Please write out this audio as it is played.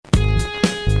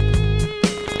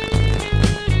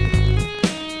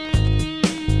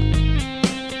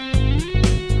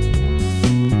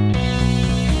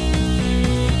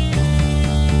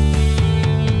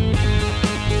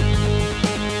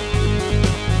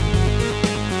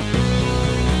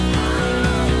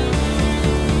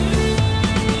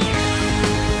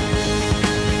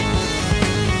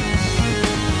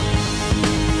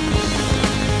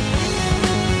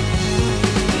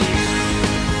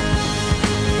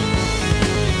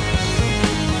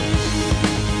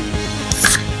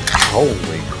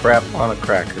Holy crap on a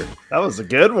cracker. That was a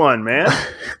good one, man.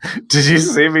 Did you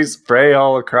see me spray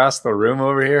all across the room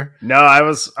over here? No,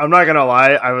 I'm not going to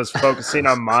lie. I was focusing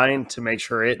on mine to make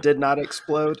sure it did not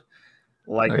explode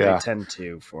like they tend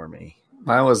to for me.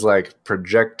 Mine was like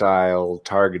projectile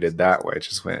targeted that way. It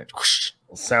just went whoosh.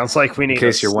 Well, sounds like we need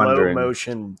a slow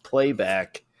motion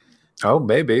playback. Oh,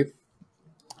 maybe.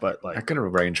 But like I could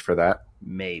arrange for that.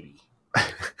 Maybe.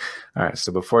 All right.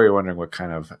 So before you're wondering what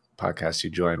kind of podcast you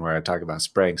join where I talk about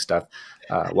spraying stuff,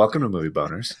 welcome to Movie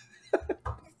Boners.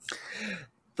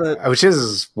 Which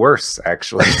is worse,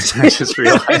 actually. I just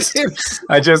realized.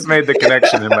 I just made the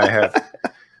connection in my head.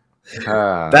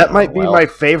 That might be my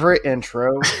favorite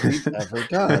intro we've ever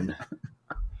done.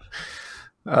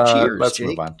 Cheers, let's Jake.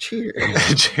 move on.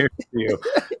 Cheers. Cheers to you.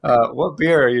 What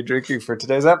beer are you drinking for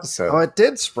today's episode? Oh, it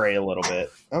did spray a little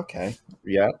bit. Okay.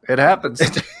 Yeah, it happens.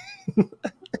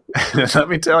 Let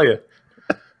me tell you.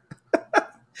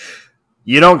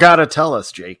 You don't got to tell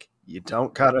us, Jake. You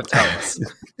don't got to tell us.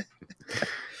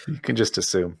 You can just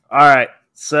assume. All right.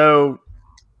 So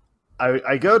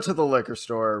I go to the liquor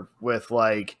store with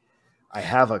I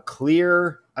have a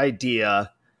clear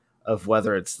idea of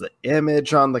whether it's the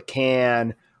image on the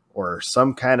can or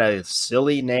some kind of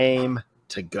silly name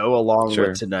to go along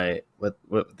with tonight with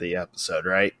the episode,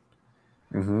 right?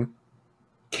 Mm-hmm.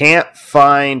 Can't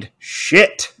find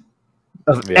shit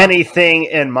of anything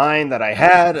in mind that I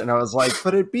had, and I was like,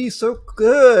 but it'd be so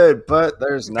good, but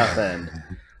there's nothing.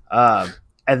 And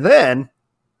then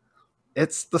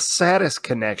it's the saddest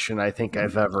connection I think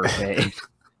I've ever made.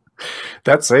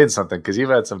 That's saying something because you've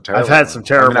had some terrible. I've had some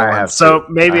terrible ones. So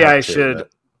maybe I should.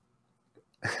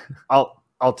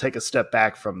 I'll take a step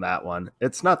back from that one.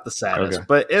 It's not the saddest,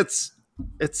 but it's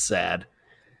sad.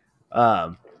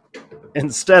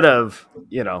 Instead of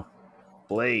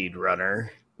Blade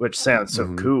Runner, which sounds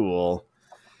so cool,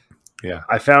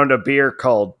 I found a beer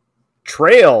called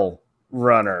Trail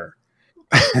Runner.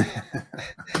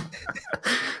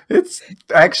 It's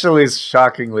actually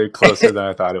shockingly closer than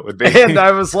I thought it would be. And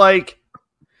I was like,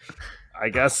 I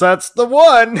guess that's the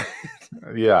one.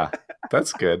 Yeah,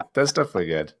 that's good. That's definitely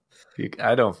good.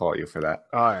 I don't fault you for that.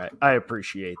 All right. I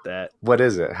appreciate that. What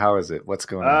is it? How is it? What's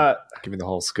going on? Give me the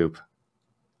whole scoop.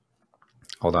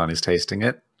 Hold on. He's tasting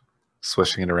it,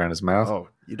 swishing it around his mouth. Oh,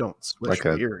 you don't swish like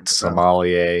a beer in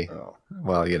sommelier. Oh.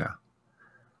 Well,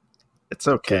 it's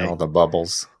okay. Getting all the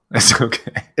bubbles. It's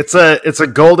okay. It's a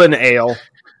golden ale.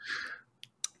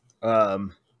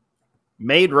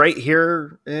 Made right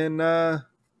here in the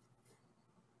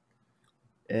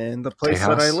place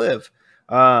that I live.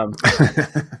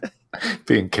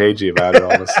 Being cagey about it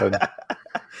all of a sudden.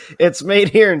 It's made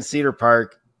here in Cedar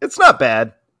Park. It's not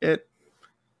bad.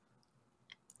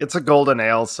 It's a golden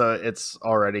ale, so it's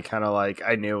already kind of like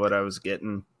I knew what I was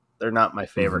getting. They're not my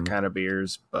favorite kind of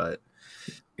beers, but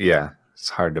yeah, it's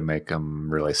hard to make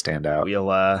them really stand out.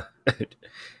 We'll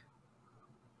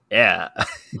yeah.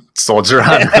 Soldier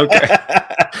on. Okay.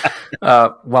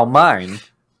 Well, mine,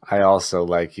 I also,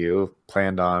 like you,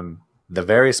 planned on the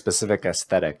very specific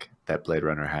aesthetic that Blade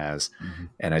Runner has,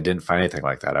 and I didn't find anything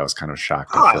like that. I was kind of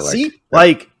shocked. I feel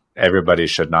like everybody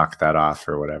should knock that off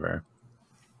or whatever.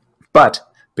 But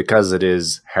because it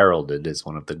is heralded as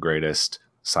one of the greatest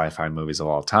sci-fi movies of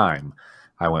all time,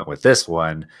 I went with this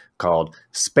one called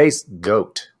Space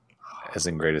Goat, as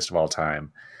in greatest of all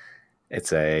time.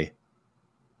 It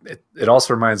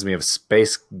also reminds me of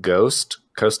Space Ghost,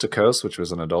 Coast to Coast, which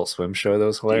was an Adult Swim show that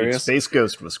was hilarious. Dude, Space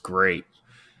Ghost was great.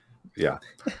 Yeah.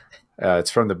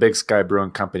 It's from the Big Sky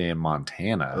Brewing Company in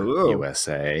Montana,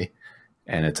 USA.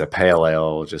 And it's a pale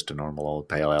ale, just a normal old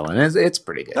pale ale. And it's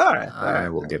pretty good. All right. I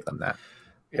will give them that.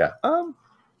 Yeah.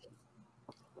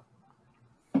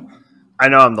 I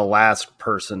know I'm the last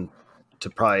person to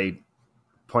probably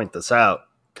point this out,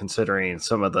 considering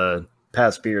some of the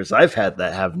past beers I've had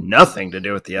that have nothing to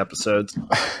do with the episodes.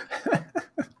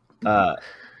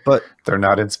 But they're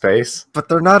not in space. But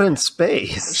they're not in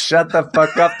space. Shut the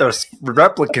fuck up. Those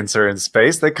replicants are in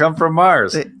space. They come from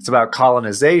Mars. It's about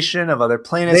colonization of other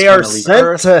planets. They are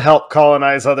sent to help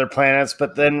colonize other planets,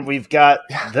 but then we've got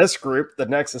this group, the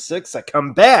Nexus 6, that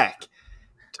come back.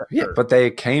 But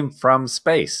they came from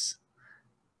space.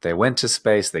 They went to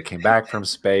space. They came back from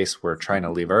space. We're trying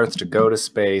to leave Earth to go to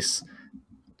space.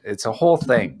 It's a whole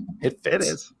thing. It fits.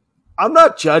 It is. I'm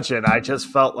not judging. I just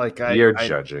felt like You're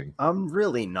judging. I'm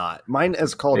really not. Mine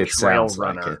is called Trail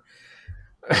Runner.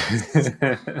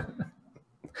 Like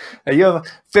you have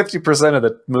 50% of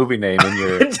the movie name in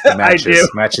your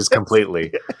matches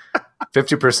completely.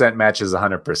 50% matches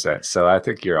 100%. So I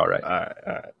think you're all right. All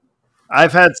right.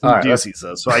 I've had some doozies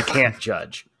though, so I can't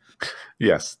judge.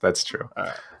 Yes, that's true. All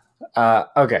right.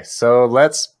 Okay, so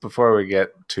let's, before we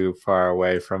get too far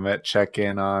away from it, check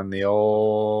in on the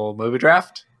old movie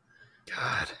draft.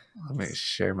 God. Let me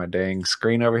share my dang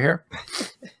screen over here.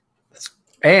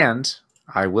 And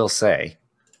I will say,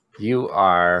 you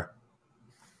are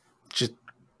just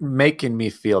making me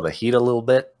feel the heat a little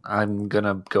bit. I'm going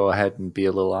to go ahead and be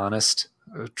a little honest.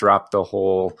 Drop the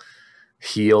whole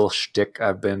heel shtick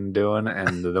I've been doing,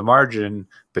 and the margin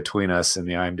between us and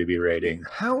the IMDb rating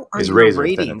How are is your razor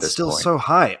thin at ratings this still point. so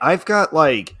high? I've got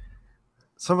like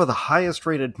some of the highest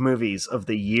rated movies of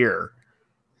the year.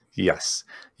 Yes,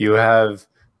 you have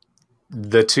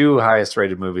the two highest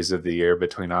rated movies of the year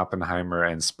between Oppenheimer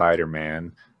and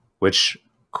Spider-Man, which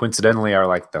coincidentally are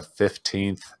like the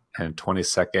 15th and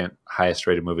 22nd highest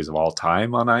rated movies of all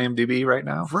time on IMDb right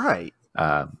now, Right.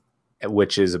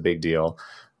 which is a big deal.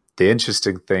 The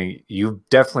interesting thing, you've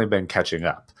definitely been catching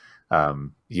up.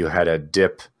 You had a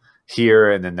dip here,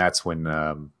 and then that's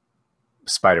when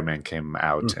Spider-Man came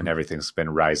out, and everything's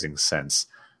been rising since.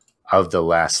 Of the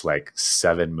last like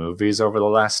 7 movies over the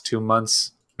last 2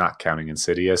 months, not counting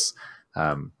Insidious,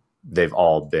 they've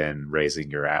all been raising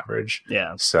your average.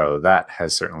 Yeah. So that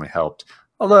has certainly helped.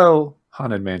 Although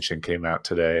Haunted Mansion came out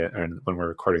today, or when we're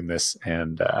recording this,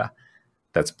 and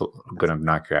that's going to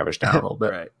knock your average down a little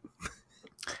bit. Right.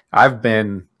 I've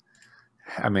been,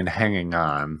 hanging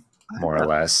on more or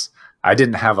less. I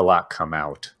didn't have a lot come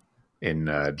out in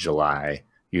July.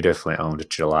 You definitely owned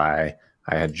July.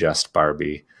 I had just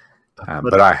Barbie.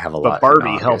 But I have a But lot in Barbie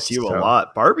helped August. you a So,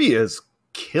 lot. Barbie is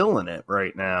killing it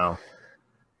right now.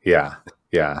 yeah,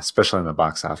 especially on the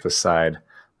box office side,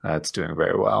 it's doing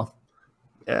very well.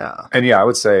 Yeah. And yeah, I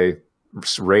would say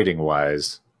rating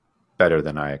wise, better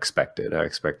than I expected. I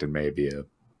expected maybe a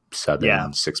 7, Yeah.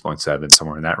 6.7,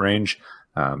 somewhere in that range.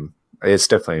 It's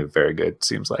definitely very good,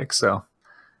 seems like. So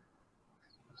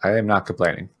I am not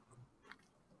complaining.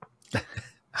 So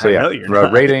I yeah, know you're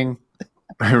not. rating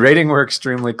we're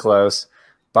extremely close.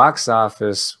 Box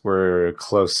office we're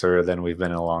closer than we've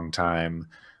been in a long time.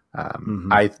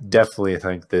 I definitely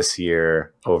think this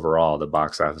year overall the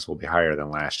box office will be higher than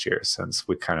last year, since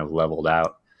we kind of leveled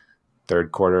out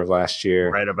third quarter of last year.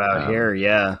 Right about here,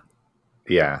 yeah.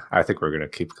 Yeah, I think we're going to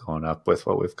keep going up with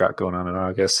what we've got going on in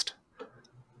August.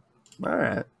 All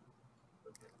right.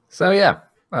 So yeah,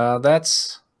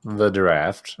 that's the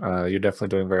draft. You're definitely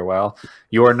doing very well.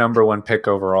 Your number one pick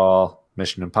overall,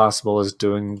 Mission Impossible, is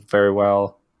doing very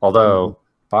well. Although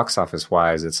box office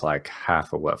wise, it's like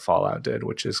half of what Fallout did,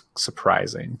 which is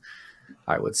surprising,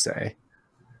 I would say.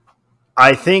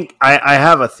 I think I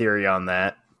have a theory on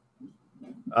that.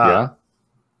 Yeah.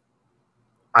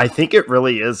 I think it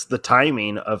really is the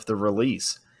timing of the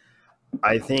release.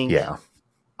 I think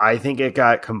it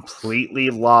got completely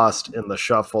lost in the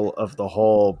shuffle of the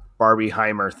whole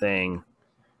Barbieheimer thing.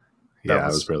 Yeah, it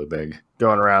was really big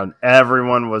going around.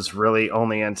 Everyone was really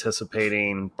only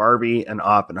anticipating Barbie and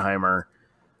Oppenheimer.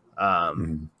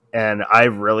 And I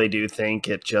really do think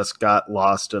it just got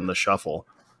lost in the shuffle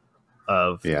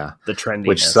of the trendiness.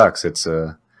 Which sucks. It's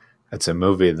a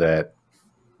movie that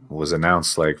was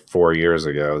announced like 4 years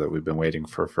ago that we've been waiting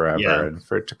for forever, and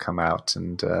for it to come out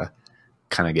and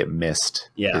kind of get missed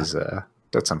is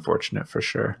that's unfortunate for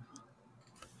sure.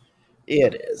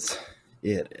 It is.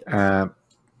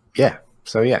 Yeah.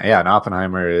 So and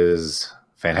Oppenheimer is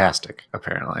fantastic,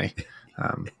 apparently.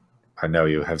 I know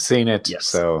you have seen it,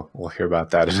 so we'll hear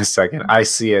about that in a second. I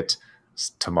see it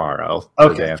tomorrow,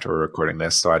 the day after we're recording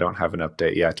this, so I don't have an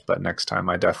update yet, but next time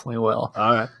I definitely will.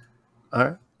 All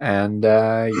right. And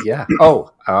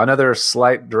another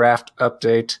slight draft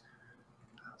update.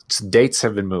 Dates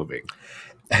have been moving.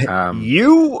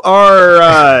 You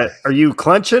are you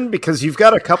clenching because you've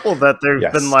got a couple that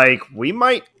they've been like, we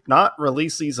might not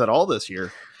release these at all this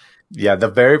year. Yeah, the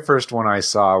very first one I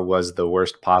saw was the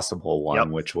worst possible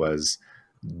one, which was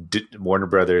Warner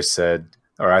Brothers said,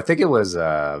 or I think it was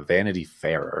Vanity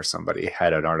Fair or somebody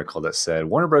had an article that said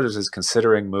Warner Brothers is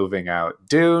considering moving out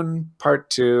Dune Part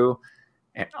 2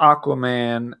 and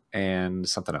Aquaman and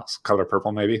something else, Color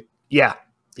Purple maybe. Yeah,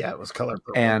 it was Color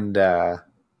Purple. And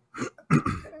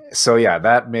so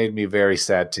that made me very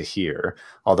sad to hear.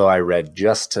 Although I read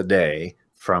just today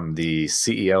from the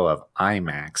CEO of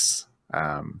IMAX,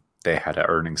 they had an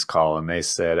earnings call and they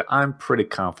said, I'm pretty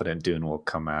confident Dune will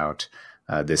come out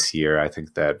this year. I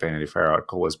think that Vanity Fair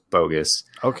article was bogus.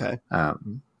 Okay.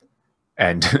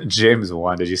 And James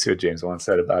Wan, did you see what James Wan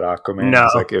said about Aquaman? No.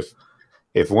 He's like,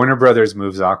 if Warner Brothers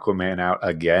moves Aquaman out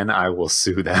again, I will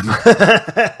sue them.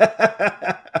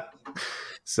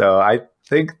 So I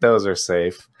think those are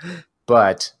safe.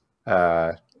 But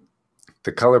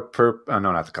The Color Purple. Oh,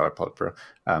 no, not The Color Purple.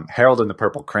 Harold and the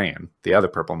Purple Crayon, the other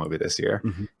Purple movie this year.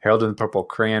 Mm-hmm. Harold and the Purple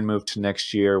Crayon moved to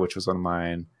next year, which was one of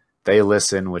mine. They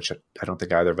Listen, which I don't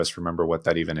think either of us remember what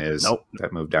that even is. Nope.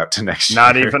 That moved out to next year.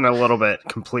 Not even a little bit.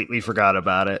 Completely forgot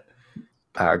about it.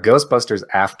 Ghostbusters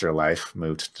Afterlife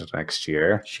moved to next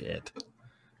year. Shit.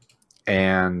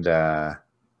 And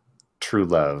True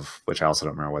Love, which I also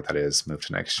don't remember what that is, moved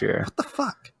to next year. What the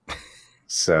fuck?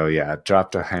 So yeah,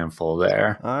 dropped a handful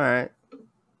there. All right.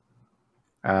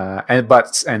 And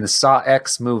the Saw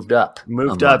X moved up.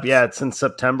 Moved up, yeah. It's in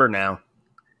September now.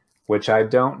 Which I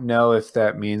don't know if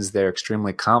that means they're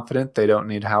extremely confident they don't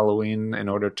need Halloween in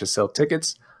order to sell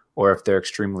tickets, or if they're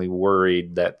extremely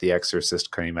worried that The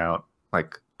Exorcist came out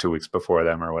like 2 weeks before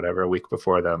them or whatever, a week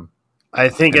before them. I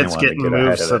think it's getting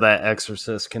moved so that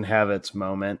Exorcist can have its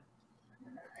moment.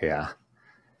 Yeah.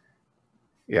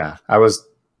 Yeah. I was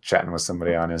chatting with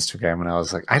somebody on Instagram and I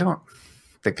was like, I don't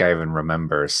think I even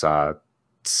remember Saw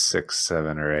 6,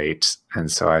 7, or 8.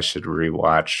 And so I should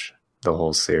rewatch the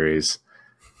whole series.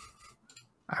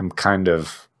 I don't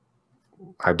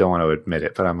want to admit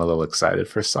it, but I'm a little excited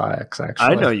for Saw X, actually.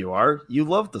 I know you are. You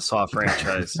love the Saw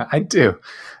franchise. I do.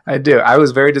 I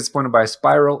was very disappointed by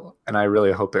Spiral, and I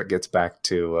really hope it gets back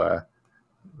to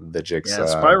the Jigsaw. Yeah,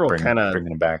 Spiral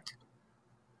bringing it back.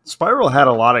 Spiral had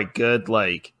a lot of good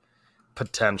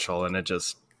potential, and it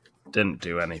just didn't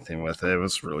do anything with it. It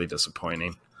was really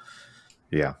disappointing.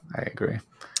 Yeah, I agree.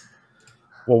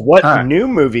 Well, what new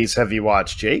movies have you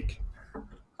watched, Jake?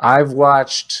 I've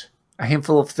watched a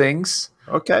handful of things.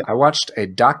 Okay. I watched a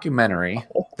documentary.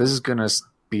 This is going to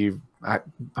be...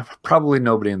 probably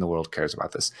nobody in the world cares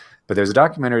about this, but there's a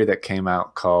documentary that came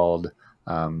out called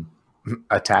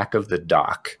Attack of the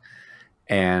Doc.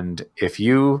 And if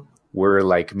you were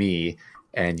like me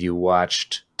and you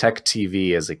watched Tech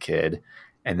TV as a kid,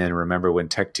 and then remember when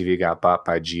Tech TV got bought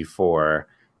by G4,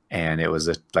 and it was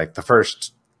the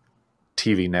first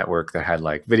TV network that had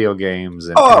video games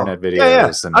and internet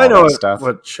videos and all that stuff.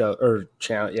 What show or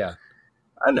channel? Yeah,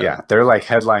 I know. Yeah, their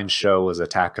headline show was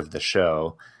Attack of the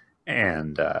Show,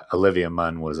 and Olivia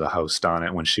Munn was a host on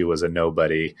it when she was a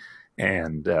nobody,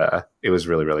 and it was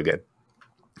really, really good.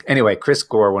 Anyway, Chris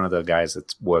Gore, one of the guys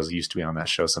that used to be on that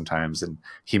show sometimes, and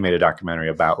he made a documentary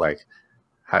about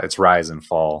how its rise and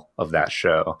fall of that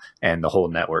show and the whole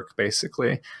network,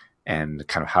 basically. And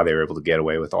kind of how they were able to get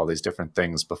away with all these different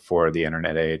things before the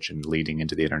internet age and leading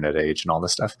into the internet age and all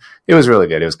this stuff. It was really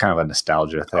good. It was kind of a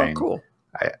nostalgia thing. Oh, cool.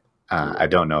 I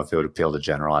don't know if it would appeal to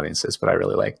general audiences, but I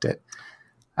really liked it.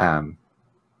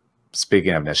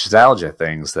 Speaking of nostalgia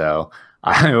things, though,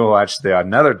 I watched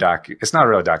another It's not a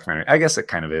real documentary. I guess it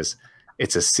kind of is.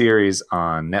 It's a series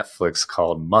on Netflix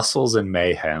called Muscles and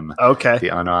Mayhem. Okay. The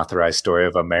unauthorized story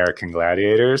of American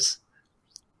gladiators.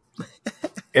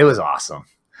 It was awesome.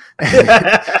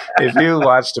 If you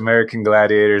watched American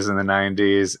Gladiators in the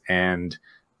 90s and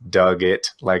dug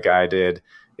it like I did,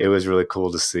 it was really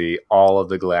cool to see all of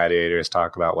the gladiators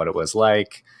talk about what it was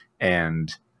like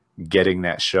and getting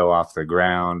that show off the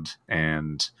ground.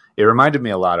 And it reminded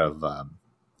me a lot of,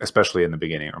 especially in the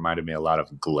beginning, it reminded me a lot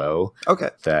of Glow,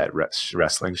 that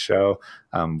wrestling show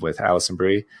with Allison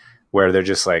Brie, where they're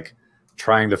just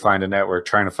trying to find a network,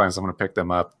 trying to find someone to pick them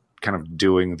up, kind of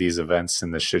doing these events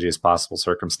in the shittiest possible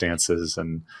circumstances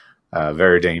and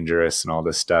very dangerous and all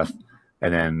this stuff,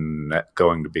 and then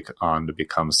going to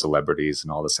become celebrities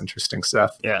and all this interesting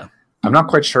stuff. Yeah. I'm not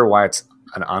quite sure why it's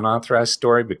an unauthorized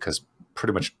story, because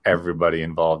pretty much everybody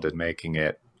involved in making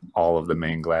it, all of the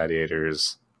main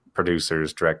gladiators,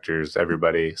 producers, directors,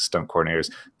 everybody, stunt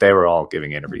coordinators, they were all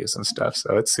giving interviews and stuff.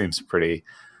 So it seems pretty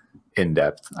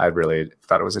in-depth. I really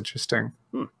thought it was interesting.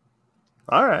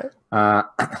 All right.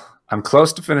 I'm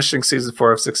close to finishing season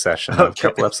 4 of Succession. I have a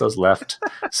couple episodes left,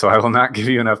 so I will not give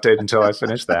you an update until I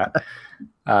finish that.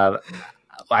 I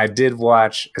did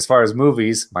watch, as far as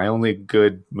movies, my only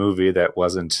good movie that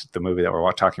wasn't the movie that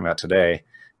we're talking about today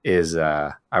is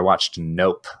I watched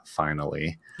Nope,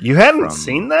 finally. You hadn't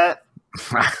seen that?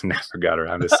 I never got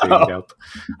around to seeing Nope.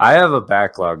 I have a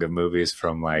backlog of movies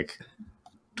from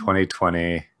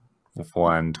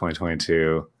 2021,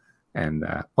 2022. And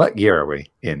what year are we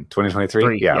in?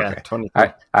 2023? Yeah, okay. 23.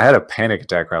 I had a panic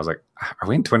attack where I was like, are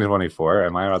we in 2024?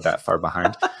 Am I not that far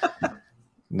behind?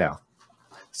 No.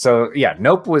 So, yeah,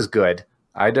 Nope was good.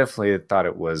 I definitely thought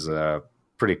it was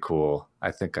pretty cool.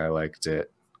 I think I liked it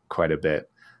quite a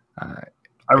bit.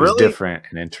 It was different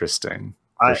and interesting,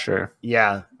 for sure.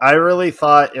 Yeah, I really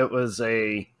thought it was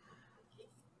a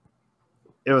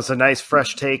nice,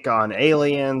 fresh take on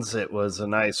aliens. It was a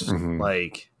nice,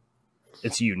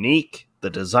 it's unique.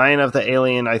 The design of the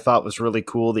alien I thought was really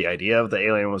cool. The idea of the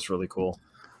alien was really cool.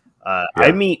 I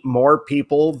Yeah. meet more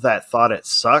people that thought it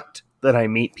sucked than I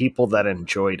meet people that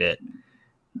enjoyed it.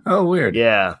 Oh, weird.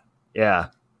 Yeah, yeah.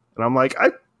 And I'm like,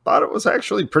 I thought it was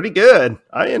actually pretty good.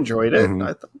 I enjoyed it. Hmm.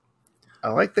 I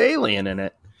like the alien in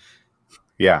it.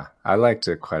 Yeah, I liked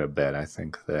it quite a bit. I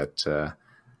think that,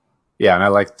 yeah, and I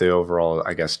liked the overall,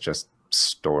 I guess, just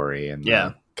story and Yeah,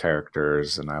 the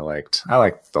characters, and I liked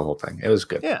the whole thing. It was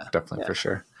good, yeah, definitely yeah. for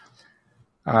sure.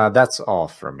 That's all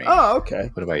for me. Oh, okay.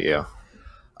 What about you?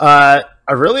 I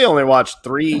really only watched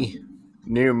 3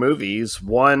 new movies.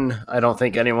 One, I don't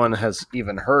think anyone has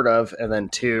even heard of, and then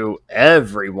two,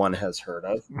 everyone has heard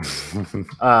of.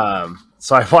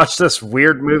 So I watched this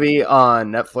weird movie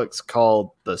on Netflix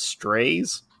called The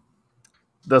Strays.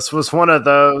 This was one of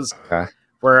those Okay.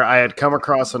 where I had come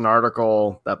across an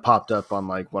article that popped up on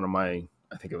like one of my,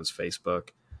 I think it was Facebook,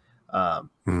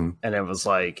 Mhm. and it was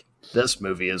like, this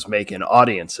movie is making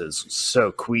audiences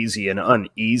so queasy and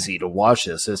uneasy to watch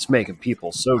this. It's making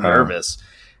people so nervous.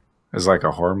 It's like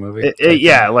a horror movie type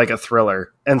Yeah, thing? like a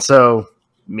thriller. And so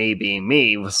me being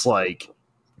me was like,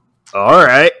 all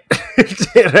right.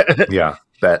 Yeah,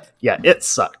 bet. Yeah, it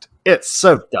sucked. It's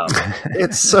so dumb.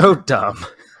 It's so dumb.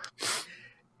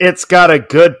 It's got a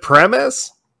good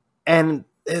premise and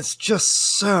it's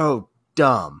just so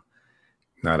dumb.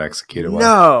 Not executed well.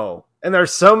 No. And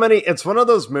there's so many. It's one of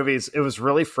those movies. It was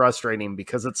really frustrating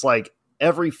because it's like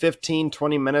every 15,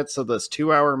 20 minutes of this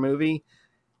 2-hour movie,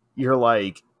 you're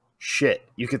like, shit,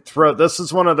 you could throw. This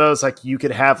is one of those, like, you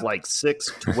could have like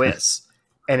 6 twists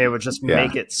and it would just Yeah.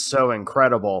 make it so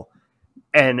incredible.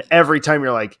 And every time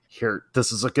you're like, here,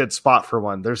 this is a good spot for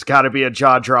one. There's got to be a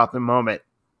jaw dropping moment.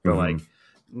 You're like,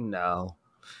 no.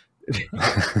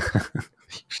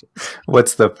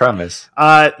 What's the premise?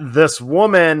 This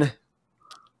woman,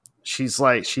 she's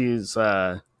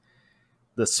the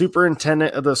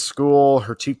superintendent of the school.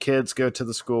 Her 2 kids go to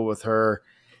the school with her,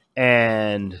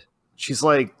 and she's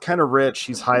like kind of rich.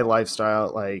 She's high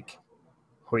lifestyle, like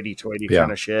hoity-toity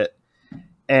kind of shit.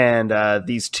 And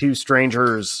these 2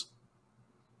 strangers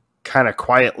kind of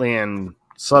quietly and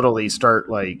subtly start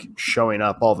like showing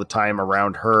up all the time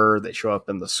around her. They show up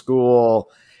in the school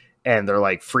and they're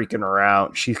like freaking her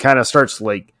out. She kind of starts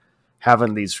like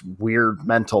having these weird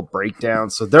mental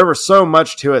breakdowns. So there was so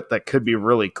much to it that could be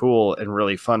really cool and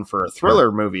really fun for a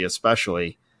thriller movie,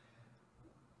 especially.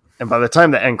 And by the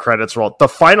time the end credits rolled, the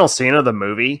final scene of the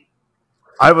movie,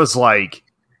 I was like,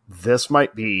 this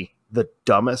might be the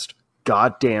dumbest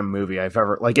goddamn movie I've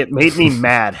ever, like, it made me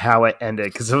mad how it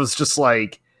ended, because it was just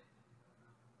like,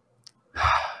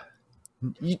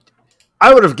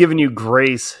 I would have given you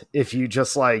grace if you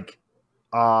just like,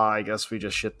 I guess we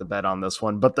just shit the bed on this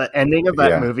one. But the ending of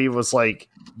that movie was like,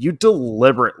 you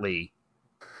deliberately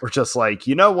were just like,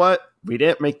 you know what? We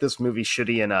didn't make this movie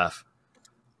shitty enough.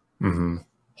 Mm-hmm.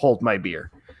 Hold my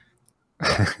beer.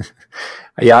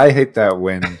 Yeah, I hate that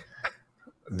when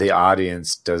the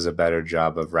audience does a better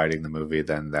job of writing the movie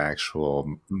than the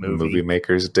actual movie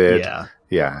makers did.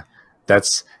 Yeah.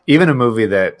 That's even a movie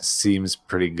that seems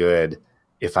pretty good.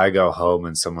 If I go home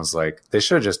and someone's like, they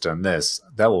should have just done this,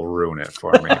 that will ruin it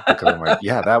for me. Because I'm like,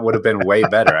 yeah, that would have been way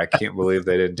better. I can't believe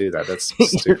they didn't do that. That's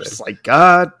stupid. You're just like,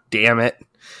 God damn it.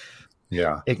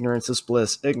 Yeah. Ignorance is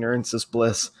bliss. Ignorance is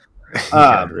bliss.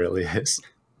 Yeah, it really is.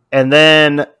 And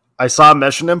then I saw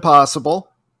Mission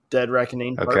Impossible, Dead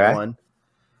Reckoning Part 1.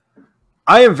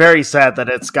 I am very sad that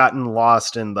it's gotten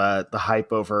lost in the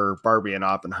hype over Barbie and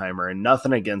Oppenheimer, and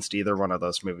nothing against either one of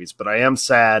those movies, but I am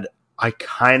sad. I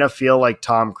kind of feel like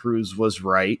Tom Cruise was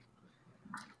right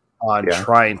on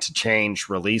trying to change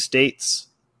release dates,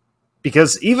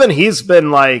 because even he's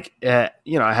been like, it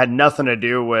had nothing to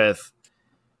do with,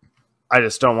 I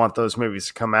just don't want those movies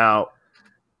to come out.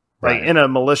 Like, in a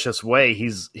malicious way,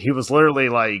 he was literally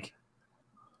like,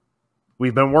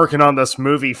 we've been working on this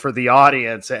movie for the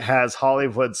audience. It has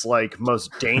Hollywood's like most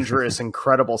dangerous,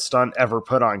 incredible stunt ever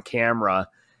put on camera.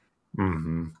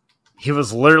 Mm-hmm. He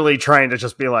was literally trying to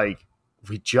just be like,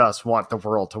 we just want the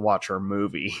world to watch our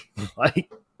movie.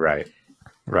 Like, right.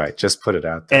 Just put it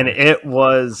out there. And it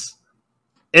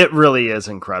really is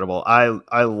incredible.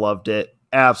 I loved it.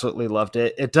 Absolutely loved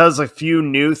it. It does a few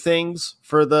new things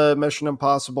for the Mission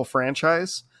Impossible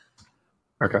franchise.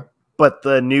 Okay. But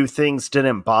the new things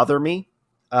didn't bother me.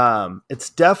 It's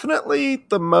definitely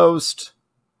the most,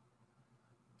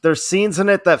 there's scenes in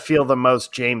it that feel the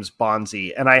most James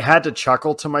Bondsy, and I had to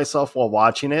chuckle to myself while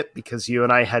watching it because you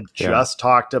and I had just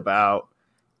talked about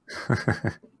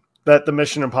that the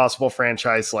Mission Impossible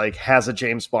franchise like has a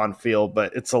James Bond feel,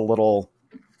 but it's a little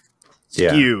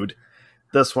skewed.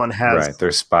 This one has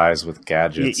they're spies with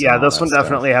gadgets. Yeah, this one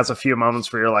definitely has a few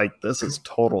moments where you're like, this is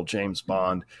total James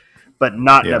Bond. but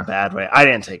not in a Yeah. bad way. I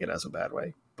didn't take it as a bad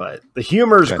way, but the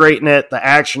humor's Good. great in it. The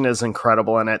action is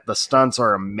incredible in it. The stunts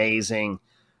are amazing.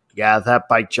 Yeah, that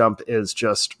bike jump is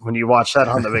just, when you watch that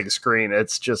on the big screen,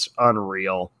 it's just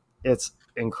unreal. It's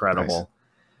incredible.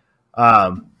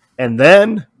 And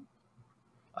then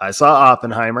I saw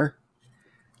Oppenheimer,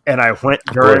 and I went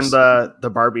during course. the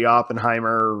Barbie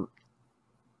Oppenheimer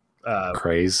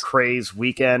Craze. craze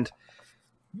weekend.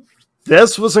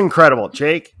 This was incredible,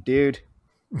 Jake, dude.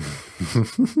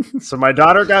 So my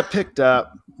daughter got picked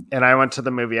up, and I went to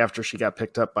the movie after she got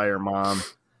picked up by her mom,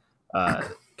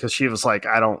 because she was like,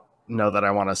 I don't know that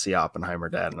I want to see Oppenheimer,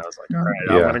 Dad. And I was like, all right,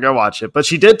 I'm Yeah. going to go watch it. But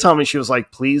she did tell me, she was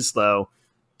like, please, though,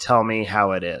 tell me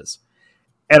how it is.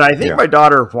 And I think Yeah. my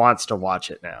daughter wants to watch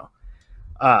it now.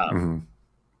 Mhm.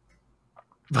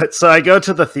 But so I go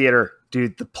to the theater,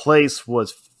 dude. The place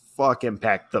was fucking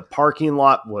packed. The parking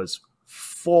lot was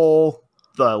full.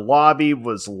 The lobby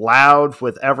was loud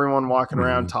with everyone walking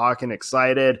around talking,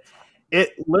 excited.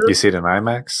 It literally. You see it in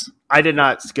IMAX? I did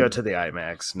not go to the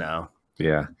IMAX. No,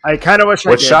 Yeah. I kind of wish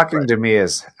What's I did. shocking to me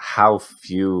is how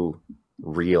few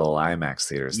real IMAX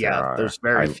theaters there are. There's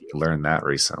very I few. learned that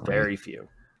recently. Very few.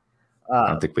 I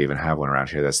don't think we even have one around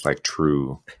here that's like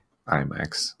true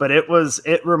IMAX. But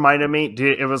it reminded me,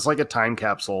 dude, it was like a time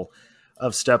capsule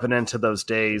of stepping into those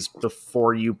days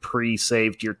before you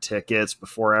pre-saved your tickets,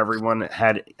 before everyone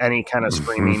had any kind of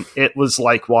screaming. It was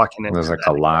like walking into There's like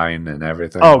that a line and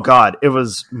everything. Oh God, it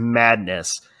was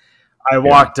madness. I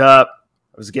walked up,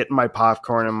 I was getting my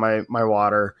popcorn and my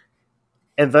water,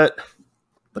 and the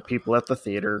people at the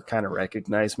theater kind of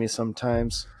recognize me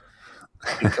sometimes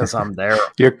because I'm there.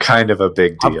 You're kind of a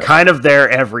big deal. I'm kind of there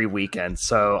every weekend,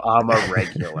 so I'm a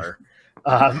regular.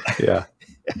 Yeah.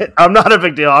 I'm not a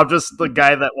big deal. I'm just the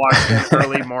guy that walks in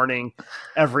early morning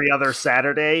every other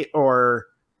Saturday or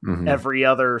Mhm. every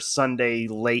other Sunday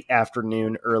late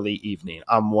afternoon, early evening.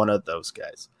 I'm one of those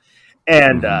guys.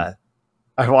 And I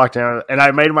walked down and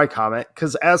I made my comment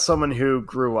because as someone who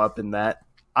grew up in that,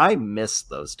 I miss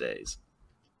those days.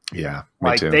 Yeah,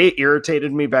 me Like too. they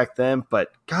irritated me back then, but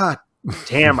God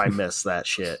damn, I miss that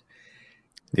shit.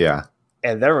 Yeah.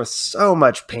 And there was so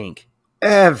much pink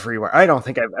everywhere. I don't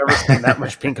think I've ever seen that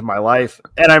much pink in my life.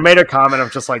 And I made a comment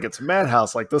of just like, it's a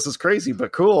madhouse. Like, this is crazy,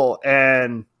 but cool.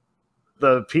 And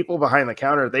the people behind the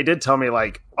counter, they did tell me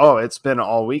like, oh, it's been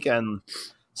all weekend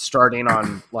starting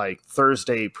on like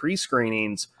Thursday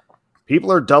pre-screenings.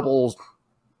 People are double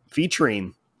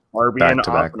featuring Barbie Back and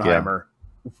to back, Oppenheimer,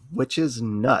 which is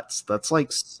nuts. That's like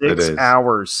It 6 is.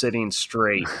 hours sitting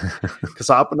straight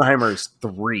because Oppenheimer is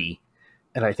 3.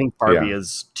 And I think Barbie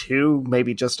is 2,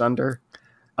 maybe just under.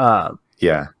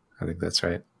 Yeah, I think that's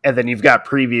right. And then you've got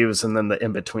previews and then the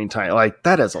in-between time. Like,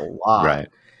 that is a lot. Right.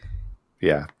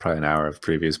 Yeah, probably an hour of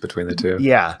previews between the two.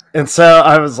 Yeah. And so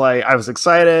I was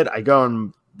excited. I go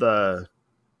in the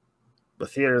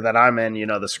theater that I'm in,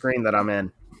 the screen that I'm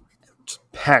in.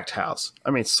 Packed house.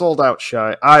 I mean, sold out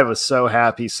show. I was so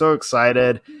happy, so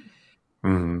excited.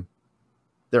 Mm-hmm.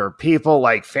 There are people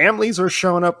like families are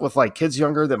showing up with like kids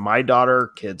younger than my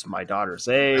daughter, kids my daughter's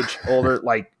age, older,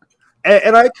 like,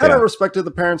 and I kind of respected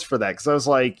the parents for that because I was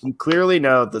like, you clearly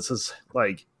know this is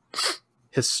like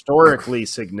historically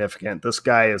significant. This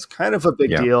guy is kind of a big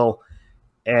deal,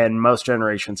 and most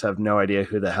generations have no idea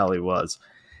who the hell he was.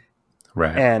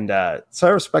 Right. And so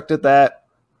I respected that.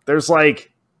 There's like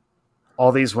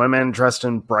all these women dressed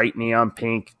in bright neon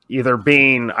pink, either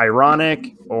being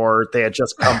ironic or they had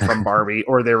just come from Barbie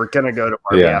or they were going to go to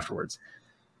Barbie afterwards.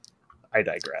 I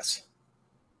digress.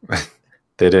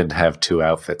 They didn't have 2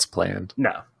 outfits planned.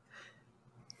 No.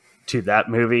 To that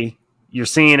movie, you're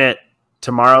seeing it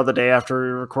tomorrow, the day after we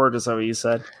record. Is that what you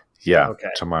said? Yeah. Okay.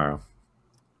 Tomorrow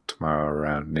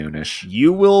around noonish.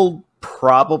 You will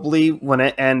probably, when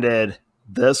it ended,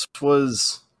 this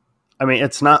was, I mean,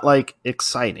 it's not like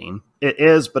exciting. It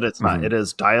is, but it's not. It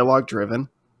is dialogue driven.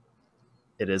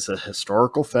 It is a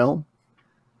historical film.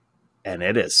 And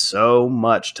it is so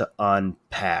much to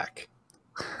unpack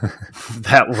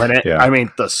that when it, I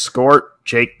mean, the score,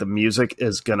 Jake, the music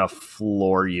is going to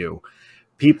floor you.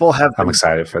 People have I'm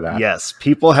excited for that. Yes.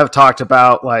 People have talked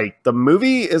about like the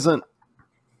movie isn't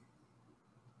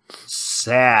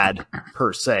sad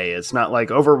per se. It's not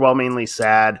like overwhelmingly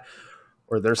sad,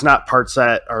 or there's not parts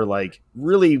that are like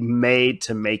really made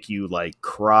to make you like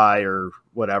cry or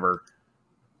whatever.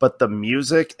 But the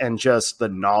music and just the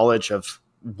knowledge of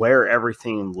where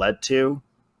everything led to.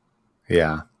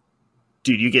 Yeah.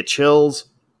 Dude, you get chills.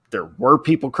 There were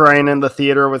people crying in the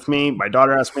theater with me. My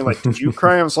daughter asked me, like, did you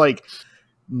cry? I was like,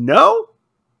 no.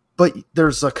 But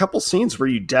there's a couple scenes where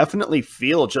you definitely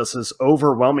feel just this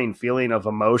overwhelming feeling of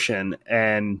emotion.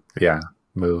 And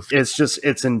moved.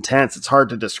 It's intense. It's hard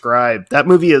to describe. That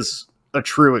movie is a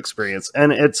true experience,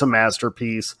 and it's a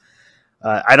masterpiece.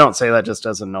 I don't say that just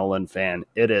as a Nolan fan.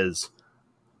 It is.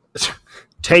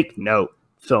 Take note,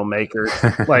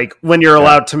 filmmakers. Like, when you're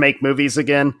allowed to make movies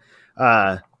again,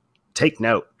 take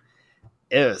note.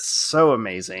 It is so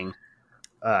amazing.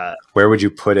 Where would you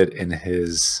put it in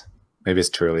his? Maybe it's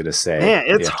too early to say. Man,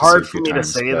 it's hard for me to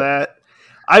say that.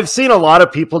 I've seen a lot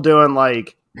of people doing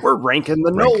like, we're ranking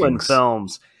the Nolan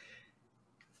films.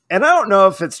 And I don't know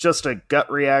if it's just a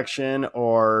gut reaction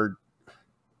or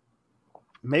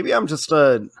maybe I'm just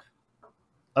a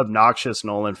obnoxious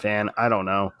Nolan fan. I don't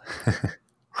know.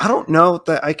 I don't know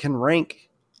that I can rank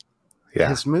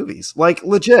his movies. Like,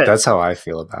 legit. That's how I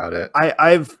feel about it.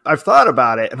 I've thought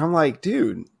about it, and I'm like,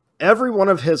 dude, every one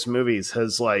of his movies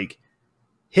has like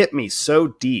hit me so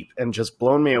deep and just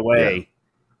blown me away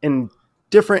in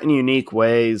different and unique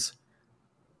ways.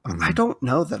 Mm-hmm. I don't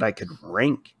know that I could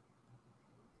rank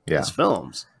his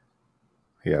films.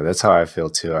 Yeah, that's how I feel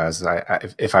too. As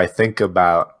if I think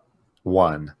about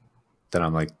one, then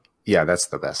I'm like, yeah, that's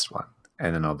the best one.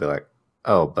 And then I'll be like,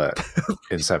 oh, but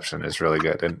Inception is really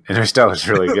good. And Interstellar is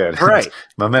really good. Right.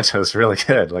 Memento is really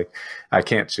good. Like, I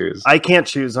can't choose. I can't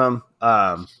choose them.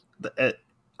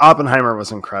 Oppenheimer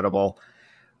was incredible.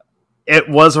 It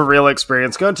was a real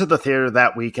experience. Going to the theater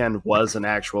that weekend was an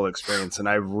actual experience. And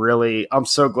I'm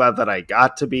so glad that I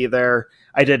got to be there.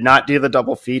 I did not do the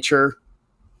double feature.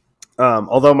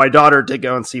 Although my daughter did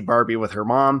go and see Barbie with her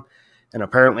mom. And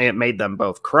apparently it made them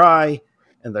both cry.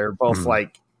 And they're both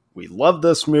like, we love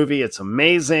this movie. It's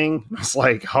amazing. It's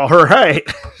like, all right.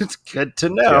 It's good to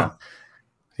know.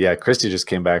 Yeah, Christy just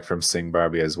came back from Sing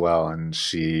Barbie as well. And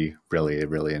she really,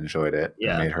 really enjoyed it.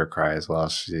 Yeah. It made her cry as well.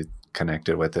 She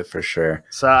connected with it for sure.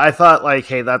 So I thought like,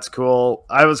 hey, that's cool.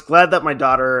 I was glad that my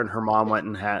daughter and her mom went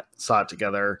and saw it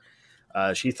together.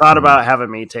 She thought about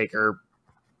having me take her,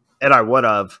 and I would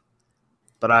have,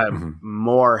 but I'm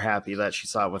more happy that she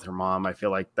saw it with her mom. I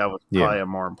feel like that was probably a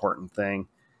more important thing.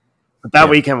 But that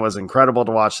weekend was incredible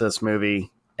to watch this movie,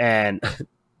 and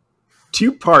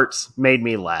 2 parts made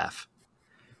me laugh.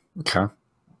 Okay.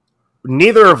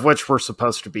 Neither of which were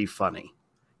supposed to be funny.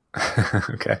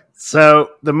 Okay.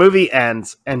 So the movie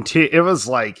ends, and it was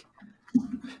like,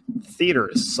 theater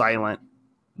is silent.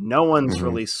 No one's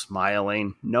really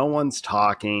smiling. No one's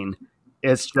talking.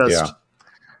 It's just...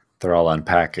 They're all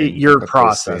unpacking. You're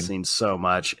processing so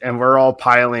much, and we're all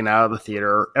piling out of the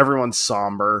theater. Everyone's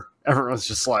somber. Everyone's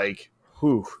just like,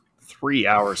 whew, 3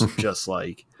 hours of just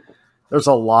like, there's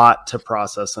a lot to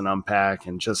process and unpack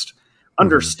and just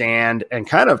understand and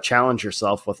kind of challenge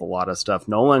yourself with a lot of stuff.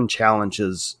 Nolan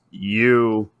challenges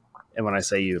you, and when I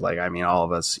say you, like, I mean all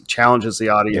of us. He challenges the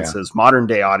audiences, modern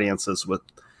day audiences, with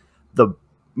the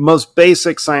most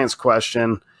basic science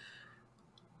question,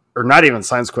 or not even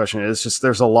science question. It's just,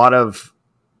 there's a lot of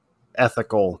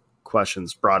ethical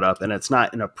questions brought up, and it's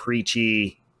not in a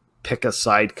preachy, pick a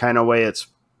side kind of way. It's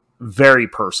very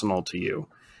personal to you.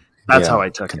 That's how I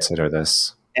took it. Consider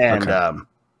this. And,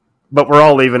 but we're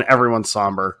all leaving, everyone's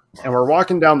somber, and we're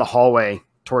walking down the hallway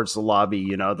towards the lobby,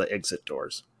 the exit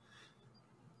doors.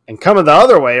 And coming the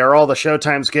other way are all the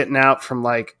showtimes getting out from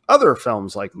like other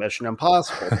films like Mission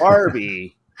Impossible,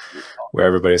 Barbie, where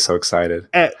everybody's so excited.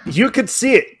 And you could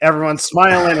see it. Everyone's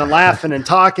smiling and laughing and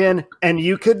talking, and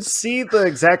you could see the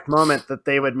exact moment that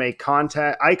they would make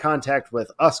eye contact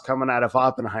with us coming out of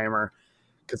Oppenheimer,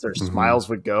 because their smiles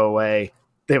would go away.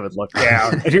 They would look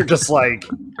down, and you're just like,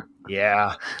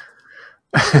 yeah.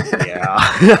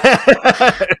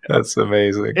 That's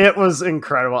amazing. It was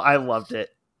incredible. I loved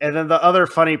it. And then the other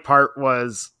funny part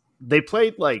was they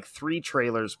played like 3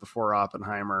 trailers before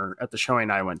Oppenheimer at the showing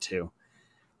I went to.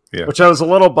 Yeah. Which I was a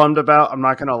little bummed about. I'm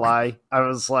not going to lie. I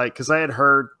was like, because I had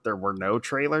heard there were no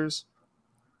trailers.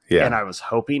 Yeah. And I was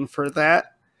hoping for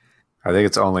that. I think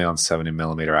it's only on 70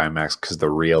 millimeter IMAX because the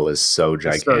reel is so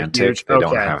gigantic. So they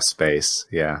don't have space.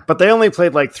 Yeah. But they only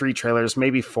played like 3 trailers,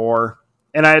 maybe 4.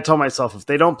 And I had told myself, if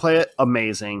they don't play it,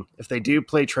 amazing. If they do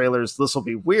play trailers, this will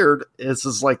be weird. This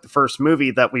is like the first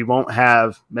movie that we won't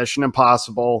have Mission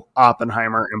Impossible,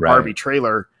 Oppenheimer, and Barbie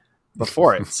trailer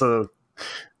before it. So...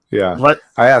 Yeah.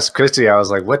 I asked Christy, I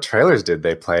was like, what trailers did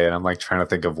they play? And I'm like trying to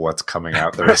think of what's coming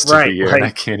out the rest of the year. And I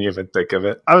can't even think of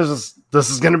it. I was just, this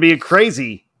is going to be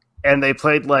crazy. And they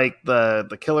played like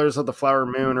the Killers of the Flower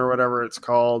Moon or whatever it's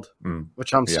called,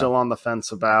 which I'm still on the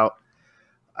fence about.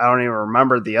 I don't even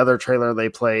remember the other trailer they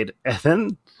played. And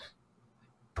then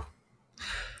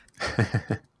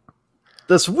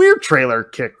this weird trailer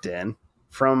kicked in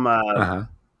from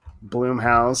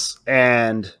Blumhouse,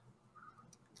 and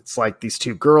it's like these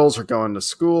two girls are going to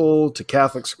school, to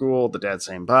Catholic school, the dad's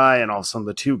saying bye, and all of a sudden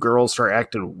the two girls start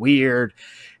acting weird,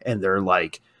 and they're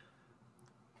like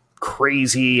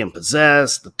crazy and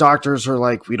possessed. The doctors are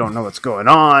like, we don't know what's going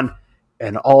on.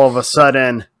 And all of a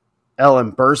sudden,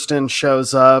 Ellen Burstyn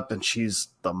shows up, and she's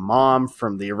the mom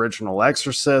from the original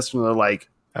Exorcist. And they're like,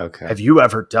 Okay. have you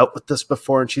ever dealt with this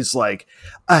before? And she's like,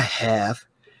 I have.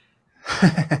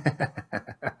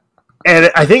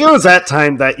 And I think it was that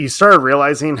time that you started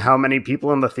realizing how many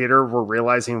people in the theater were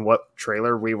realizing what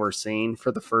trailer we were seeing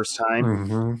for the first time.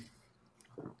 Mm-hmm.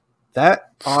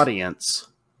 That audience,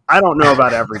 I don't know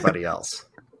about everybody else.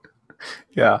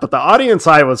 Yeah. But the audience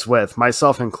I was with,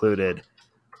 myself included,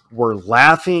 were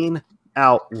laughing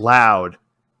out loud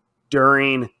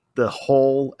during the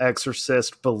whole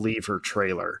Exorcist Believer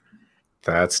trailer.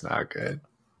 That's not good.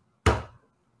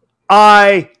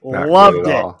 I Not loved good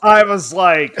at it. all. I was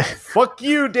like, fuck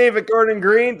you, David Gordon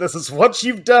Green. This is what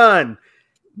you've done.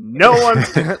 No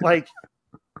one's like,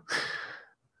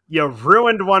 you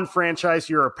ruined one franchise.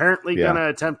 You're apparently Yeah. going to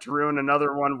attempt to ruin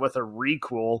another one with a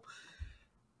requel,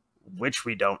 which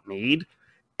we don't need.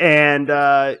 And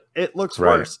it looks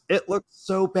Right. worse. It looks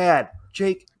so bad.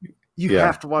 Jake, you Yeah.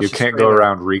 have to watch You this can't go trailer.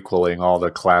 around requeling all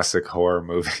the classic horror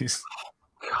movies.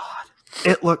 God,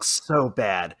 it looks so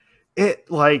bad.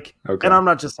 It like, Okay. and I'm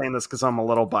not just saying this because I'm a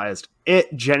little biased.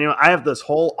 It genuinely, I have this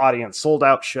whole audience sold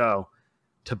out show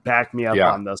to back me up Yeah.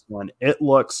 on this one. It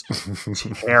looks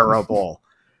terrible.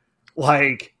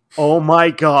 Like, oh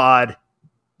my God,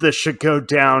 this should go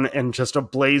down in just a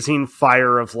blazing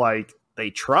fire of like, they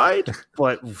tried,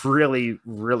 but really,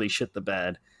 really shit the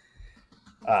bed.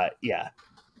 Yeah.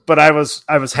 But I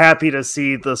was happy to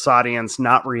see this audience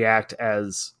not react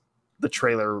as the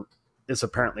trailer is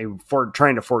apparently for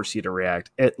trying to force you to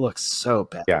react. It looks so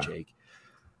bad, Yeah. Jake.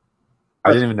 I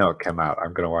didn't even know it came out.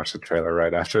 I'm going to watch the trailer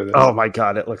right after this. Oh my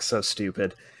God, it looks so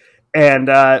stupid. And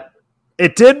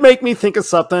it did make me think of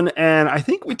something, and I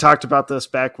think we talked about this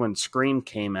back when Scream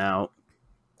came out.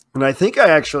 And I think I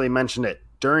actually mentioned it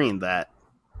during that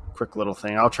quick little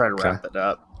thing. I'll try to wrap it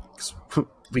up, 'cause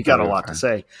we got a lot to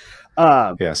say.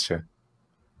 Yes, sure.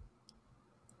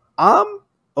 I'm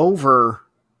over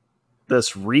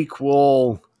this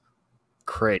requel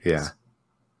craze. Yeah.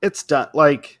 It's done.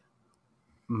 Like,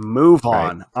 move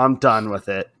on. I'm done with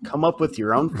it. Come up with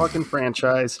your own fucking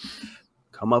franchise.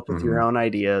 Come up with your own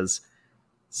ideas.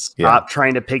 Stop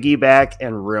trying to piggyback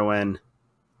and ruin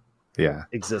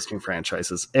existing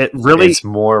franchises. It really, it's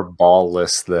more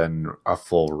ballless than a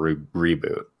full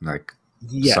reboot. Like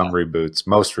some reboots,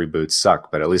 most reboots suck,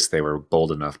 but at least they were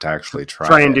bold enough to actually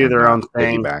try and do their not own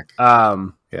thing.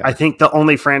 Piggyback. I think the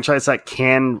only franchise that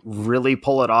can really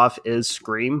pull it off is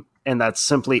Scream, and that's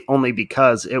simply only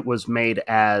because it was made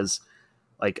as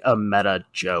like a meta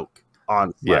joke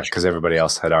on Slasher. Because everybody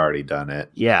else had already done it.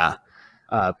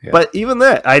 But even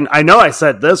that, I know I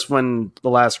said this when the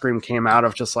last Scream came out,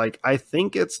 of just like, I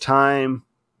think it's time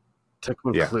to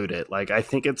conclude it. Like, I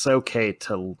think it's okay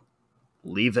to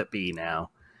leave it be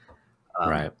now.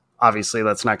 Right. Obviously,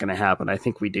 that's not going to happen. I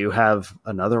think we do have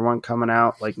another one coming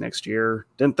out like next year.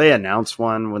 Didn't they announce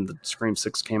one when the Scream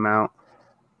 6 came out?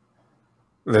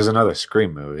 There's another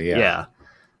Scream movie. Yeah.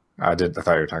 I thought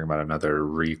you were talking about another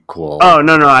requel. Oh,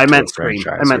 no, I meant Scream.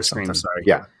 I meant Scream, sorry.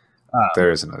 Yeah. There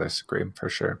is another Scream for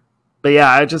sure. But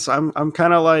yeah, I'm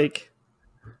kind of like,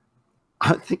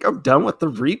 I think I'm done with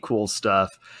the requel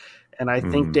stuff. And I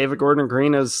think David Gordon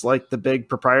Green is like the big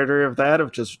proprietor of that,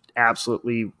 of just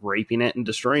absolutely raping it and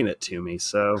destroying it to me.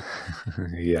 So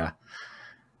yeah.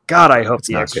 God, I hope it's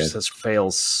The Exorcist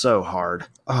fails so hard.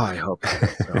 Oh, I hope it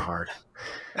fails so hard.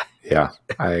 Yeah,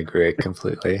 I agree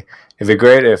completely. It'd be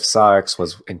great if Saw X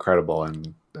was incredible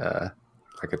and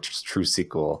like a true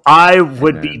sequel. I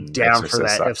would be down for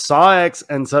that. Sucked. If Saw X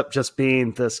ends up just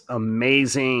being this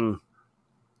amazing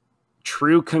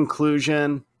true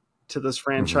conclusion to this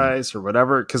franchise or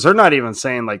whatever, because they're not even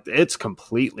saying like it's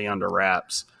completely under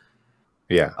wraps.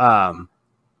 Yeah.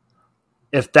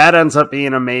 If that ends up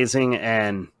being amazing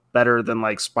and better than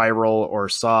like Spiral or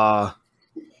Saw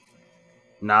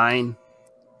 9,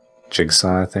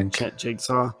 Jigsaw, I think.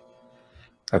 Jigsaw.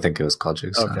 I think it was called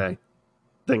Jigsaw. Okay,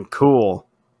 then cool.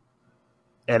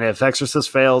 And if Exorcist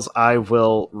fails, I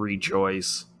will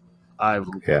rejoice. I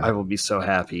will be so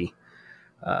happy.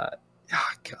 God.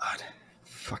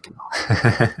 Fucking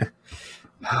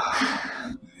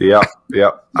Yep.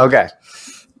 Okay.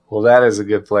 Well, that is a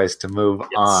good place to move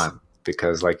on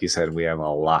because, like you said, we have a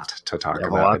lot to talk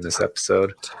about in this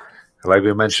episode. Like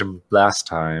we mentioned last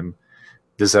time,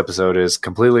 this episode is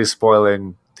completely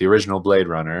spoiling the original Blade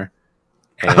Runner.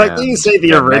 I like that you say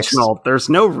the original. There's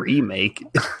no remake.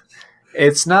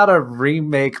 It's not a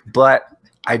remake, but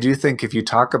I do think if you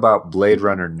talk about Blade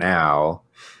Runner now,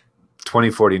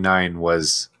 2049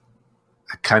 was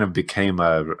kind of became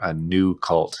a new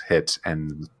cult hit,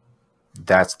 and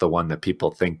that's the one that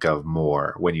people think of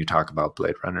more when you talk about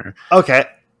Blade Runner. Okay,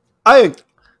 I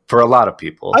For a lot of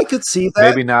people, I could see that.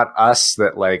 maybe not us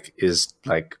that like is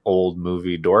like old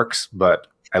movie dorks, but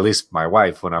at least my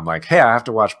wife, when I'm like, hey, I have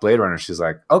to watch Blade Runner, she's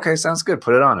like, okay, sounds good,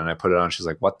 put it on. And I put it on. She's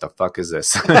like, what the fuck is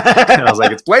this? And I was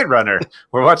like, it's Blade Runner.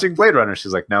 We're watching Blade Runner.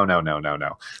 She's like, no, no, no, no,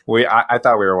 no. I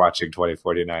thought we were watching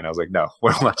 2049. I was like, no,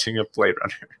 we're watching a Blade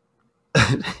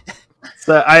Runner.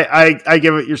 So I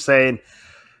get what you're saying.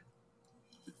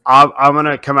 I'm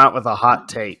gonna come out with a hot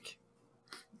take.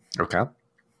 Okay.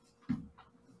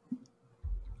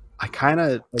 I kind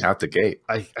of Out the gate.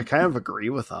 I kind of agree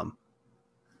with them.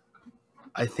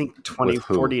 I think With who? What do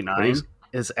 2049 you-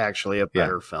 is actually a Yeah.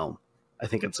 better film. I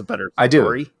think it's a better I do.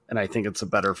 story, and I think it's a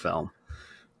better film.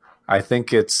 I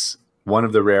think it's one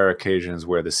of the rare occasions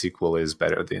where the sequel is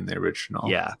better than the original.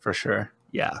 Yeah. For sure.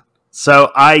 Yeah.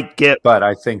 So I get But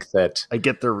I think that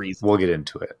the reason. we'll get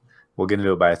into it.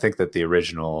 But I think that the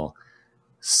original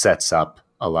sets up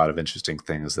a lot of interesting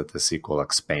things that the sequel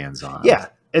expands on. Yeah,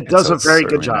 it And does so a it's very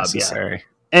good certainly job. necessary.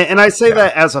 Yeah, and I say Yeah.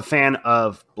 that as a fan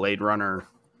of Blade Runner,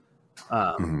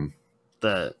 Mhm.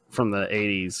 the from the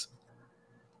 80s.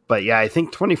 But yeah, I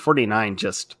think 2049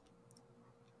 just.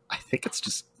 I think it's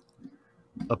just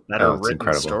a better Oh, it's written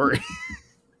incredible. story.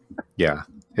 Yeah,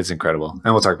 it's incredible.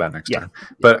 And we'll talk about it next Yeah. time.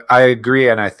 But I agree,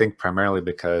 and I think primarily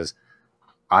because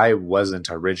I wasn't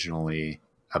originally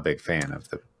a big fan of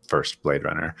the first Blade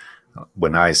Runner.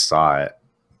 When I saw it,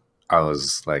 I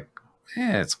was like,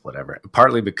 it's whatever.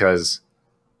 Partly because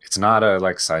it's not a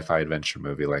like sci-fi adventure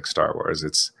movie like Star Wars.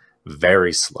 It's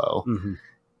very slow, Mhm.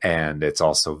 and it's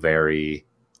also very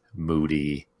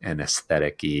moody and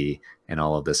aesthetic-y and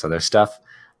all of this other stuff.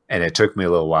 And it took me a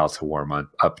little while to warm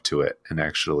up to it and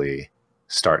actually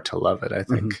start to love it, I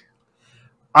think.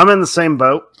 I'm in the same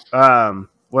boat.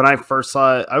 When I first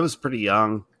saw it, I was pretty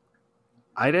young.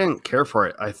 I didn't care for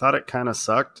it. I thought it kind of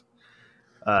sucked.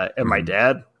 And my Mhm.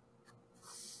 dad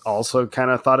also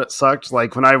kind of thought it sucked.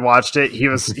 Like when I watched it,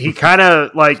 he kind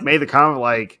of like made the comment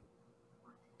like,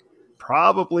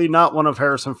 probably not one of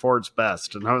Harrison Ford's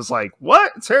best. And I was like,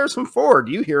 what? It's Harrison Ford.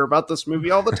 You hear about this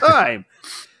movie all the time.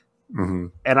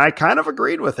 Mhm. And I kind of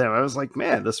agreed with him. I was like,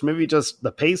 man, this movie just,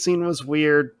 the pacing was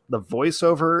weird. The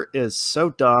voiceover is so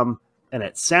dumb and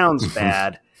it sounds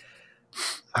bad.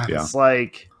 I Yeah. was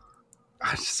like,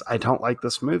 I don't like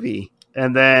this movie.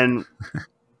 And then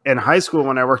in high school,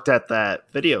 when I worked at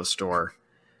that video store,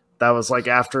 that was like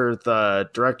after the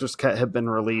director's cut had been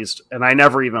released. And I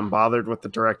never even bothered with the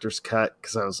director's cut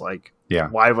because I was like, Yeah.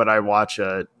 why would I watch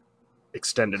a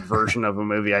extended version of a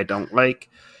movie I don't like?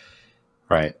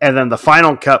 Right. And then the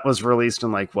final cut was released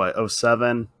in like what,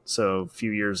 07, so a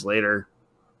few years later.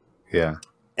 Yeah.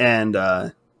 And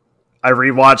I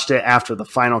rewatched it after the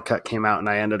final cut came out, and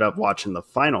I ended up watching the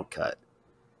final cut.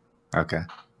 Okay.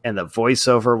 And the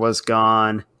voiceover was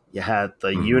gone. You had the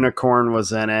unicorn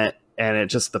was in it, and it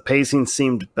just, the pacing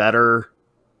seemed better.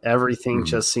 Everything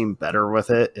just seemed better with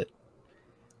it. It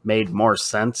made more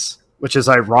sense, which is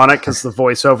ironic because the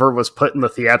voiceover was put in the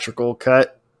theatrical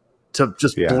cut to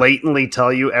just blatantly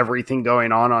tell you everything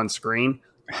going on screen,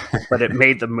 but it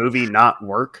made the movie not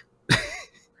work.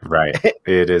 Right.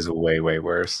 It is way, way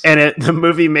worse. And the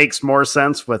movie makes more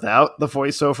sense without the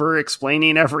voiceover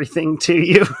explaining everything to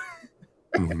you.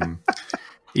 Mhm.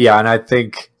 Yeah, and I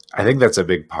think that's a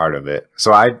big part of it.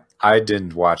 So I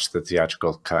didn't watch the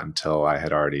theatrical cut until I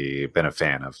had already been a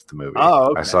fan of the movie.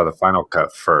 Oh, okay. I saw the final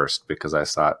cut first because I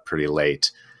saw it pretty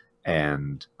late,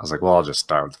 and I was like, well, I'll just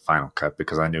start with the final cut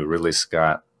because I knew Ridley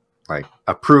Scott like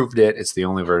approved it. It's the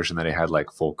only version that he had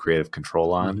like full creative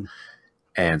control on.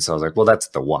 And so I was like, well, that's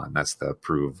the one. That's the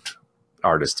approved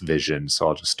artist vision. So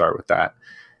I'll just start with that.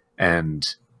 And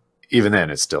even then,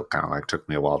 it still kind of like took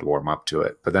me a while to warm up to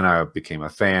it. But then I became a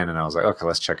fan and I was like, okay,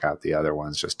 let's check out the other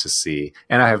ones just to see.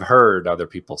 And I have heard other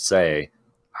people say,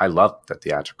 I love the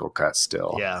theatrical cut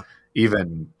still. Yeah.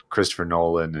 Even Christopher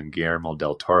Nolan and Guillermo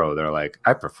del Toro, they're like,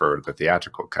 I prefer the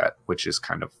theatrical cut, which is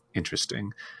kind of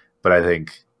interesting. But I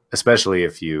think, especially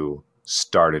if you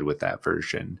started with that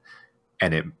version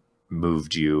and it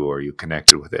moved you or you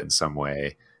connected with it in some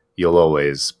way, you'll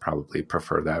always probably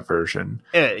prefer that version.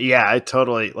 Yeah, I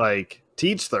totally like, to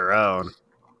each their own.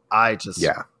 I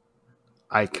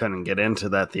couldn't get into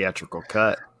that theatrical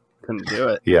cut. Couldn't do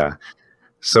it. Yeah.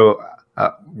 So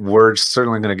we're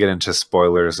certainly going to get into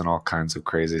spoilers and all kinds of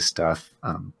crazy stuff.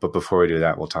 But before we do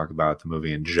that, we'll talk about the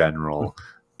movie in general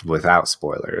without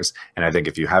spoilers. And I think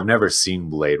if you have never seen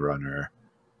Blade Runner,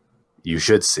 you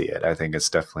should see it. I think it's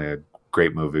definitely a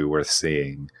great movie worth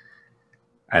seeing.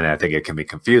 And I think it can be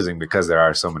confusing because there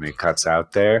are so many cuts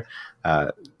out there.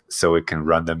 So we can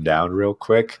run them down real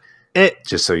quick, It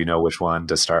just so you know which one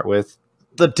to start with.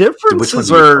 the Which one differences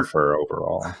do you are prefer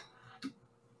overall?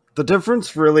 the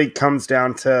difference really comes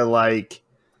down to like,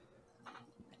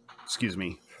 excuse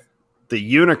me, the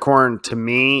unicorn to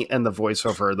me and the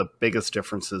voiceover are the biggest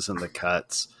differences in the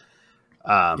cuts.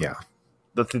 Yeah.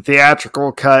 The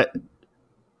theatrical cut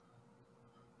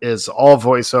is all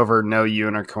voiceover, no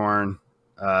unicorn.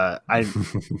 I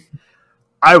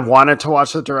wanted to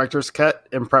watch the director's cut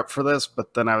and prep for this,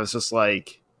 but then I was just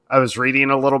like, I was reading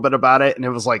a little bit about it, and it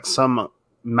was like some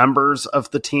members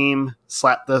of the team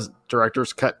slapped the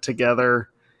director's cut together,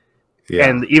 Yeah.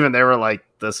 and even they were like,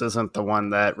 "This isn't the one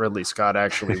that Ridley Scott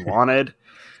actually wanted."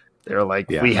 They were like,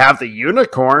 Yeah. "We have the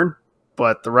unicorn,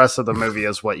 but the rest of the movie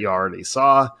is what you already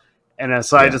saw." And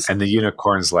as I just, and the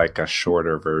unicorn's like a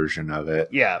shorter version of it.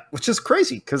 yeah, which is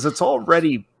crazy because it's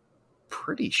already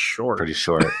pretty short. Pretty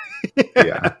short.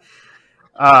 Yeah.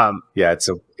 Yeah,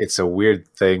 it's a weird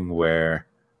thing where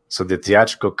so the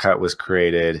theatrical cut was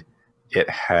created. It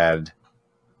had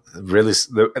really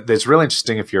it's really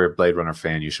interesting. If you're a Blade Runner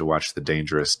fan, you should watch the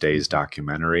Dangerous Days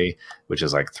documentary, which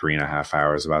is like 3.5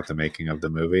 hours about the making of the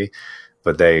movie,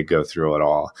 but they go through it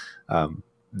all.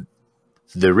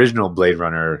 The original Blade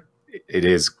Runner,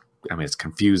 it's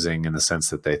confusing in the sense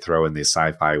that they throw in these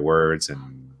sci-fi words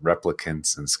and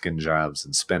replicants and skin jobs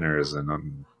and spinners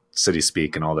and city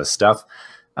speak and all this stuff.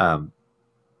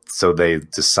 So they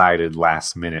decided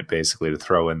last minute basically to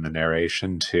throw in the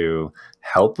narration to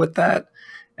help with that.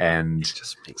 And it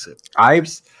just makes it.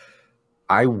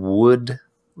 I would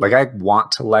like, I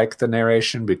want to like the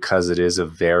narration because it is a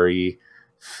very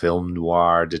film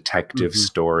noir detective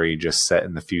story just set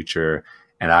in the future.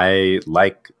 And I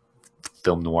like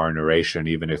film noir narration,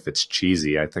 even if it's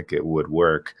cheesy. I think it would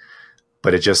work,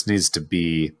 but it just needs to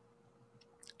be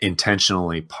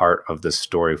intentionally part of the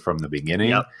story from the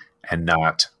beginning. Yep. And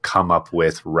not come up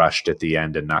with rushed at the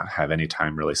end and not have any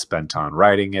time really spent on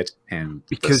writing it. And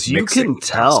because you can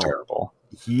tell, terrible.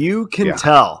 You can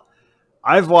tell.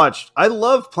 I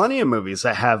love plenty of movies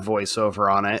that have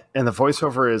voiceover on it, and the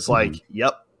voiceover is like,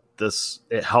 yep,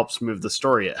 it helps move the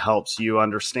story. It helps you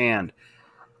understand.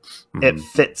 It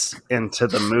fits into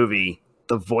the movie.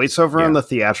 The voiceover on the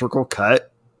theatrical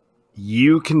cut,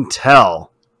 you can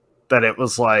tell that it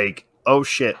was like, oh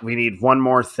shit, we need one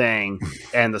more thing.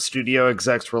 And the studio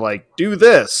execs were like, do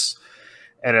this.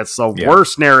 And it's the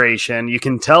worst narration. You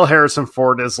can tell Harrison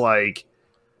Ford is like,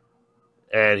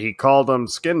 and he called them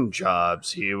skin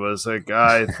jobs. He was a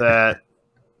guy that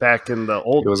back in the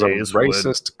old days a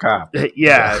racist cop.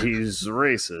 Yeah, he's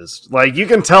racist. Like, you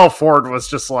can tell Ford was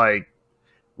just like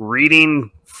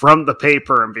reading from the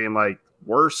paper and being like,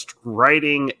 worst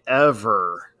writing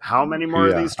ever. How many more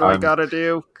of these do I gotta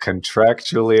do?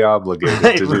 Contractually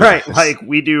obligated to do right, this. Like,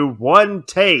 we do one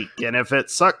take, and if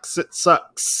it sucks, it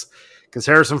sucks. Because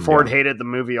Harrison Ford hated the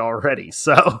movie already,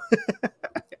 so...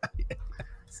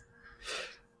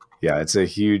 Yeah, it's a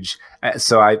huge...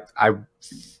 So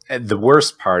the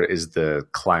worst part is the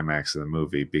climax of the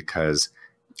movie, because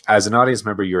as an audience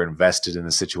member, you're invested in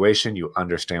the situation, you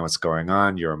understand what's going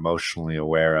on, you're emotionally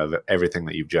aware of everything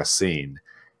that you've just seen,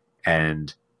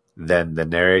 and then the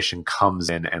narration comes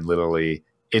in and literally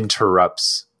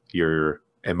interrupts your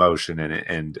emotion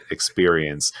and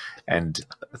experience, and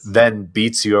then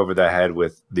beats you over the head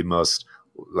with the most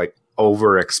like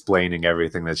over explaining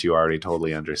everything that you already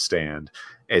totally understand.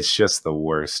 It's just the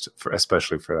worst,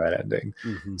 especially for that ending.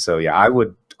 So yeah, I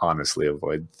would honestly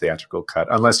avoid theatrical cut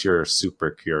unless you're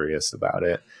super curious about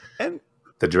it. And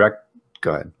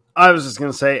go ahead. I was just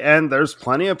going to say, and there's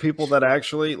plenty of people that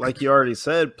actually, like you already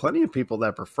said, plenty of people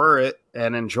that prefer it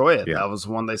and enjoy it. That was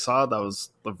the one they saw. That was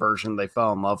the version they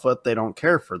fell in love with. They don't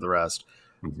care for the rest.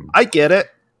 I get it.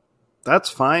 That's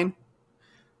fine.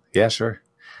 Yeah, sure.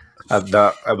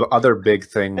 The other big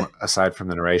thing, aside from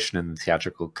the narration and the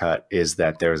theatrical cut, is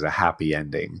that there's a happy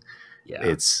ending. Yeah.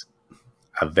 It's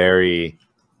a very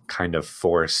kind of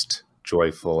forced,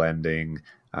 joyful ending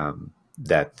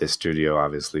that the studio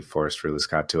obviously forced Ridley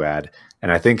Scott to add.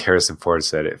 And I think Harrison Ford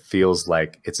said it feels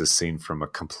like it's a scene from a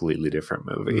completely different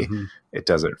movie. It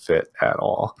doesn't fit at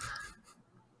all.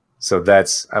 So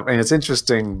it's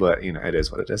interesting, but it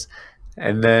is what it is.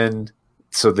 And then,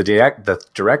 so the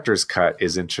director's cut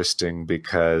is interesting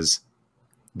because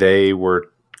they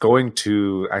were going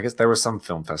to, I guess there was some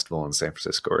film festival in San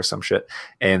Francisco or some shit,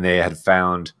 and they had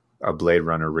found a Blade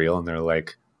Runner reel, and they're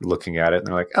like looking at it, and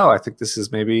they're like, oh, I think this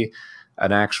is maybe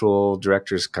an actual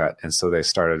director's cut. And so they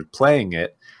started playing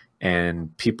it,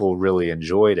 and people really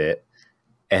enjoyed it.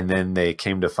 And then they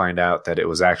came to find out that it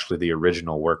was actually the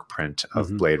original work print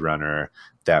of Blade Runner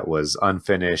that was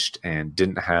unfinished and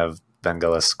didn't have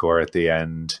Vangelis score at the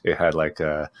end. It had like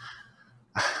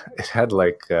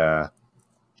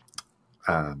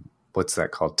what's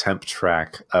that called? Temp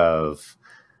track of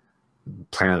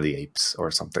Planet of the Apes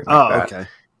or something like that. Okay.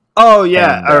 Oh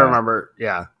yeah, And, I remember.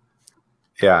 Yeah.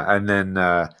 Yeah, and then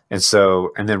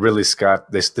Ridley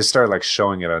Scott they started like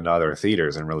showing it in other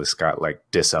theaters, and Ridley Scott like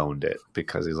disowned it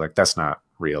because he's like, that's not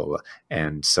real.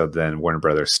 And so then Warner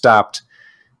Brothers stopped.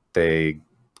 They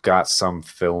got some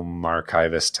film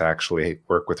archivist to actually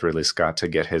work with Ridley Scott to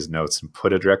get his notes and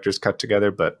put a director's cut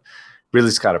together, but Ridley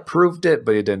Scott approved it,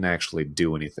 but he didn't actually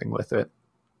do anything with it.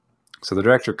 So the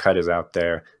director cut is out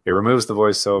there. It removes the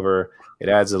voiceover. It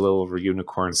adds a little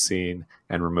unicorn scene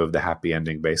and remove the happy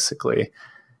ending, basically.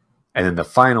 And then the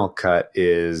final cut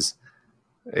is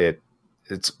it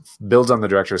builds on the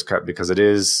director's cut because it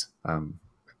is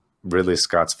Ridley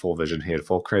Scott's full vision. He had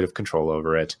full creative control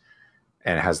over it,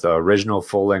 and it has the original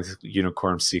full-length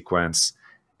unicorn sequence.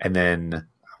 And then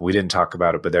we didn't talk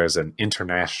about it, but there's an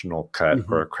international cut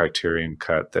or a Criterion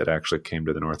cut that actually came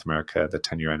to the North America, the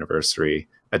 10-year anniversary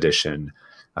edition,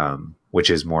 which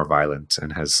is more violent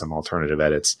and has some alternative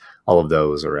edits. All of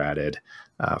those are added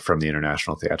from the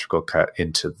international theatrical cut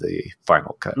into the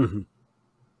final cut.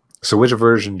 So which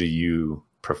version do you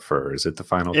prefer? Is it the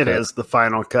final cut? It is the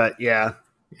final cut, yeah.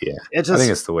 Yeah. I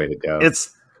think it's the way to go.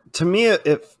 It's, to me,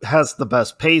 it has the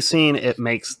best pacing. It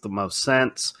makes the most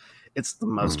sense. It's the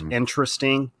most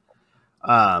interesting.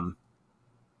 Yeah,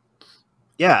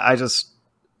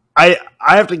 I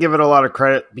have to give it a lot of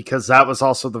credit because that was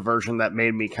also the version that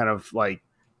made me kind of like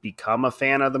become a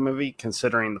fan of the movie,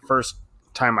 considering the first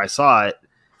time I saw it,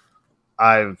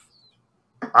 I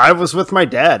was with my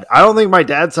dad. I don't think my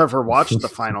dad's ever watched the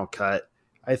final cut.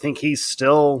 I think he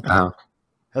still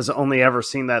has only ever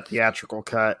seen that theatrical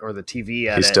cut or the TV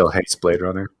edit. He still hates Blade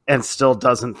Runner. And still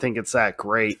doesn't think it's that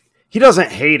great. He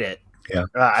doesn't hate it. Yeah.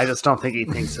 I just don't think he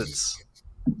thinks it's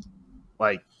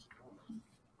like,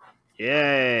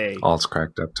 yay. All it's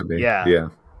cracked up to be. Yeah.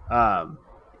 Yeah.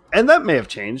 And that may have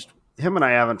changed. Him and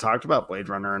I haven't talked about Blade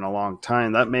Runner in a long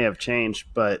time. That may have changed,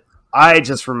 but I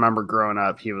just remember growing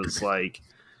up, he was like,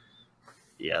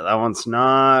 yeah, that one's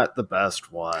not the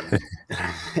best one.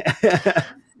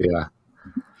 Yeah.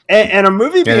 And a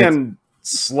movie being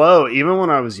slow, even when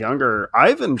I was younger,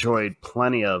 I've enjoyed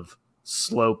plenty of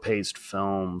slow-paced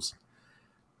films.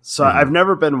 So I've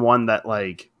never been one that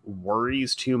like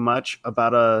worries too much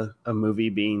about a movie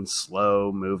being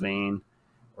slow moving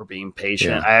or being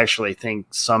patient. I actually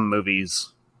think some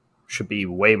movies should be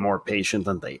way more patient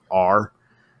than they are.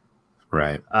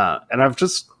 Right. And I've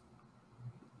just,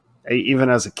 even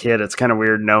as a kid, it's kind of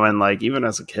weird knowing, like, even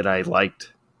as a kid, I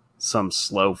liked some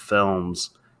slow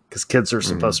films because kids are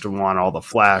supposed to want all the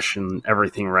flash and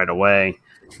everything right away.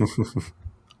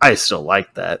 I still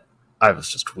like that. I was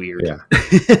just weird. Yeah.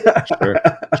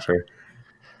 Sure.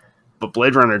 But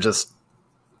Blade Runner just,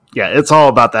 it's all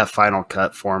about that final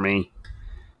cut for me.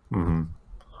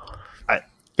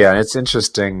 Yeah, and it's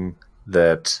interesting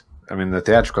that, I mean, the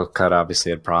theatrical cut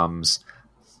obviously had problems.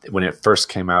 When it first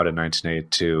came out in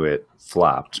 1982, it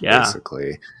flopped,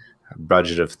 basically. A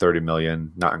budget of $30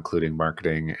 million, not including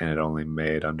marketing, and it only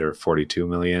made under $42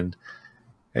 million.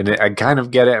 And I kind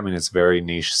of get it. I mean, it's very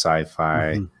niche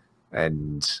sci-fi,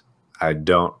 and I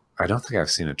don't think I've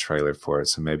seen a trailer for it,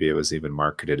 so maybe it was even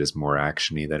marketed as more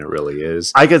actiony than it really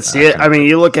is. I could see it. I mean,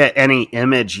 you look at any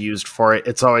image used for it,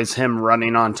 it's always him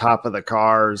running on top of the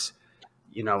cars,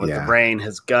 you know, with the rain.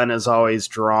 His gun is always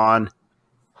drawn,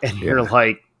 and you're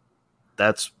like,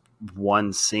 that's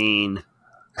one scene.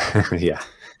 Yeah,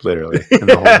 literally. In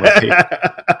the whole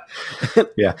movie.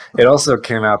 Yeah. It also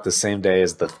came out the same day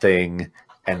as The Thing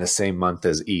and the same month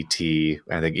as E.T.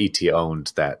 I think E.T.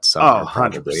 owned that summer.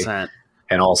 100%.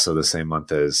 And also the same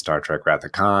month as Star Trek Wrath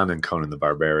of Khan and Conan the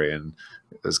Barbarian.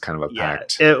 It was kind of a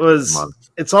packed month.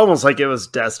 It's almost like it was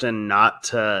destined not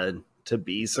to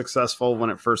be successful when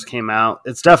it first came out.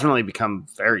 It's definitely become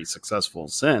very successful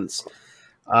since.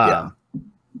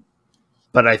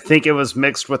 But I think it was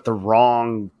mixed with the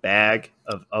wrong bag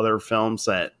of other films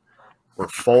that were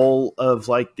full of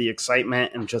like the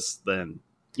excitement and just the,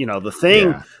 you know, the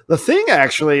thing. Yeah. The Thing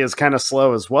actually is kind of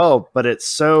slow as well, but it's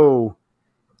so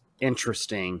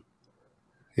interesting.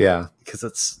 Yeah. Because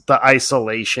it's the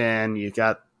isolation. You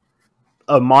got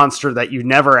a monster that you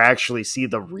never actually see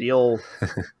the real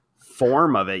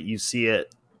form of it. You see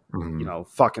it, you know,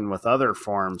 fucking with other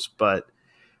forms. But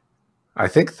I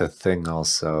think The Thing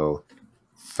also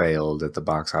failed at the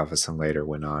box office and later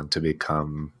went on to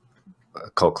become a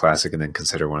cult classic and then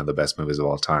consider one of the best movies of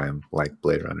all time, like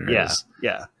Blade Runner is,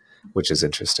 which is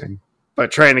interesting.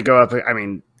 But trying to go up, I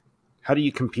mean, how do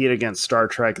you compete against Star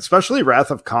Trek, especially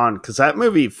Wrath of Khan? Because that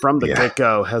movie from the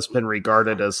get-go has been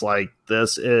regarded as like,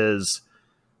 this is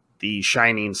the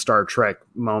shining Star Trek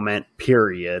moment,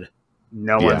 period.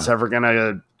 No one's ever going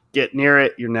to get near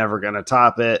it. You're never going to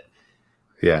top it.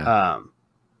 Yeah.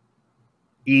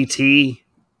 E.T.,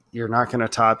 you're not going to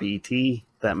top E.T.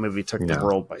 That movie took the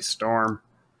world by storm.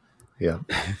 Yeah.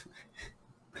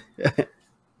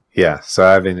 Yeah. So,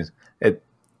 I mean,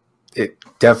 it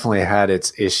definitely had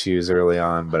its issues early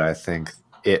on, but I think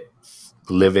it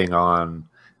living on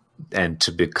and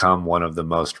to become one of the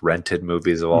most rented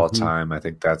movies of all time, I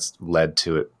think that's led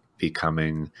to it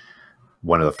becoming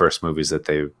one of the first movies that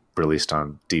they released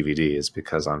on DVD, is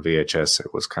because on VHS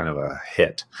it was kind of a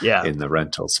hit in the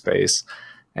rental space,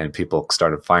 and people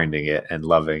started finding it and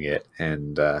loving it.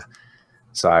 And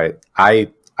so I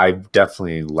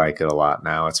definitely like it a lot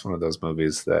now. It's one of those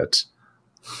movies that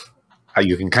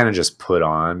you can kind of just put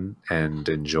on and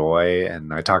enjoy.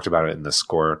 And I talked about it in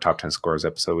the top 10 scores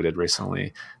episode we did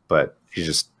recently, but you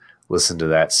just listen to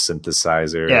that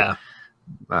synthesizer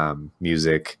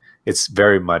music. It's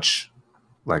very much,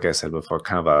 like I said before,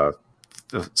 kind of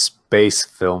a space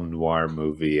film noir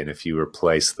movie. And if you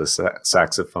replace the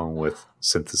saxophone with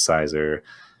synthesizer,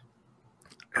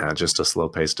 just a slow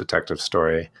paced detective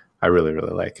story, I really,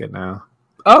 really like it now.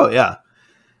 Oh yeah.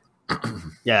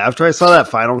 Yeah, after I saw that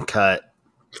final cut,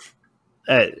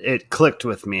 it clicked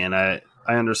with me, and I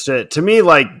understood it. To me,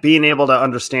 like, being able to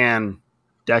understand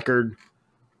Deckard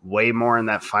way more in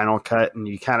that final cut, and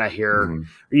you kind of hear,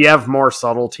 you have more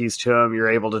subtleties to him.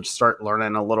 You're able to start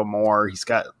learning a little more. He's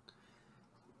got,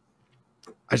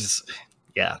 I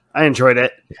enjoyed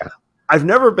it. Yeah. I've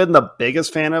never been the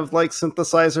biggest fan of like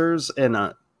synthesizers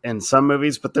in some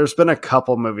movies, but there's been a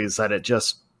couple movies that it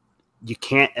just, you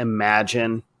can't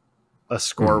imagine a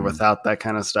score without that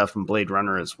kind of stuff, and Blade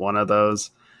Runner is one of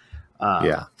those.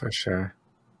 Yeah, for sure.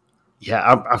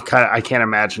 Yeah, I can't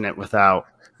imagine it without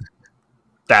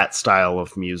that style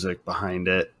of music behind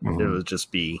it. It would just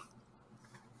be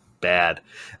bad.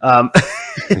 Yeah,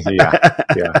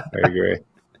 I agree.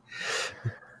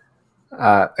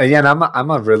 Again, I'm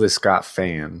a Ridley Scott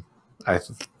fan.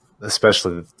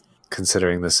 Especially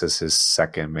considering this is his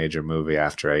second major movie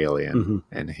after Alien,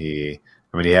 and he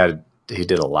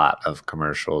did a lot of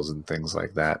commercials and things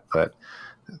like that. But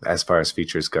as far as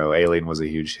features go, Alien was a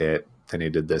huge hit. Then he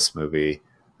did this movie,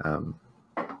 and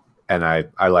I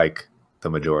like the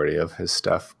majority of his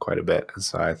stuff quite a bit, and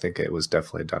so I think it was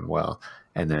definitely done well.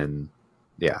 And then,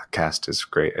 cast is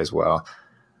great as well.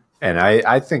 And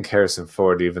I think Harrison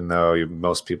Ford, even though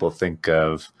most people think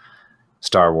of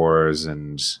Star Wars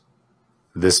and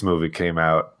this movie came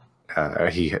out,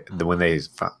 when they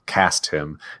cast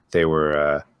him,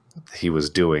 he was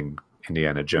doing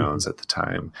Indiana Jones at the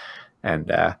time.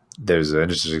 And there's an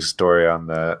interesting story on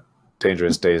the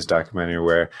Dangerous Days documentary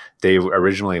where they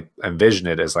originally envisioned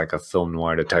it as like a film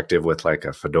noir detective with like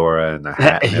a fedora and a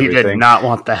hat and everything. He did not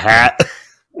want the hat.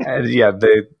 And they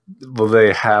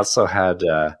also had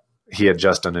he had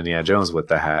just done Indiana Jones with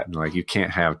the hat, and like, you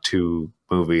can't have two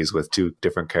movies with two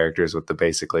different characters with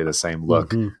basically the same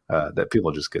look, that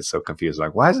people just get so confused.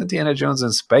 Like, why is Indiana Jones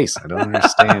in space? I don't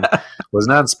understand. Well, he's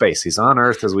not in space. He's on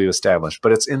Earth, as we've established,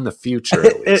 but it's in the future.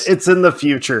 It's in the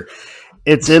future.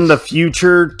 It's in the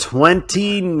future.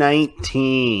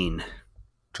 2019.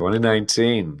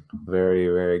 2019. Very,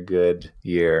 very good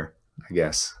year, I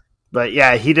guess. But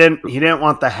yeah, he didn't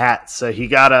want the hat, so he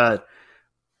got a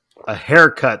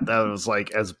haircut that was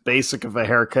like as basic of a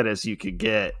haircut as you could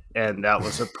get, and that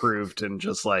was approved. And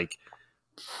just like,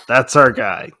 that's our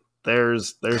guy.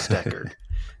 There's Deckard.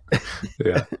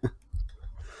 Yeah.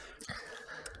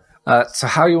 So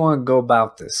how you want to go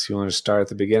about this? You want to start at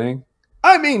the beginning?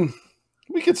 I mean,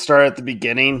 we could start at the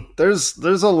beginning. There's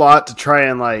a lot to try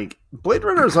and like. Blade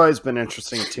Runner has always been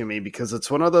interesting to me because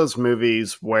it's one of those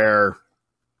movies where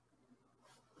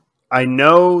I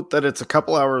know that it's a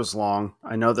couple hours long.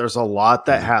 I know there's a lot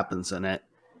that happens in it.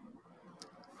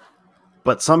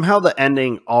 But somehow the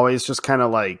ending always just kind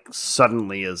of like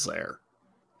suddenly is there.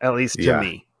 At least to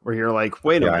me. Where you're like,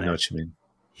 wait a minute. I know what you mean.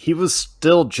 He was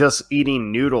still just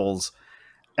eating noodles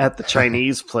at the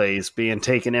Chinese place, being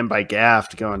taken in by Gaff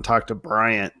to go and talk to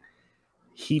Bryant.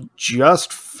 He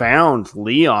just found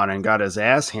Leon and got his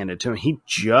ass handed to him. He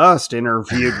just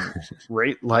interviewed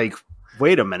like,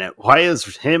 wait a minute, why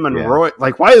is him and Roy,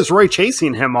 like, why is Roy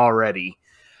chasing him already?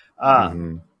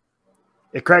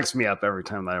 It cracks me up every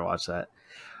time that I watch that.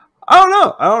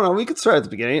 I don't know. We could start at the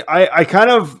beginning. I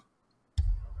kind of,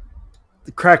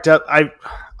 cracked up.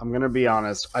 I'm gonna be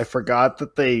honest. I forgot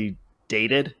that they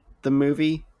dated the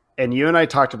movie, and you and I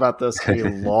talked about this a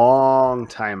long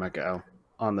time ago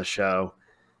on the show.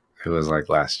 It was like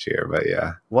last year, but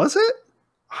yeah. Was it?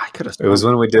 I could have. It was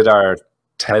when we did our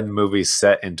 10 movies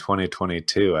set in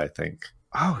 2022, I think.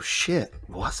 Oh shit!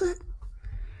 Was it?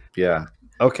 Yeah.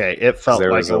 Okay, it felt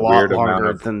like a lot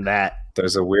longer than that.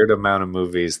 There's a weird amount of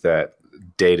movies that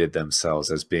dated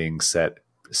themselves as being set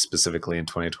specifically in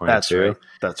 2022.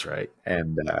 That's right.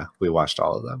 And we watched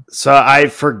all of them. So I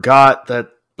forgot that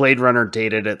Blade Runner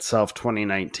dated itself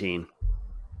 2019.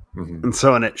 Mm-hmm. And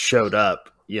so when it showed up,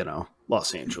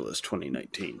 Los Angeles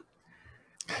 2019.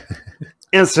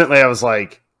 Instantly I was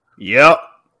like, yep,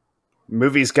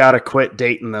 movies got to quit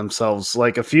dating themselves.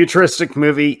 Like a futuristic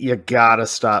movie, you got to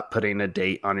stop putting a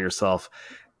date on yourself.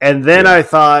 And then I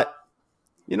thought,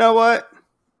 you know what?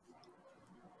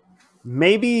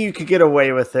 Maybe you could get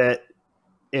away with it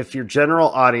if your general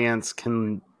audience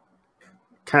can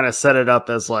kind of set it up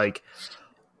as like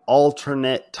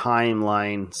alternate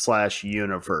timeline /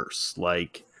 universe.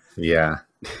 Like, yeah.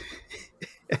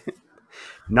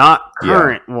 Not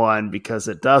current one, because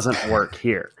it doesn't work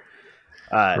here.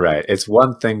 Right. It's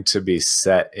one thing to be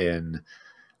set in,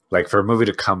 like for a movie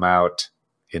to come out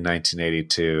in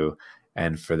 1982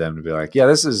 and for them to be like, yeah,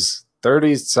 this is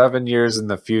 37 years in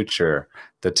the future.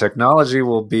 The technology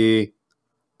will be,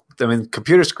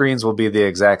 computer screens will be the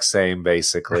exact same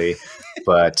basically,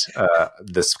 but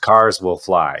the cars will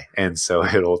fly. And so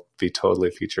it'll be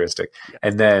totally futuristic. Yeah.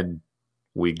 And then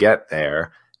we get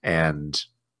there and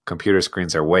computer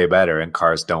screens are way better and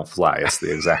cars don't fly. It's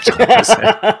the exact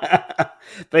opposite.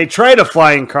 They tried a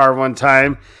flying car one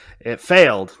time. It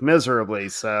failed miserably.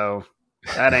 So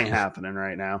that ain't happening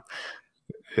right now.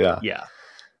 Yeah. Yeah.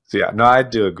 So yeah, no, I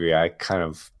do agree. I kind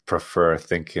of prefer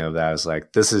thinking of that as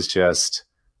like, this is just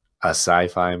a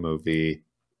sci-fi movie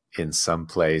in some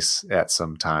place at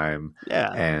some time.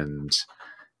 Yeah.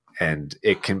 And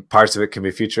it can, parts of it can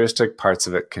be futuristic, parts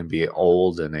of it can be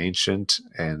old and ancient,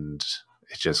 and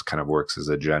it just kind of works as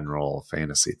a general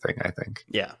fantasy thing, I think.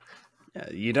 Yeah.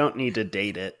 You don't need to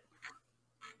date it.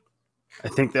 I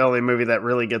think the only movie that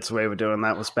really gets away with doing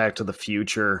that was Back to the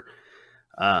Future.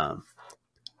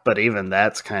 But even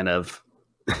that's kind of,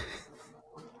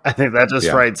 I think that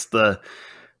just writes the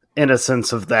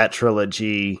innocence of that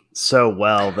trilogy so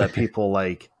well that people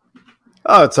like,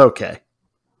 oh, it's okay.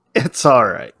 It's all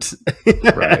right.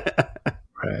 Right.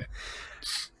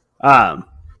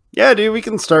 Yeah, dude, we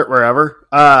can start wherever.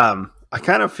 I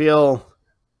kind of feel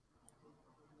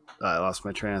I lost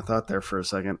my train of thought there for a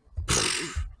second.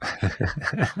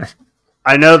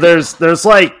 I know there's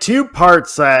like two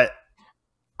parts that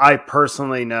I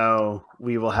personally know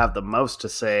we will have the most to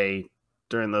say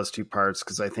during those two parts,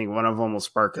 because I think one of them will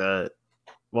spark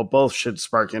both should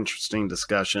spark interesting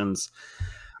discussions.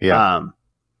 Yeah.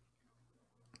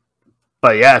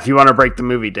 But yeah, if you want to break the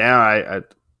movie down,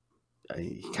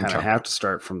 you kind of have to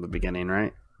start from the beginning,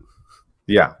 right?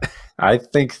 Yeah. I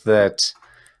think that,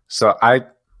 so I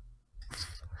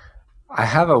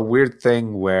have a weird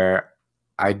thing where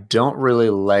I don't really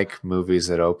like movies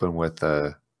that open with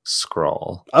a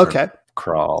scroll. Okay. Or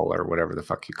crawl or whatever the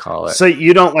fuck you call it. So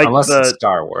you don't like unless it's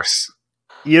Star Wars.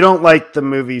 You don't like the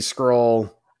movie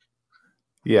scroll.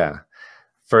 Yeah.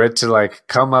 For it to like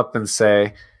come up and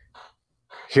say,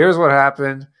 here's what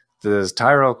happened. This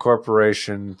Tyrell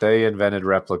Corporation, they invented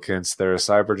replicants. They're a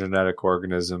cybergenetic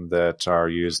organism that are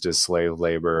used as slave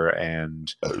labor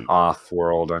and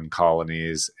off-world on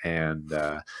colonies, and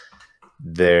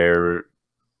we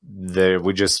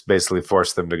just basically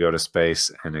forced them to go to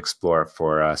space and explore it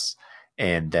for us.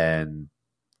 And then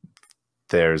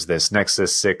there's this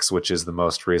Nexus 6, which is the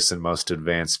most recent, most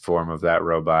advanced form of that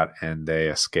robot, and they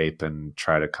escape and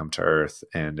try to come to Earth,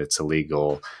 and it's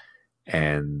illegal.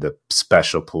 And the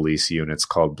special police units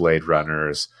called Blade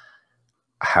Runners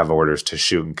have orders to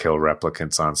shoot and kill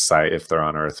replicants on sight if they're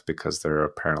on Earth, because they're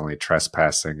apparently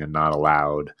trespassing and not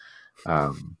allowed.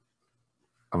 I'm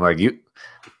like,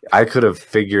 I could have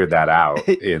figured that out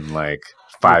in like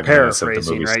 5 minutes of the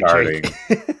movie starting.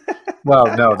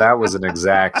 Well, no, that was an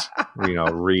exact,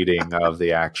 reading of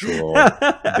the actual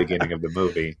beginning of the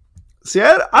movie. See,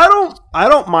 I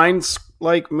don't mind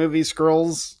like movie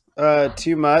scrolls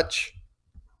too much.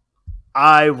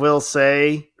 I will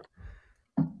say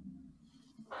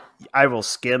I will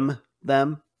skim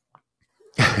them.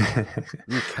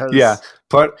 Yeah,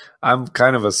 but I'm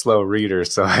kind of a slow reader,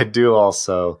 so I do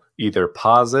also either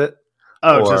pause it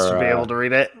just to be able to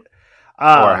read it.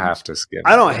 Or have to skim.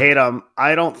 I don't hate them.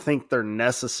 I don't think they're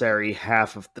necessary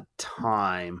half of the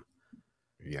time.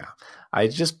 Yeah. I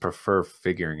just prefer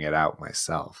figuring it out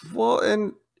myself. Well,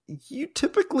 and you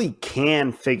typically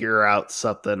can figure out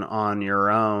something on your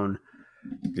own.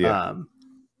 Yeah.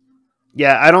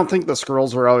 Yeah, I don't think the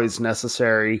scrolls are always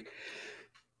necessary.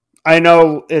 I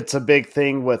know it's a big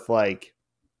thing with like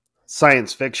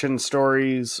science fiction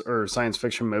stories or science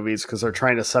fiction movies because they're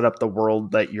trying to set up the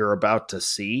world that you're about to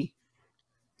see.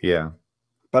 Yeah.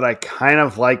 But I kind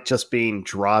of like just being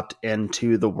dropped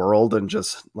into the world and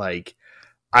just like,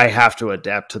 I have to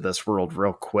adapt to this world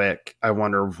real quick. I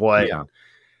wonder Yeah.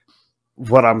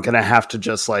 what I'm gonna have to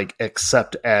just like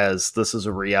accept as this is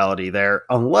a reality there.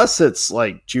 Unless it's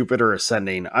like Jupiter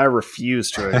ascending, I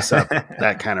refuse to accept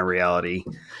that kind of reality.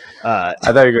 I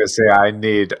thought you were going to say I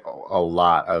need a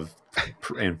lot of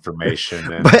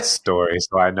information and but story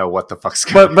so I know what the fuck's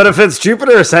going but on. if it's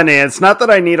Jupiter ascending, it's not that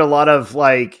I need a lot of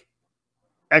like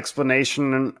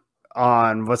explanation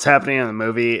on what's happening in the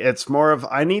movie. It's more of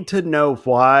I need to know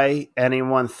why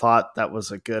anyone thought that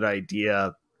was a good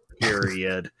idea.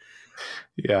 Period.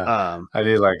 Yeah. I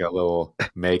need like a little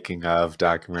making of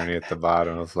documentary at the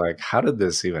bottom of like, how did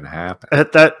this even happen?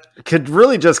 That could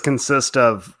really just consist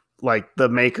of like the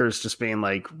makers just being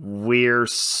like, "We're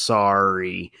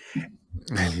sorry,"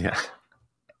 Yeah.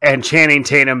 and Channing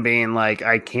Tatum being like,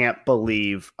 "I can't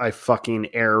believe I fucking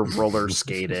air roller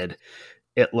skated.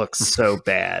 It looks so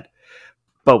bad."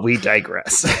 But we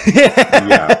digress.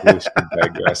 Yeah, we should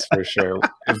digress for sure.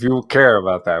 If you care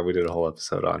about that, we did a whole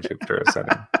episode on Jupiter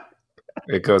Ascending.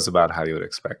 It goes about how you would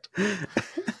expect.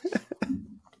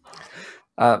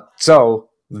 So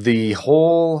the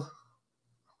whole,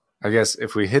 I guess,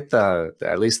 if we hit the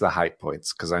at least the high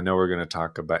points, because I know we're going to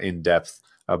talk about in depth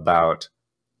about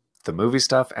the movie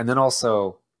stuff, and then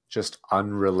also just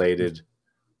unrelated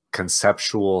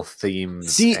conceptual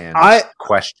themes See, and I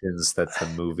questions that the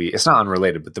movie. It's not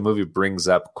unrelated, but the movie brings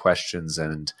up questions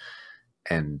and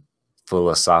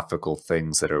philosophical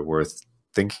things that are worth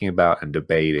thinking about and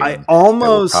debating I that we'll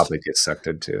almost probably get sucked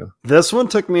into. this one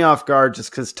took me off guard just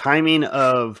because timing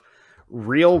of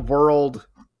real world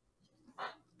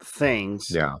things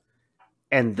Yeah.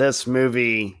 and this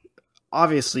movie.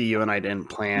 Obviously, you and I didn't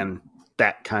plan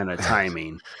that kind of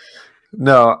timing.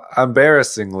 No,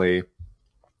 embarrassingly,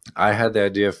 I had the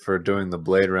idea for doing the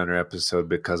Blade Runner episode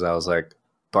because I was like,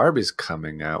 Barbie's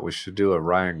coming out. We should do a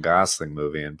Ryan Gosling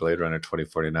movie, and Blade Runner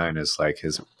 2049 is like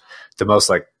the most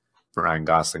like Ryan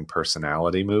Gosling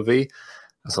personality movie.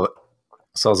 So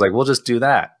I was like, we'll just do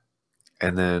that.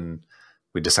 And then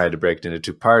we decided to break it into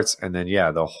two parts. And then,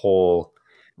 yeah, the whole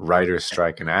writer's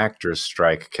strike and actors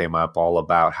strike came up all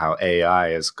about how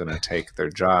AI is going to take their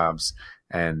jobs.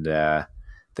 And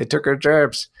they took our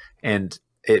jobs. And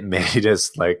it made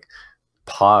us like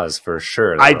pause for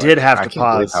sure. I did Like, have I to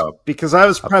can't believe pause how because I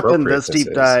was prepping appropriate this this deep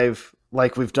is. dive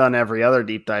like we've done every other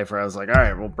deep dive where I was like, all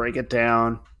right, we'll break it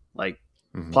down like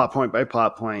Mm-hmm. plot point by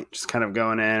plot point, just kind of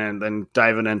going in and then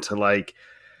diving into like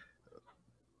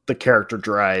the character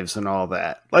drives and all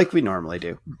that, like we normally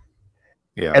do.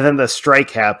 Yeah. And then the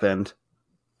strike happened,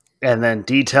 and then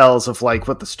details of like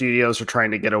what the studios are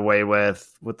trying to get away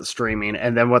with the streaming,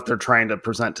 and then what they're trying to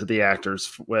present to the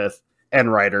actors with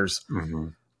and writers,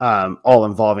 Mm-hmm. all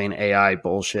involving AI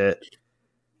bullshit.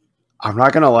 I'm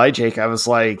not gonna lie, Jake. I was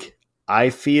like, I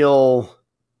feel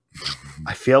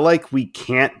like we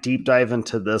can't deep dive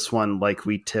into this one like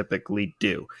we typically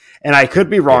do. And I could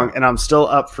be wrong, Yeah. and I'm still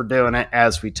up for doing it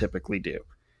as we typically do.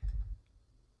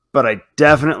 But I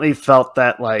definitely felt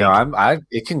that No, like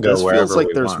it can go this feels wherever like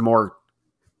we there's want. more.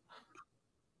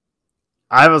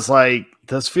 I was like,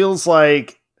 this feels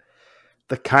like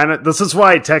the kind of this is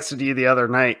why I texted you the other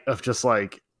night of just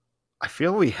like I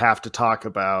feel we have to talk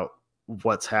about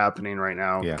what's happening right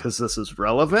now Yeah. because this is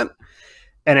relevant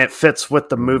and it fits with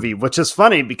the Mm-hmm. movie, which is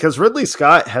funny because Ridley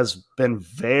Scott has been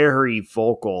very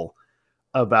vocal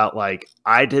about like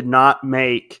I did not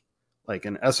make like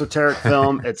an esoteric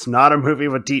film. It's not a movie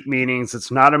with deep meanings.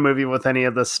 It's not a movie with any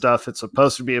of this stuff. It's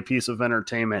supposed to be a piece of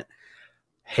entertainment.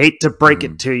 Hate to break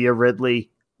Mm-hmm. it to you, Ridley.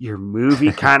 Your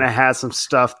movie kind of has some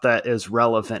stuff that is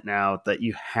relevant now that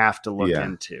you have to look Yeah.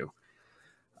 into.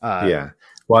 Yeah.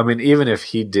 Well, I mean, even if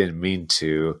he didn't mean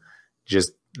to,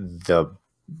 just the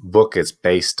book it's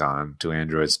based on, Do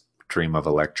Androids Dream of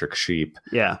Electric Sheep,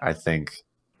 Yeah. I think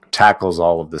tackles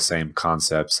all of the same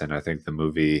concepts. And I think the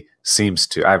movie seems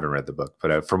to, I haven't read the book,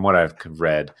 but from what I've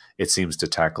read, it seems to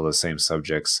tackle the same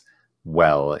subjects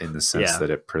well in the sense Yeah. that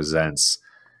it presents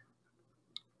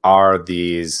are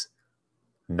these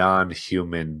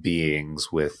non-human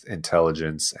beings with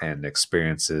intelligence and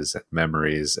experiences and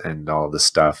memories and all this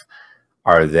stuff,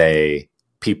 are they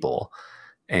people,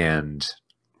 and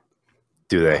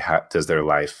does their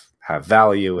life have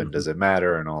value, and does it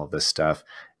matter, and all of this stuff,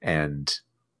 and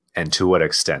to what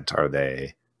extent are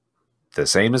they the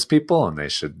same as people and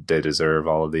they deserve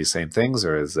all of these same things,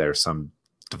 or is there some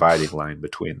dividing line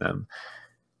between them?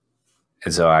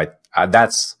 And so I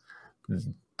that's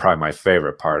probably my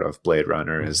favorite part of Blade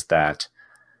Runner, is that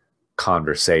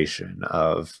conversation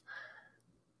of,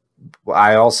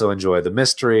 I also enjoy the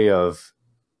mystery of,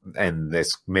 and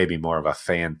this may be more of a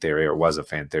fan theory, or was a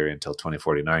fan theory until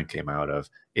 2049 came out, of,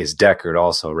 is Deckard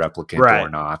also a replicant or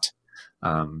not?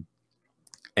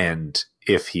 And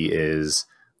if he is,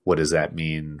 what does that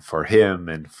mean for him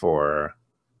and for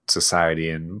society,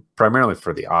 and primarily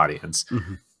for the audience?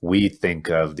 Mm-hmm. We think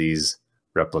of these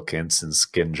replicants and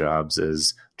skin jobs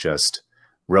as just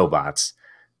robots,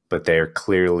 but they're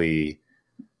clearly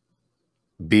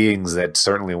beings that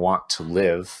certainly want to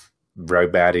live.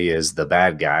 Roy-Batty is the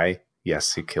bad guy.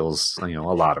 Yes, he kills, a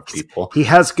lot of people. He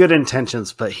has good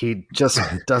intentions, but he just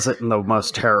does it in the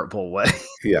most terrible way.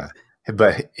 Yeah.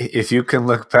 But if you can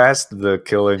look past the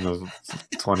killing of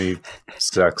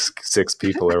 26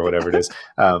 people or whatever it is,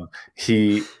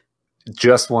 he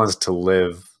just wants to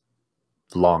live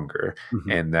longer.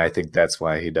 Mm-hmm. And I think that's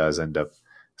why he does end up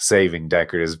saving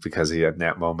Deckard, is because in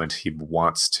that moment he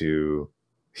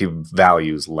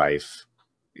values life.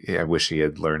 I wish he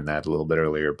had learned that a little bit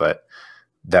earlier, but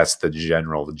that's the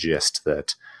general gist,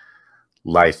 that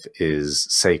life is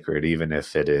sacred, even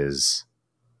if it is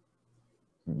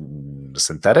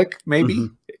synthetic. Maybe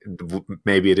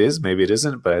maybe it is, maybe it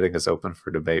isn't, but I think it's open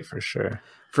for debate for sure.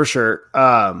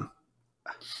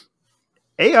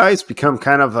 AI has become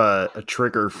kind of a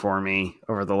trigger for me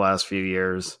over the last few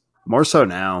years, more so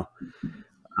now.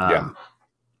 I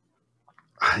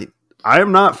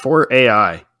am not for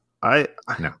AI.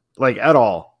 No. Like, at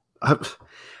all.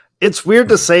 It's weird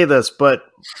to say this, but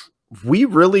we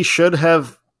really should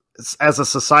have, as a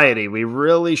society, we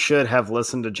really should have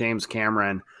listened to James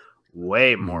Cameron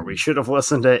way more. We should have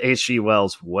listened to H.G.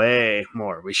 Wells way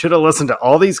more. We should have listened to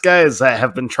all these guys that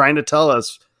have been trying to tell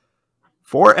us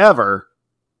forever,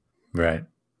 right?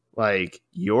 Like,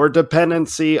 your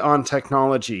dependency on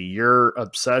technology, your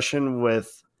obsession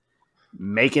with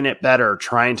making it better,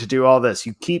 trying to do all this.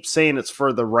 You keep saying it's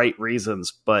for the right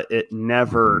reasons, but it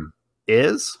never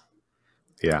is.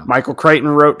 Yeah. Michael Crichton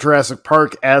wrote Jurassic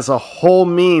Park as a whole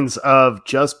means of,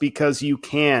 just because you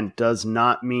can does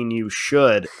not mean you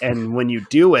should. And when you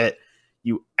do it,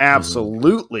 you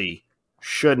absolutely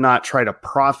should not try to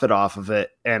profit off of it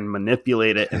and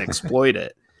manipulate it and exploit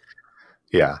it.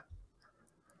 Yeah.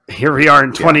 Here we are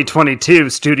in 2022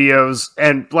 studios,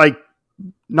 and like,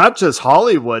 not just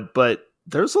Hollywood, but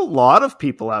there's a lot of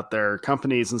people out there,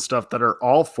 companies and stuff, that are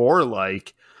all for,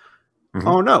 like,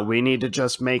 oh no, we need to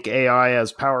just make AI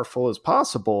as powerful as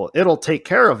possible. It'll take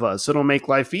care of us. It'll make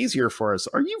life easier for us.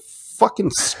 Are you fucking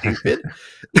stupid?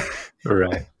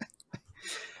 Right.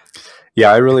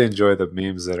 Yeah, I really enjoy the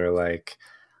memes that are like,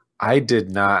 I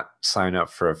did not sign up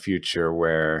for a future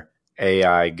where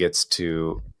AI gets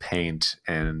to paint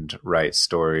and write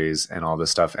stories and all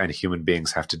this stuff, and human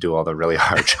beings have to do all the really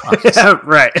hard jobs. Yeah,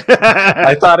 right.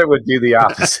 I thought it would be the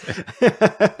opposite.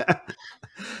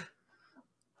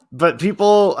 But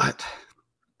people,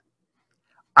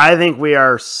 I think we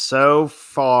are so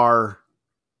far,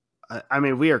 I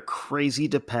mean, we are crazy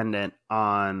dependent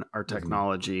on our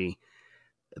technology.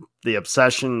 The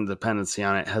obsession, dependency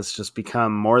on it has just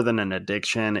become more than an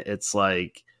addiction. It's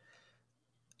like,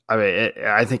 I mean,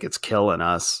 I think it's killing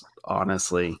us,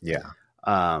 honestly. Yeah.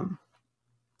 And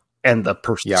the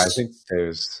I think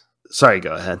there's. Sorry,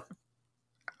 go ahead.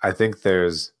 I think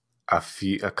there's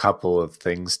a couple of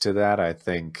things to that. I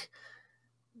think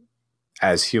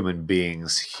as human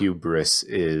beings, hubris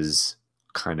is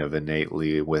kind of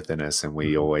innately within us, and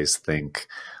we always think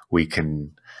we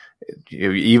can,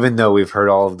 even though we've heard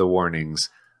all of the warnings,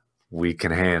 we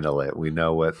can handle it. We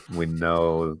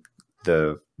know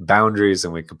the boundaries,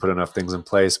 and we can put enough things in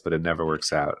place, but it never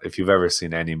works out. If you've ever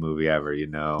seen any movie ever, it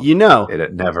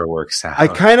never works out. I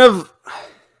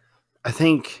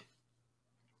think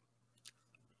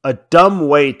a dumb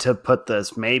way to put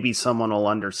this, maybe someone will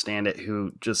understand it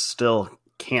who just still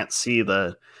can't see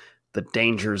the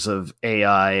dangers of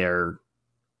AI or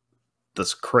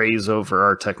this craze over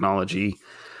our technology.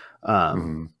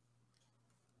 The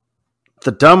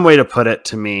dumb way to put it,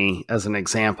 to me, as an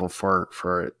example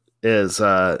for it, is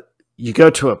you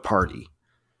go to a party.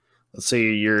 Let's say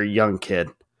you're a young kid.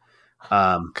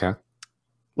 Okay.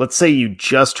 Let's say you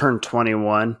just turned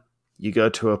 21. You go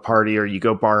to a party, or you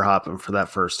go bar hopping for that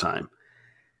first time.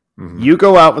 You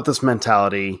go out with this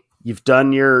mentality. You've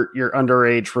done your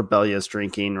underage rebellious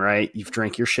drinking, right? You've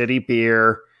drank your shitty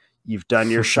beer. You've done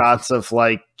your shots of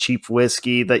like cheap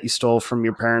whiskey that you stole from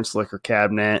your parents' liquor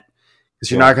cabinet,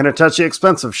 because you're not going to touch the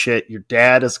expensive shit. Your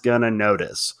dad is going to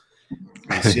notice.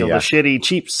 You steal the Yeah. shitty,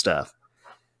 cheap stuff.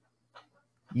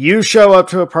 You show up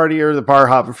to a party or the bar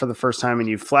hopping for the first time and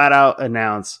you flat out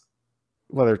announce,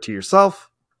 whether to yourself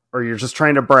or you're just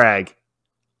trying to brag,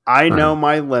 I know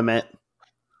my limit.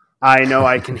 I know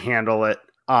I can handle it.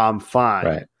 I'm fine.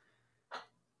 Right.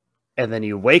 And then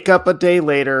you wake up a day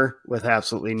later with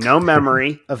absolutely no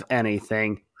memory of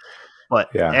anything, but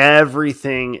Yeah.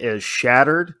 everything is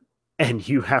shattered and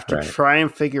you have to Right. try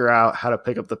and figure out how to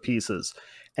pick up the pieces.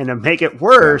 And to make it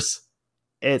worse,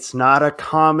 it's not a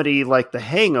comedy like The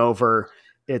Hangover.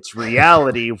 It's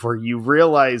reality where you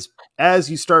realize as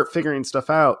you start figuring stuff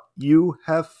out, you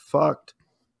have fucked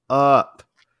up.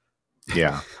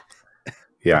 Yeah.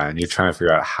 Yeah. And you're trying to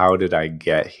figure out, how did I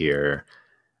get here?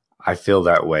 I feel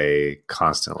that way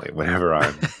constantly whenever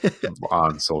I'm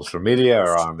on social media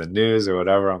or on the news or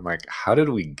whatever. I'm like, how did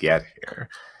we get here?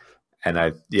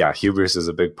 And hubris is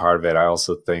a big part of it. I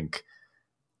also think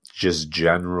just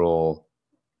general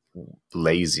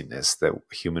laziness that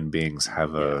human beings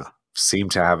seem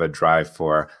to have a drive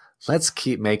for. Let's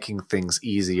keep making things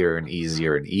easier and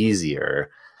easier and easier,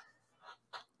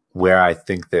 where I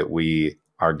think that we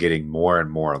are getting more and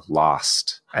more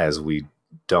lost as we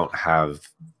don't have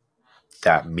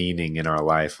that meaning in our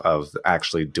life of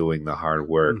actually doing the hard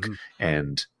work.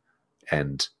 And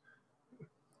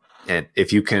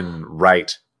if you can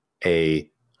write a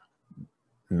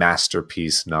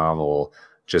masterpiece novel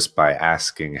just by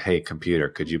asking, hey computer,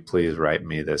 could you please write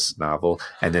me this novel,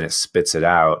 and then it spits it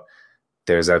out,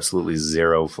 there's absolutely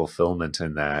zero fulfillment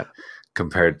in that,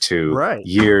 compared to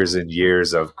years and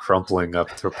years of crumpling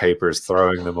up the papers,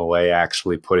 throwing them away,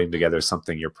 actually putting together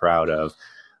something you're proud of.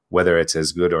 Whether it's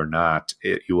as good or not,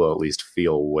 you will at least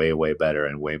feel way, way better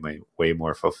and way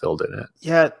more fulfilled in it.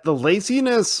 Yeah, the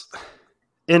laziness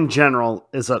in general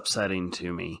is upsetting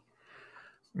to me.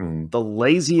 The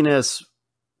laziness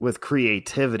with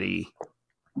creativity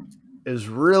is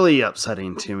really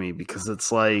upsetting to me, because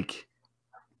it's like,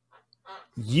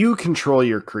 you control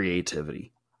your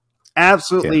creativity.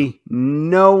 Absolutely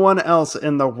no one else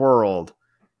in the world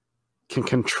can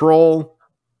control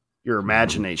your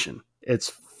imagination. It's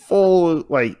full,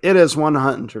 like, it is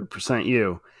 100%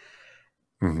 you.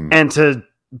 And to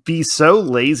be so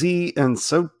lazy and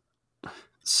so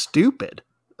stupid,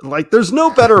 like, there's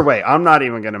no better way. I'm not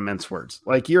even going to mince words.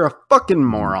 Like, you're a fucking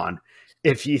moron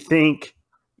if you think,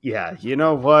 yeah, you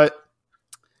know what?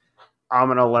 I'm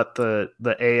going to let the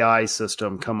AI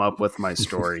system come up with my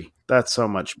story. That's so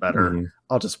much better.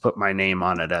 I'll just put my name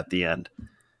on it at the end.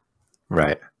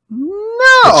 Right. No,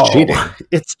 it's cheating.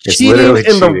 It's cheating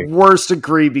in the worst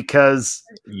degree, because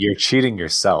you're cheating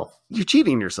yourself. You're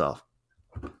cheating yourself.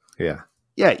 Yeah.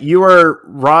 Yeah, you are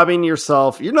robbing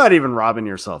yourself. You're not even robbing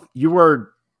yourself. You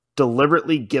are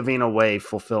deliberately giving away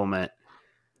fulfillment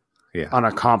on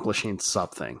accomplishing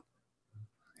something.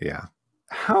 Yeah.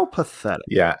 How pathetic.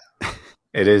 Yeah.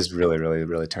 It is really, really,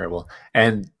 really terrible.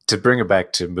 And to bring it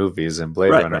back to movies and Blade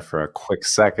Runner for a quick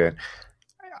second,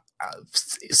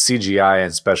 CGI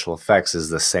and special effects is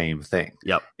the same thing.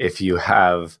 Yep. If you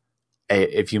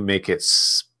make it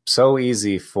so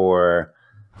easy for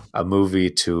a movie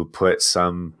to put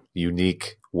some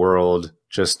unique world,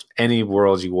 just any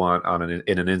world you want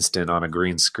in an instant on a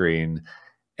green screen,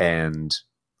 and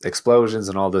explosions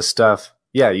and all this stuff,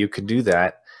 yeah, you could do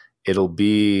that. It'll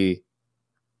be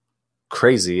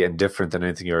crazy and different than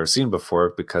anything you've ever seen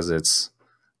before, because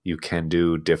you can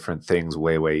do different things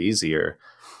way, way easier.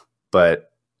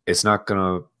 But it's not going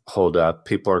to hold up.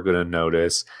 People are going to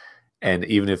notice. And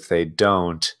even if they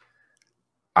don't,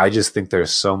 I just think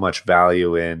there's so much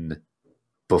value in,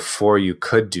 before you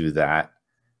could do that,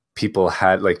 people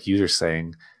had, like you were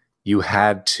saying, you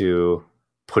had to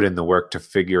put in the work to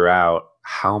figure out,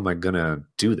 how am I going to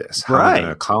do this? How am I going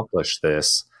to accomplish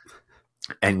this?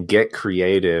 And get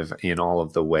creative in all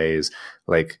of the ways.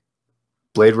 Like,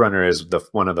 Blade Runner is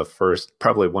one of the first,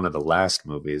 probably one of the last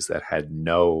movies that had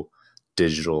no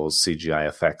digital CGI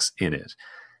effects in it.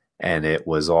 And it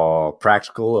was all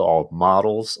practical, all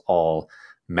models, all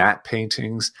matte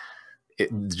paintings.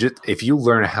 If you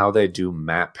learn how they do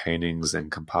matte paintings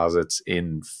and composites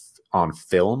on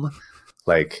film,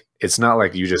 like, it's not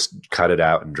like you just cut it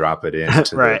out and drop it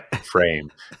into the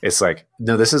frame. It's like,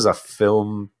 no, this is a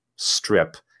film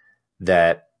strip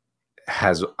that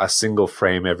has a single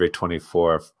frame every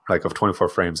 24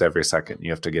 frames every second.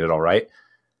 You have to get it all right.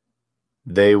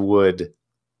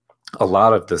 A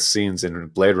lot of the scenes in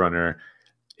Blade Runner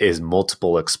is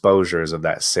multiple exposures of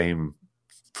that same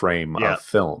frame of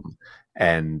film.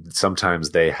 And sometimes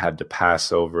they had to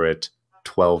pass over it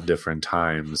 12 different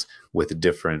times with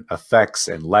different effects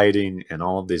and lighting and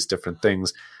all of these different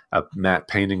things, a matte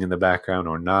painting in the background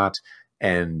or not.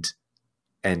 And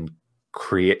and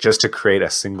create a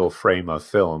single frame of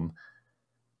film,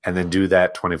 and then do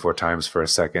that 24 times for a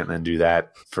second, and then do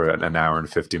that for an hour and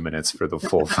 50 minutes for the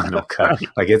full final cut. Right.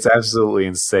 Like, it's absolutely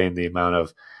insane the amount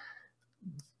of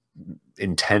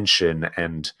intention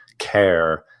and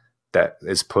care that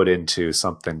is put into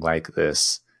something like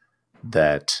this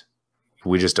that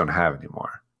we just don't have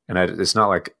anymore. And it's not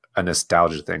like a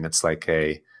nostalgia thing. It's like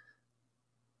it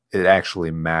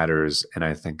actually matters. And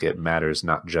I think it matters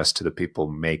not just to the people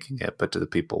making it, but to the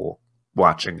people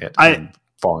watching it and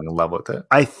falling in love with it.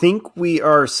 I think we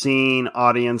are seeing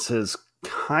audiences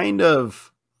kind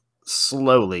of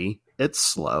slowly. It's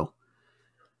slow.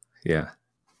 Yeah.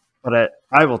 But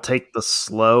I will take the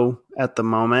slow at the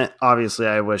moment. Obviously,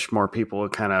 I wish more people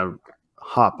would kind of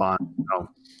hop on,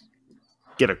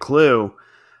 get a clue.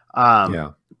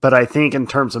 Yeah. But I think in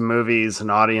terms of movies and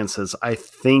audiences, I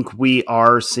think we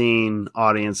are seeing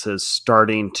audiences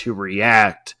starting to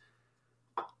react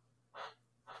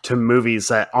to movies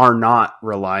that are not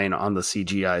relying on the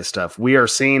CGI stuff. We are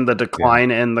seeing the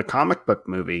decline in the comic book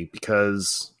movie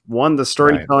because, one, the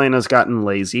storytelling has gotten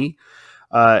lazy.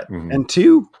 And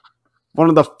two, one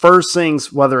of the first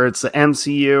things, whether it's the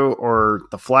MCU or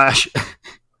the Flash,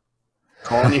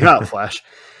 calling you out, Flash,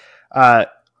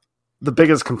 the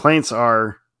biggest complaints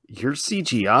are your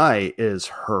CGI is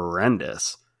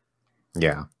horrendous.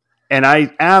 Yeah. And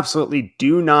I absolutely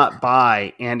do not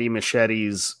buy Andy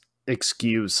Muschietti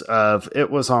excuse of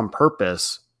it was on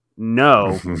purpose.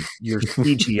 No, your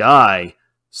CGI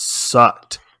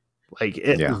sucked. Like,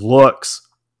 it looks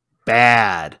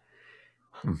bad.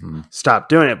 Stop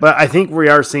doing it. But I think we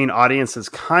are seeing audiences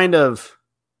kind of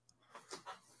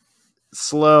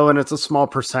slow, and it's a small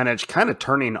percentage, kind of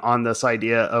turning on this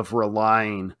idea of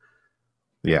relying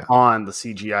on the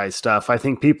CGI stuff. I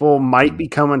think people might be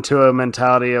coming to a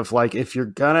mentality of like, if you're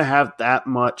gonna have that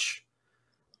much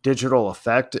digital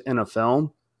effect in a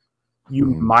film, you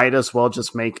might as well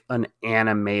just make an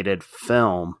animated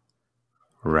film,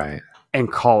 right,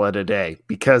 and call it a day,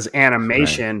 because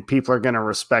animation, people are going to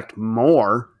respect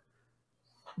more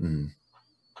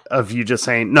of you just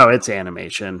saying, no, it's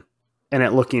animation, and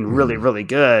it looking really, really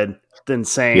good, than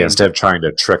saying, instead of trying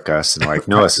to trick us and like,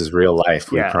 no, this is real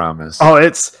life. We promise. Oh,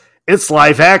 it's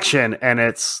live action, and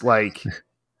it's like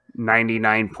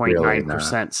 99.9%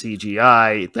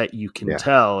 CGI that you can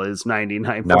tell is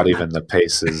 99. Not even the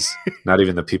paces, not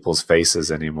even the people's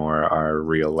faces anymore are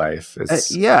real life. It's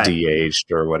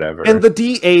de-aged or whatever. And the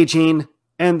de-aging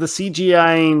and the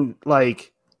CGIing,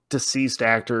 like deceased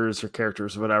actors or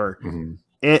characters or whatever,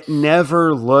 it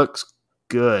never looks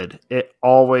good. It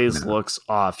always looks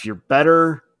off. You're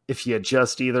better if you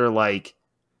just either like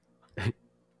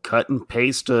cut and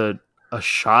paste a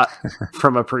shot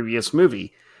from a previous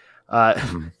movie.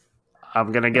 I'm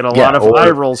going to get a lot of eye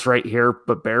rolls right here,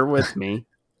 but bear with me.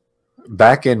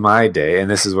 Back in my day,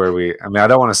 and this is where I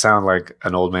don't want to sound like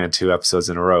an old man 2 episodes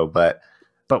in a row, but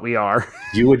we are.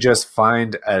 You would just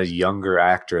find a younger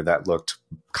actor that looked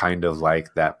kind of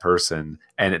like that person,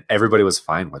 and everybody was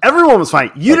fine with it. Everyone was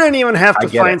fine. You didn't even have to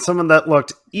find someone that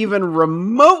looked even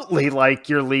remotely like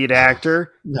your lead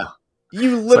actor. No.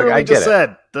 You literally just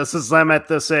said, this is them at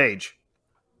this age.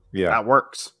 Yeah. That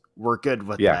works. We're good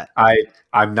with that.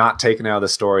 I'm not taking out of the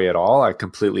story at all. I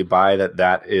completely buy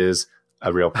that is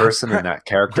a real person and that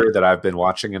character that I've been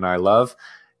watching and I love.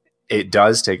 It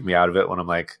does take me out of it when I'm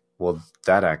like, well,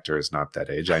 that actor is not that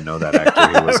age. I know that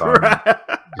actor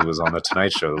who was on the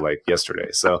Tonight Show like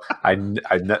yesterday. So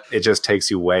it just takes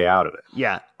you way out of it.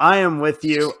 Yeah, I am with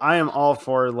you. I am all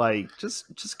for like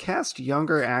just cast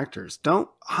younger actors.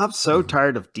 I'm so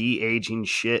tired of de-aging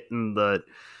shit and the.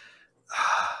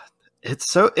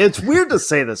 It's weird to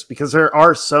say this because there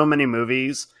are so many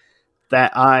movies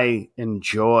that I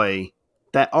enjoy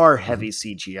that are heavy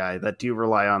CGI that do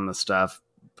rely on the stuff,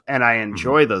 and I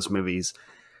enjoy those movies.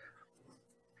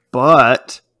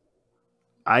 But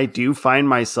I do find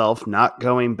myself not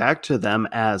going back to them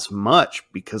as much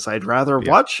because I'd rather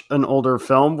watch an older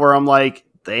film where I'm like,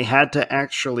 they had to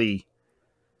actually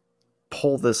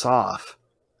pull this off.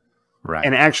 Right.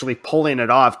 And actually pulling it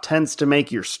off tends to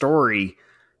make your story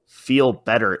feel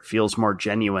better. It feels more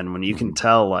genuine when you can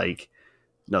tell, like,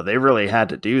 no, they really had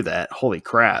to do that. Holy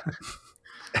crap.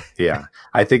 Yeah.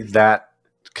 I think that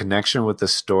connection with the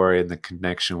story and the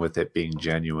connection with it being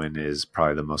genuine is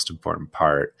probably the most important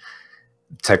part.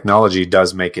 Technology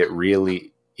does make it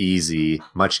really easy,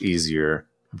 much easier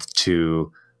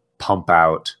to pump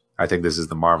out. I think this is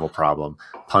the Marvel problem.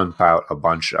 Pump out a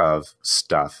bunch of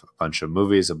stuff, a bunch of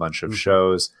movies, a bunch of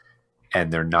shows,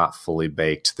 and they're not fully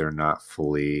baked. They're not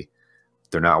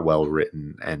well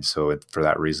written. And so for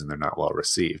that reason, they're not well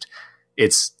received.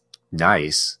 It's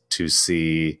nice to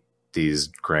see these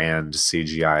grand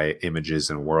CGI images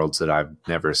and worlds that I've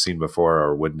never seen before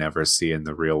or would never see in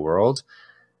the real world.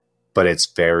 But it's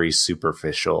very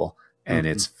superficial, and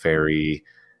it's very,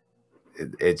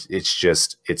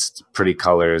 it's pretty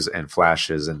colors and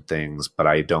flashes and things, but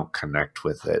I don't connect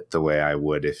with it the way I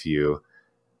would if you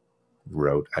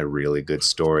wrote a really good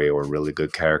story or really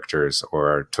good characters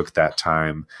or took that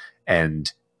time.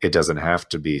 And it doesn't have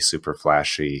to be super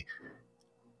flashy.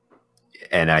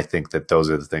 And I think that those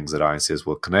are the things that audiences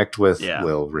will connect with,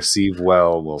 will receive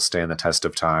well, will stand the test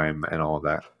of time, and all of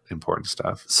that important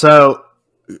stuff. So,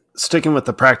 sticking with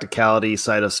the practicality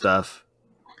side of stuff,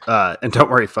 and don't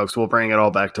worry, folks, we'll bring it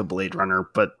all back to Blade Runner,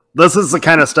 but this is the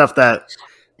kind of stuff that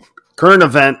current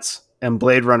events and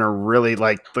Blade Runner really,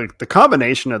 like, the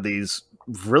combination of these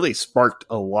really sparked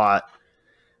a lot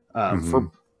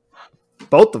for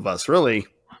both of us, really.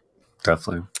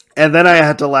 Definitely. And then I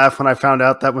had to laugh when I found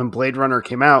out that when Blade Runner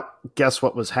came out, guess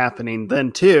what was happening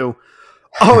then too?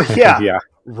 Oh, yeah. Yeah.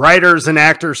 Writers and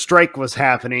actors strike was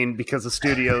happening because the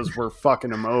studios were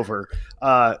fucking them over.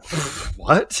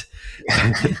 What?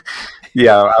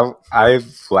 Yeah, I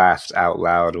laughed out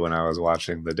loud when I was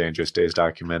watching the Dangerous Days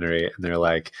documentary, and they're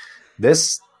like,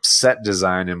 this set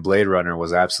design in Blade Runner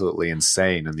was absolutely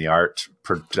insane, and the art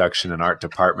production and art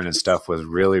department and stuff was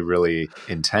really, really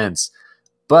intense.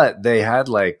 But they had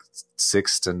like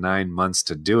 6 to 9 months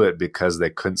to do it because they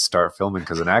couldn't start filming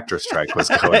because an actor strike was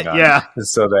going on. Yeah. And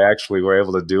so they actually were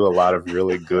able to do a lot of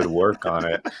really good work on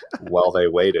it while they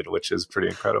waited, which is pretty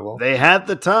incredible. They had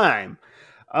the time.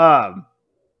 Oh,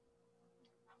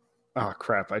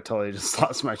 crap. I totally just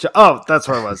lost my shit. Oh, that's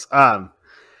where I was.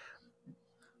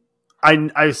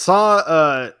 I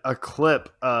saw a clip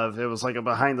of, it was like a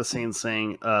behind the scenes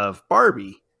thing of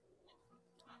Barbie.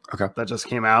 Okay. That just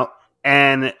came out.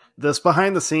 And this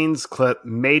behind the scenes clip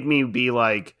made me be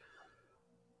like,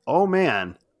 oh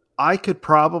man, I could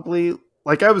probably,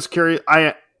 like, I was curious.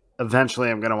 Eventually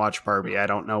I'm going to watch Barbie. I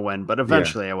don't know when, but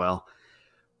eventually I will.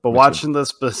 But watching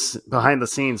this behind the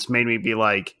scenes made me be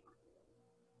like,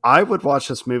 I would watch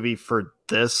this movie for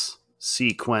this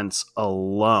sequence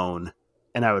alone,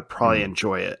 and I would probably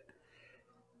enjoy it.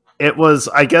 It was,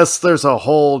 I guess there's a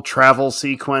whole travel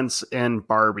sequence in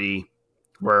Barbie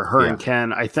where her and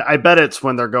Ken, I bet it's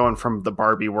when they're going from the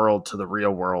Barbie world to the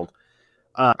real world.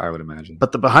 I would imagine.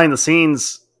 But the behind the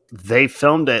scenes, they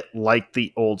filmed it like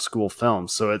the old school film.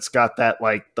 So it's got that,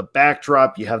 like, the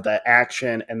backdrop, you have that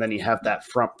action, and then you have that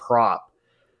front prop.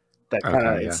 That kind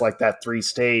of, it's like that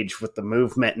 3-stage with the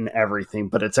movement and everything,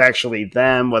 but it's actually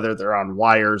them, whether they're on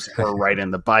wires or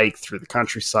riding the bike through the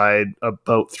countryside, a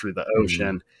boat through the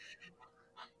ocean.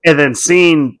 And then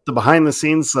seeing the behind the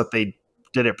scenes that they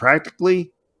did it practically,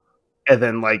 and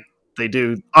then like they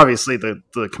do obviously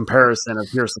the comparison of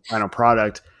here's the final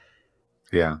product.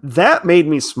 Yeah. That made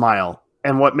me smile.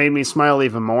 And what made me smile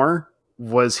even more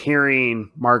was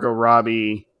hearing Margot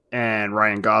Robbie and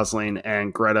Ryan Gosling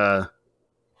and Greta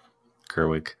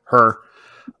Gerwig.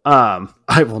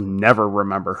 I will never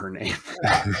remember her name.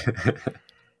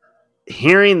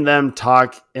 Hearing them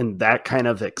talk in that kind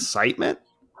of excitement,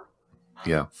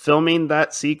 filming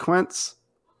that sequence,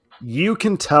 you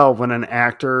can tell when an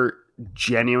actor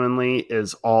genuinely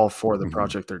is all for the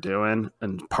project they're doing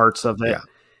and parts of it,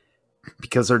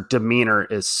 because their demeanor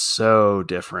is so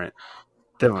different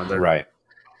than when they're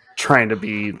trying to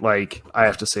be like, I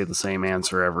have to say the same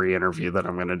answer every interview that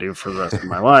I'm going to do for the rest of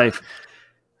my life.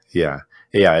 Yeah.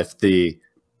 If the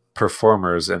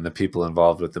performers and the people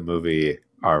involved with the movie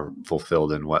are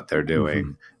fulfilled in what they're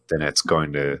doing, then it's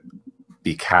going to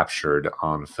be captured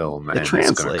on film, and it's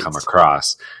going to come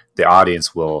across. The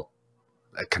audience will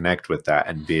connect with that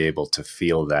and be able to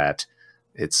feel that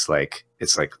it's like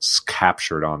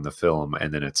captured on the film,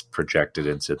 and then it's projected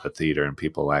into the theater, and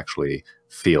people actually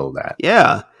feel that.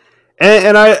 Yeah.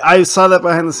 And I saw that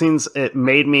behind the scenes. It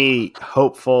made me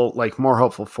hopeful, like more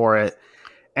hopeful for it.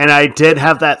 And I did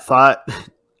have that thought.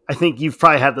 I think you've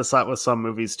probably had this thought with some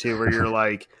movies too, where you're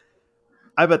like,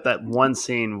 I bet that one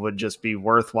scene would just be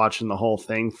worth watching the whole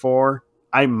thing for.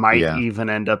 I might even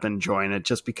end up enjoying it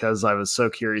just because I was so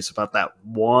curious about that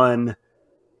one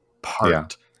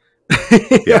part. That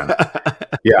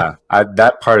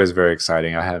part is very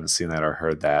exciting. I haven't seen that or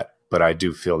heard that, but I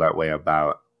do feel that way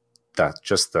about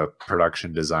just the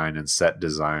production design and set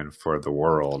design for the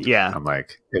world. Yeah. I'm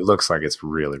like, it looks like it's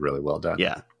really, really well done.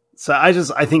 Yeah. So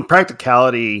I think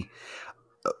practicality,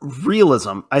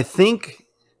 realism, I think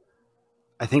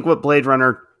what Blade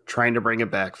Runner, trying to bring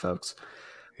it back, folks,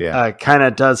 kind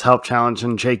of does help challenge.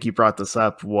 And Jake, you brought this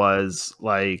up, was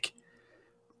like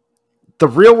the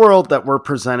real world that we're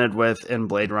presented with in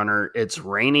Blade Runner, it's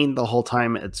raining the whole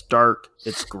time. It's dark.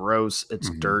 It's gross. It's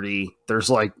dirty. There's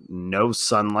like no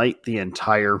sunlight the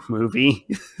entire movie.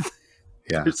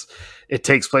 Yeah. It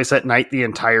takes place at night the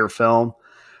entire film.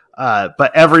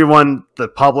 But everyone, the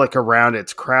public around,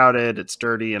 it's crowded, it's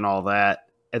dirty, and all that.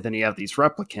 And then you have these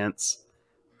replicants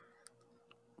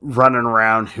running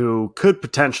around who could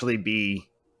potentially be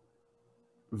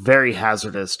very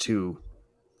hazardous to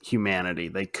humanity.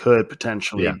 They could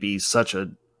potentially be such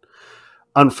a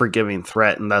unforgiving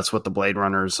threat, and that's what the Blade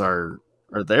Runners are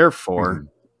there for.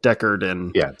 Deckard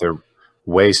and they're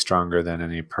way stronger than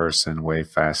any person, way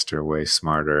faster, way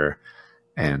smarter,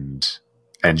 and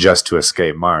just to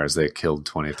escape Mars, they killed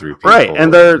 23 people. Right,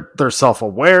 and they're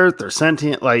self-aware, they're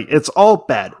sentient. Like, it's all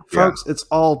bad, folks. It's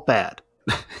all bad.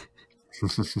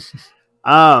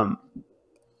 The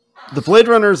Blade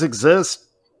Runners exist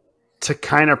to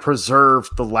kind of preserve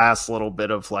the last little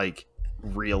bit of like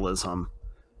realism.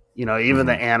 You know, even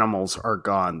the animals are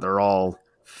gone. They're all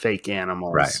fake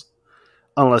animals. Right.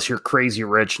 Unless you're crazy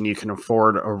rich and you can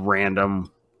afford a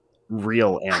random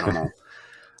real animal.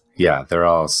 Yeah, they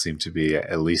all seem to be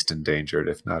at least endangered,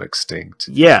 if not extinct.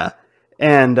 Yeah.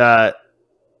 And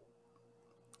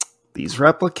these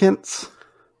replicants.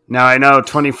 Now, I know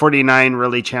 2049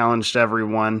 really challenged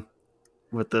everyone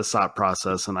with this thought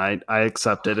process, and I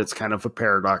accept it. It's kind of a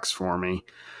paradox for me.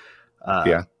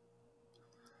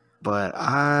 But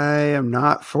I am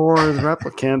not for the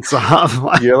replicants.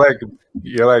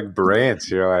 You're like Brant.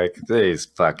 You're like, these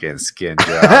fucking skin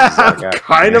jobs.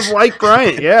 Kind of like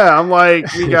Bryant. Yeah, I'm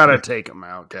like, we gotta take them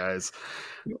out, guys.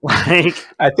 Like,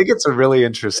 I think it's a really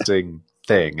interesting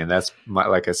thing, and that's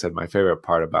like I said, my favorite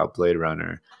part about Blade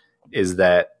Runner is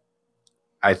that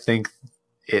I think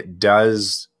it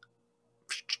does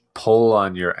pull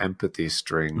on your empathy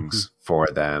strings for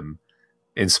them,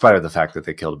 in spite of the fact that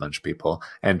they killed a bunch of people.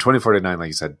 And 2049, like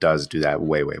you said, does do that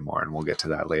way, way more, and we'll get to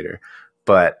that later.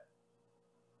 But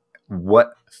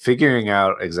figuring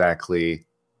out exactly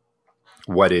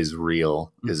what is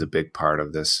real is a big part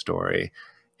of this story,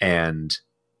 and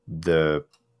the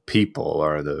people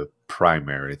are the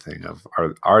primary thing of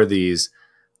are these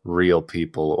real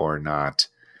people or not.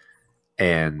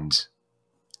 And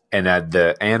that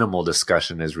the animal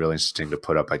discussion is really interesting to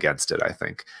put up against it, I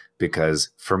think,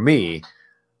 because for me,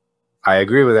 I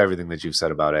agree with everything that you've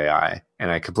said about AI, and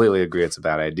I completely agree it's a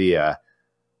bad idea.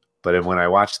 But when I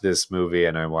watch this movie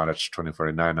and I watch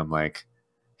 2049, I'm like,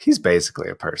 he's basically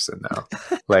a person now.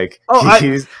 Like,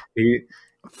 he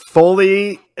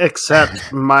fully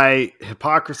accept my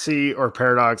hypocrisy or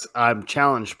paradox. I'm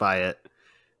challenged by it.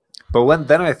 But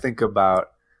then I think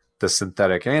about the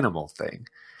synthetic animal thing,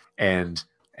 and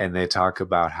they talk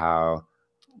about how,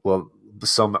 well,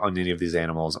 so many of these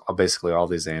animals, basically all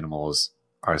these animals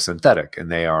are synthetic,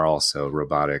 and they are also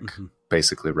robotic,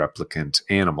 basically replicant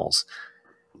animals.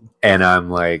 And I'm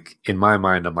like, in my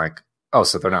mind, I'm like, oh,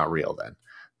 so they're not real then.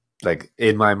 Like,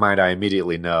 in my mind, I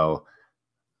immediately know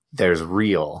there's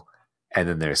real and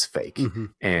then there's fake.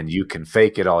 And you can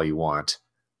fake it all you want,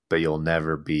 but you'll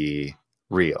never be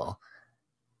real.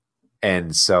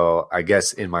 And so I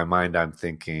guess in my mind, I'm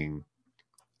thinking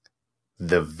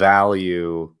there's a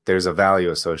value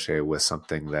associated with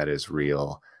something that is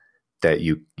real, that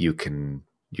you can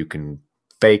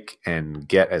fake and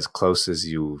get as close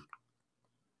as you're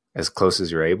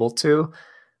able to,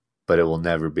 but it will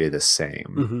never be the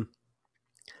same.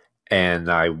 And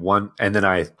then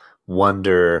I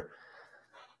wonder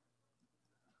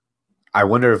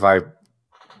if I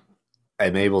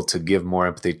am able to give more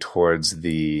empathy towards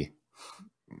the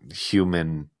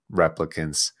human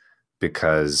replicants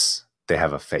because they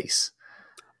have a face.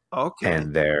 Okay.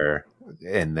 And they're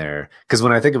because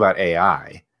when I think about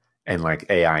AI and like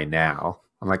AI now,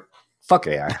 I'm like, fuck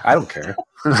AI. I don't care.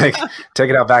 Like, take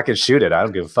it out back and shoot it. I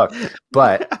don't give a fuck.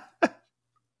 But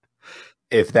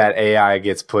if that AI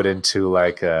gets put into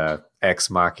like a ex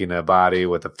machina body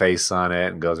with a face on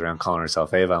it and goes around calling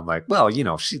herself Ava, I'm like, well,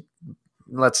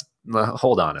 let's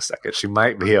hold on a second. She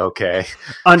might be okay.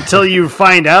 Until you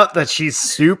find out that she's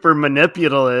super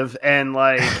manipulative and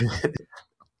like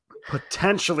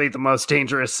potentially the most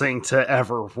dangerous thing to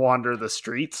ever wander the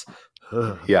streets.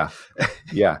 Yeah.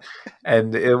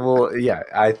 And it will,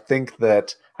 I think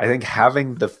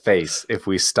having the face, if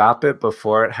we stop it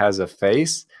before it has a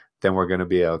face, then we're going to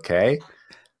be okay.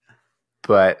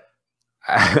 But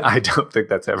I don't think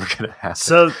that's ever going to happen.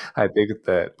 So I think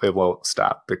that it won't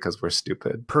stop because we're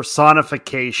stupid.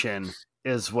 Personification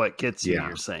is what gets you,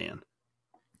 you're saying.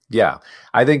 Yeah.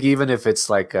 I think even if it's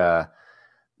like the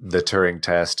Turing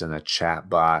test and a chat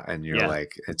bot, and you're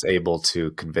like, it's able to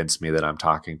convince me that I'm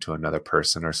talking to another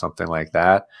person or something like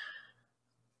that,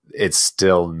 it's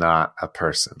still not a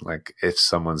person. Like if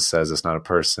someone says it's not a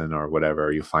person or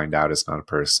whatever, you find out it's not a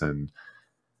person,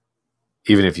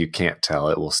 even if you can't tell,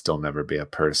 it will still never be a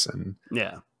person.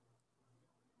 Yeah.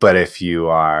 But if you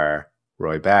are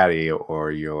Roy Batty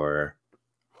or you're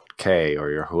Kay or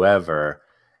you're whoever,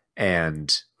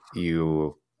 and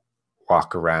you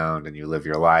walk around and you live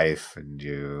your life and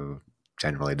you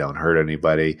generally don't hurt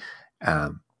anybody,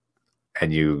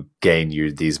 and you gain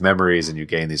these memories and you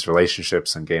gain these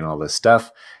relationships and gain all this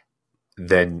stuff,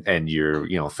 then, and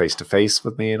you're, face to face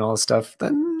with me and all this stuff,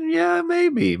 then yeah,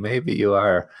 maybe you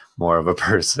are more of a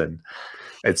person.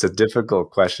 It's a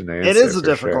difficult question to answer. It is a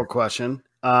difficult question.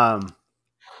 And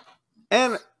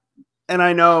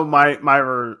I know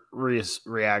my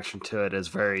reaction to it is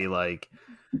very like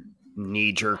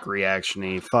knee jerk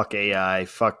reaction-y. Fuck AI,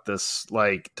 fuck this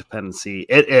like dependency.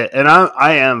 And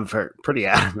I am pretty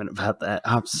adamant about that.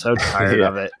 I'm so tired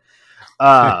of it.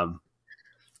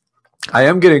 I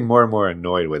am getting more and more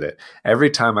annoyed with it.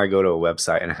 Every time I go to a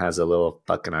website and it has a little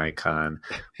fucking icon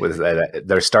with that,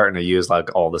 they're starting to use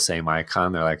like all the same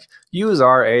icon. They're like, use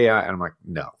our AI. And I'm like,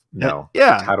 no.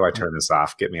 Yeah. How do I turn this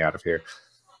off? Get me out of here.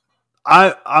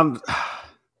 I'm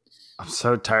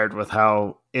so tired with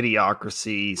how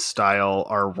Idiocracy style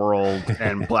our world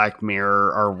and Black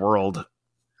Mirror our world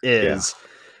is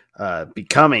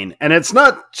becoming. And it's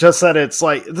not just that it's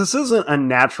like, this isn't a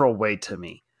natural way to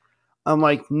me. I'm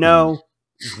like, no,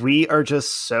 we are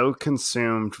just so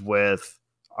consumed with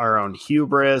our own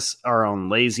hubris, our own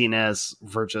laziness.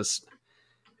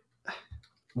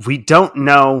 We don't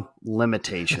know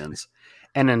limitations.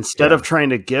 And instead of trying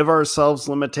to give ourselves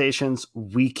limitations,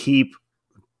 we keep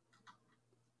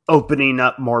opening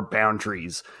up more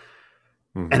boundaries.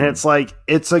 And it's like,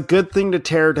 it's a good thing to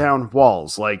tear down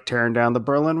walls, like tearing down the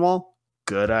Berlin Wall.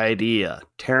 Good idea.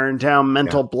 Tearing down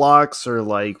mental blocks or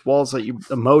like walls that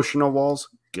emotional walls.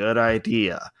 Good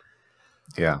idea.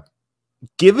 Yeah.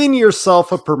 Giving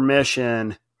yourself a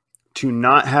permission to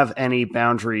not have any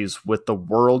boundaries with the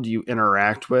world you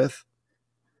interact with.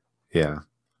 Yeah.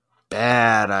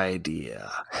 Bad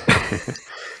idea.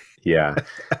 Yeah.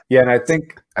 And I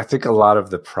think a lot of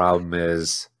the problem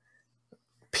is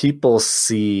people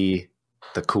see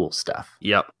the cool stuff.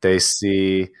 Yep. They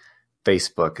see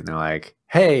Facebook and they're like,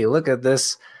 hey, look at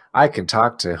this. I can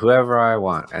talk to whoever I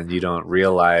want. And you don't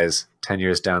realize 10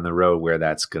 years down the road where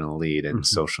that's going to lead and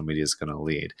social media is going to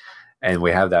lead. And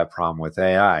we have that problem with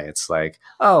AI. It's like,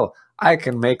 oh, I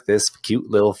can make this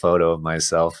cute little photo of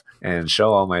myself and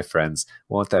show all my friends.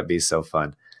 Won't that be so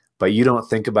fun? But you don't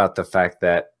think about the fact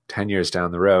that 10 years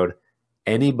down the road,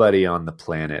 anybody on the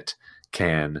planet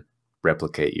can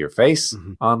replicate your face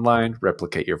online,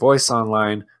 replicate your voice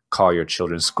online, call your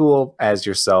children's school as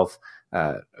yourself,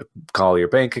 call your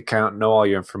bank account, know all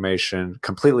your information,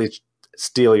 completely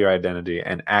steal your identity,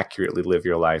 and accurately live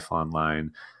your life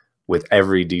online with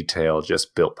every detail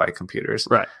just built by computers.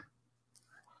 Right.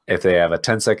 If they have a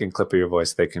 10-second clip of your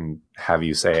voice, they can have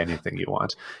you say anything you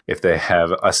want. If they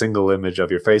have a single image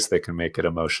of your face, they can make it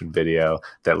a motion video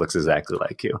that looks exactly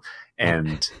like you.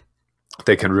 And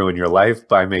they can ruin your life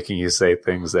by making you say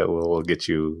things that will get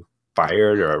you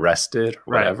fired or arrested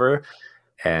or whatever. Right.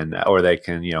 And or they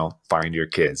can, find your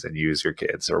kids and use your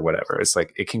kids or whatever. It's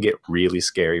like it can get really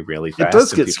scary really fast. It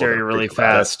does get scary really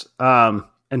fast.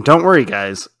 And don't worry,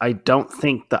 guys. I don't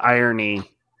think the irony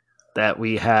that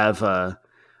we have a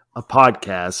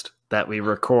podcast that we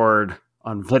record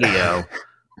on video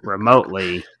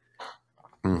remotely,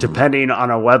 depending on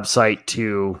a website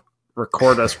to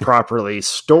record us properly,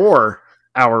 store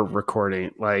our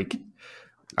recording. Like,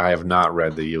 I have not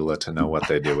read the EULA to know what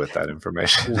they do with that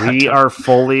information. We are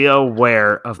fully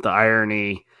aware of the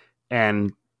irony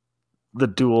and the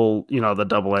the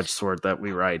double-edged sword that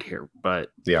we ride here.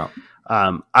 But yeah,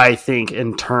 I think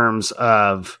in terms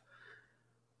of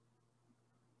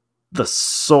the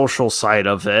social side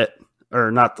of it,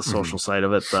 or not the social side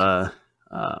of it, the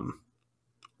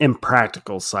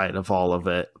impractical side of all of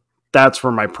it, that's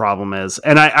where my problem is.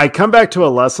 And I come back to a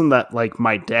lesson that like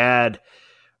my dad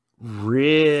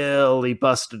really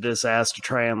busted his ass to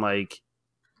try and like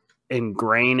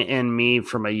ingrain in me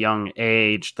from a young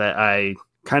age that I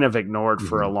kind of ignored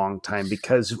for a long time,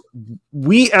 because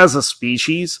we as a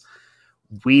species,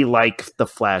 we like the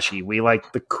flashy, we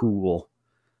like the cool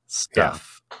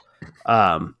stuff.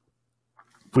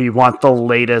 We want the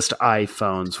latest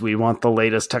iPhones. We want the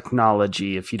latest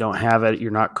technology. If you don't have it,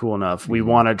 you're not cool enough. We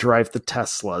want to drive the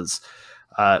Teslas.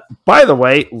 By the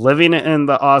way, living in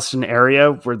the Austin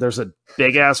area where there's a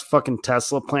big ass fucking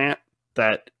Tesla plant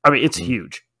it's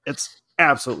huge. It's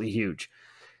absolutely huge.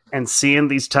 And seeing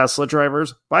these Tesla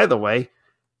drivers, by the way,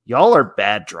 y'all are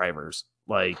bad drivers.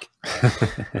 Like,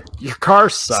 your car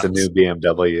It's sucks. the new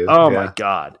BMW. Oh my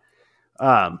God.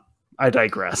 I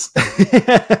digress.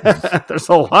 There's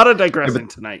a lot of digressing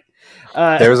tonight.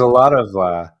 There's a lot of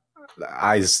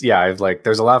there's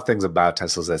a lot of things about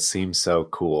Teslas that seem so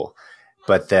cool,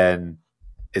 but then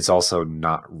it's also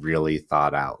not really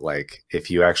thought out. Like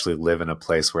if you actually live in a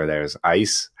place where there's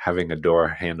ice, having a door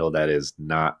handle that is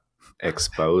not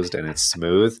exposed and it's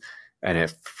smooth and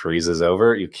it freezes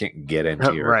over, you can't get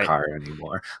into your Right. car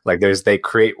anymore. Like they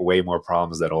create way more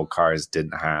problems that old cars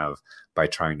didn't have by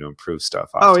trying to improve stuff.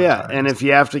 Oh yeah, Oftentimes. and if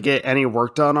you have to get any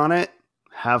work done on it,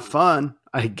 have fun.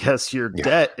 I guess your Yeah.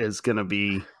 debt is going to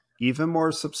be even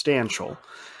more substantial.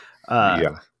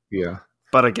 Yeah.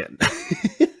 But again,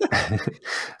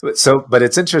 but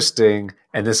it's interesting,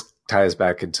 and this ties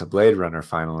back into Blade Runner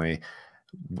finally.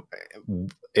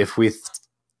 If we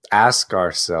ask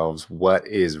ourselves what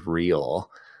is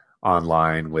real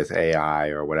online with AI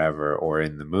or whatever, or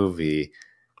in the movie,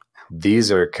 these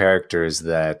are characters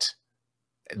that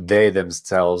they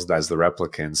themselves, as the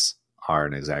replicants,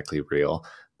 aren't exactly real,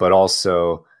 but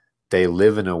also they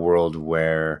live in a world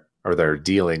where, or they're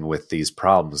dealing with these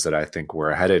problems that I think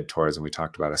we're headed towards, and we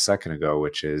talked about a second ago,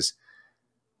 which is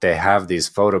they have these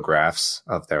photographs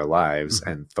of their lives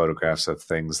and photographs of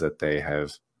things that they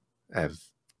have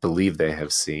believed they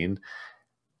have seen.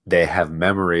 They have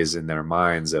memories in their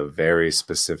minds of very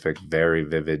specific, very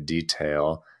vivid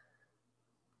detail,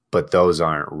 but those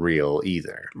aren't real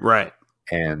either. right.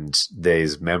 And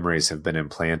these memories have been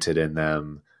implanted in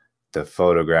them. The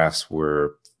photographs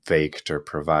were faked or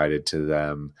provided to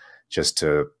them just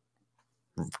to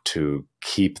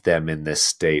keep them in this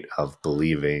state of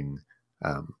believing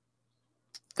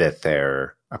that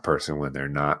they're a person when they're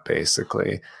not,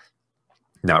 basically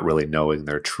not really knowing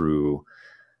their true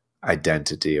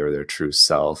identity or their true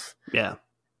self. Yeah.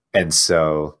 And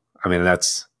so, I mean,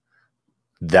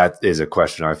 that is a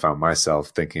question I found myself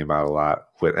thinking about a lot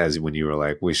as when you were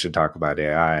like, we should talk about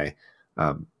AI.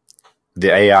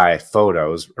 The AI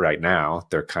photos right now,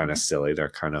 they're kind of silly. They're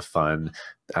kind of fun.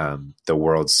 The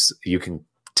world's, you can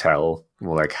tell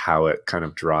like how it kind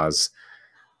of draws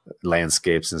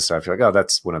landscapes and stuff. You're like, oh,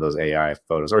 that's one of those AI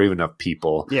photos, or even of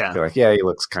people. Yeah. You're like, yeah, he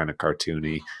looks kind of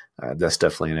cartoony. That's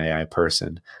definitely an AI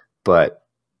person. But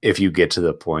if you get to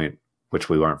the point, which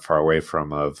we weren't far away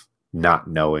from, of not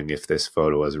knowing if this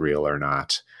photo is real or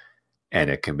not, and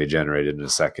it can be generated in a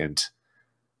second,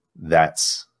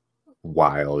 that's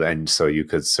wild. And so you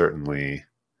could certainly,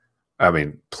 I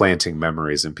mean, planting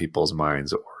memories in people's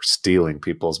minds or stealing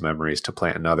people's memories to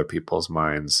plant in other people's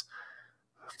minds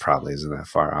probably isn't that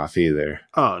far off either.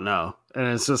 Oh no. And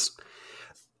it's just,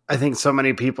 I think so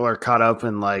many people are caught up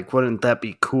in like, wouldn't that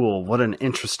be cool? What an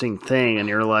interesting thing. And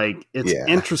you're like, it's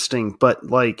interesting, but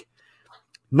like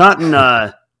not in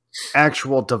a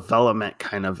actual development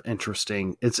kind of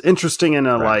interesting. It's interesting in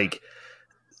a like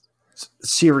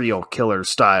serial killer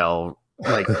style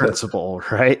like principle,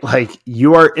 right? Like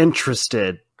you are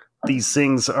interested. These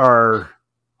things are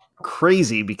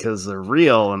crazy because they're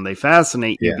real and they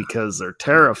fascinate you because they're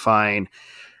terrifying.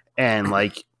 And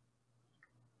like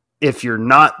if you're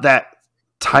not that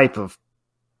type of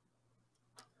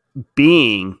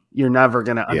being, you're never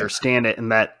going to understand it.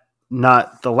 And that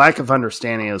not the lack of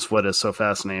understanding is what is so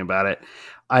fascinating about it.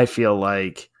 I feel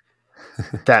like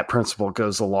that principle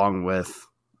goes along with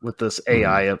this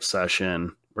AI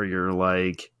obsession where you're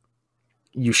like,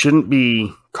 you shouldn't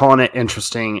be calling it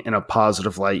interesting in a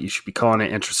positive light. You should be calling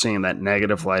it interesting in that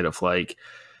negative light of like,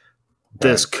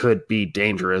 this could be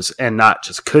dangerous, and not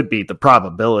just could be. The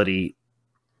probability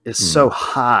is so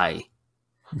high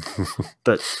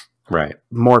that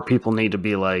more people need to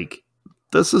be like,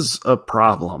 this is a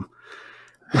problem.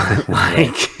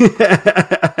 Right.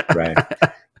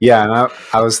 Yeah. And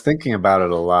I was thinking about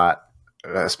it a lot,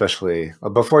 especially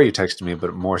before you texted me,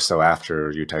 but more so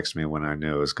after you texted me when I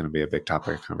knew it was going to be a big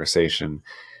topic of conversation,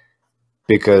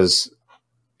 because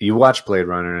you watch Blade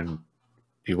Runner and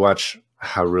you watch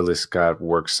how Ridley Scott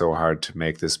worked so hard to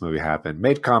make this movie happen,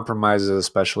 made compromises,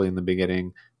 especially in the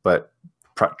beginning, but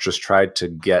just tried to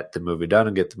get the movie done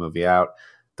and get the movie out.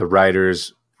 The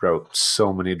writers wrote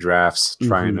so many drafts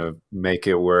trying to make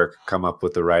it work, come up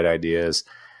with the right ideas.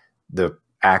 The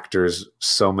actors,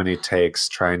 so many takes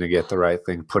trying to get the right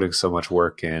thing, putting so much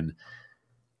work in.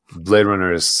 Blade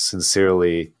Runner is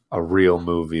sincerely a real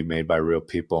movie made by real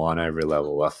people on every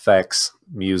level. Effects,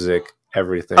 music,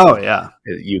 everything. Oh yeah,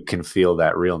 you can feel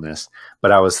that realness.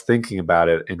 But I was thinking about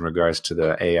it in regards to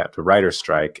the writer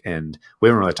strike, and we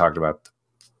haven't really talked about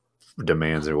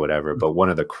demands or whatever, but one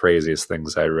of the craziest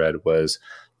things I read was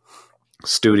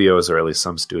studios, or at least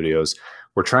some studios,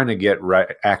 were trying to get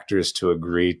actors to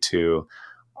agree to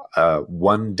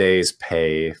one day's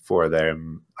pay for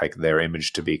them, like their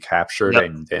image to be captured, Yep.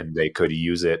 and then they could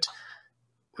use it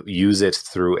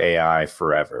through AI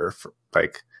forever.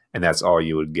 And that's all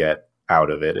you would get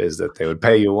out of it, is that they would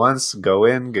pay you once, go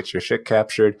in, get your shit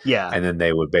captured, Yeah. and then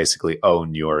they would basically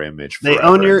own your image They forever.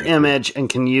 own your image and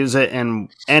can use it in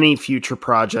any future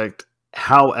project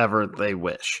however they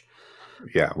wish.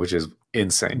 Yeah, which is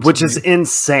insane. Which is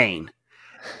insane.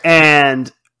 And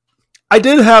I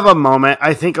did have a moment.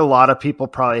 I think a lot of people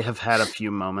probably have had a few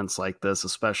moments like this,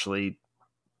 especially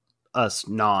us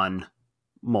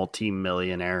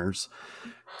non-multi-millionaires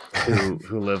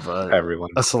who live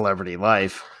a celebrity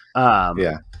life.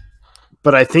 Yeah.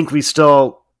 But I think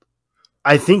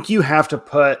I think you have to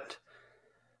put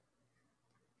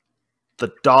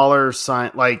the dollar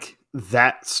sign, like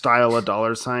that style of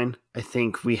dollar sign. I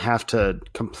think we have to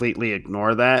completely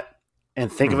ignore that and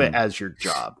think of it as your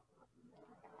job.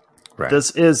 Right.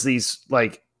 This is these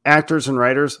like actors and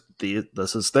writers.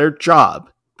 This is their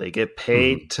job. They get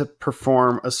paid to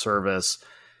perform a service.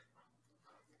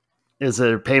 Is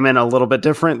their payment a little bit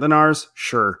different than ours?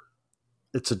 Sure.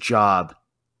 It's a job.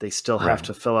 They still have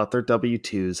to fill out their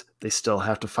W-2s. They still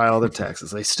have to file their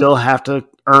taxes. They still have to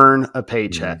earn a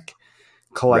paycheck,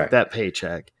 collect that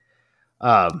paycheck.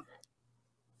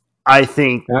 I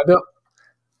think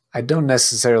I don't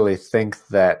necessarily think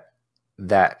that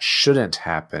shouldn't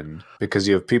happen, because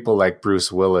you have people like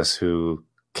Bruce Willis who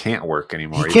can't work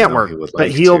anymore. He can't work, but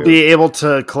he'll be able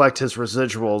to collect his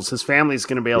residuals. His family's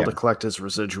going to be able to collect his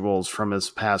residuals from his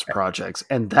past projects,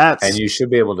 and you should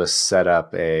be able to set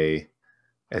up a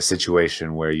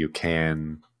situation where you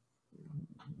can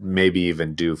maybe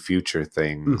even do future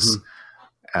things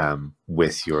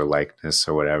with your likeness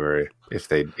or whatever, if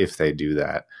they do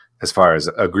that. As far as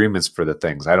agreements for the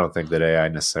things, I don't think that AI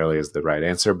necessarily is the right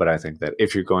answer, but I think that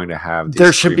if you're going to have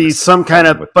there should be some kind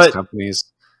of companies.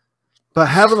 But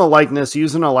having a likeness,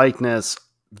 using a likeness,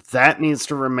 that needs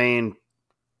to remain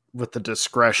with the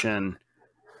discretion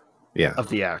of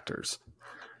the actors.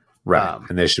 Right.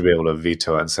 And they should be able to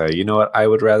veto it and say, you know what, I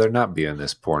would rather not be in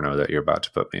this porno that you're about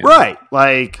to put me in. Right.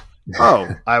 Like,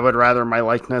 I would rather my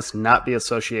likeness not be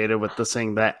associated with the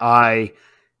thing that I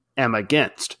am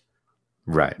against.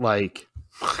 Right. Like,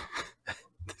 fuck.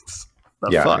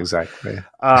 Exactly.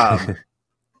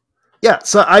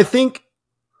 So I think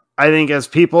as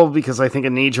people, because I think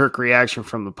a knee-jerk reaction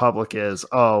from the public is,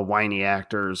 whiny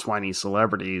actors, whiny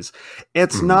celebrities.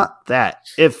 It's not that.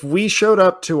 If we showed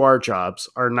up to our jobs,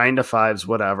 our 9-to-5s,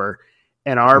 whatever,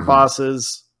 and our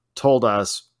bosses told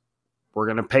us, we're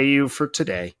going to pay you for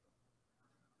today.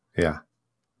 Yeah.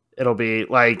 It'll be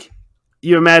like,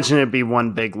 you imagine it'd be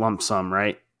one big lump sum,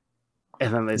 right?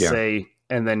 And then they say,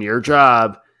 and then your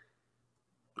job,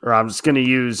 or I'm just going to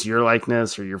use your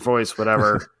likeness or your voice,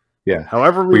 whatever. Yeah.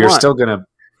 However we want.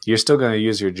 You're still gonna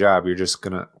use your job.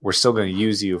 We're still gonna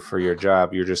use you for your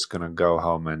job. You're just gonna go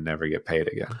home and never get paid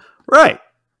again. Right.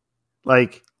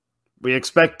 Like, we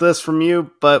expect this from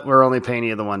you, but we're only paying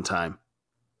you the one time.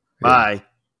 Bye.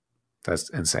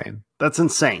 That's insane. That's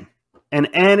insane. And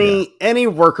any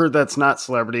worker that's not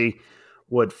celebrity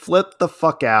would flip the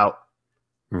fuck out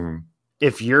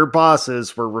if your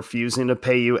bosses were refusing to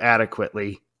pay you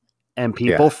adequately. And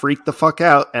people freak the fuck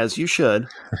out, as you should,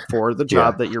 for the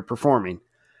job that you're performing.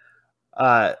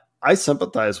 I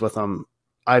sympathize with them.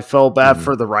 I feel bad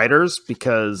for the writers,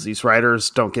 because these writers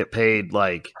don't get paid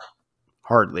like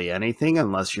hardly anything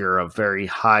unless you're a very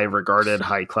high regarded,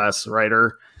 high class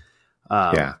writer.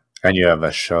 And you have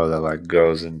a show that like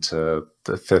goes into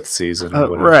the 5th season or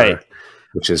whatever, right?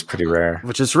 Which is pretty rare.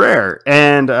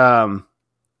 And I'm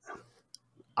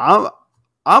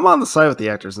on the side with the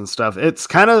actors and stuff. It's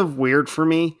kind of weird for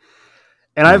me.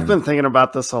 And I've been thinking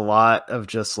about this a lot, of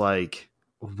just like,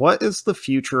 what is the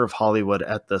future of Hollywood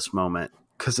at this moment?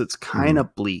 Because it's kind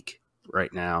of bleak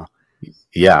right now.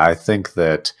 Yeah, I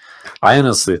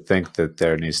honestly think that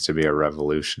there needs to be a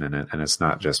revolution in it. And it's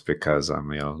not just because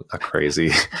I'm, a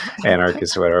crazy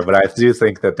anarchist or whatever, but I do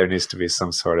think that there needs to be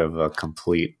some sort of a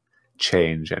complete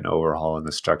change and overhaul in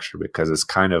the structure, because it's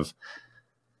kind of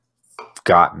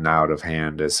gotten out of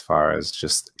hand as far as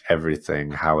just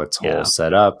everything, how it's all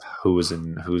set up,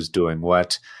 who's doing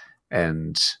what.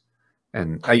 And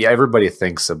everybody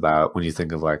thinks about, when you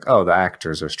think of like, the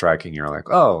actors are striking, you're like,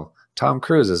 Tom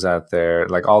Cruise is out there.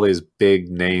 Like, all these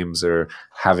big names are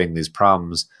having these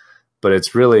problems, but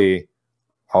it's really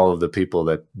all of the people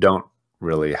that don't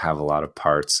really have a lot of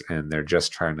parts, and they're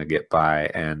just trying to get by,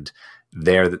 and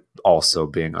they're also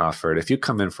being offered, if you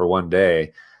come in for one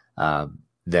day,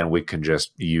 then we can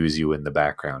just use you in the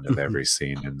background of every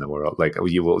scene in the world. Like,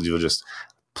 you'll just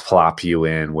plop you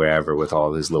in wherever with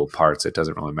all these little parts. It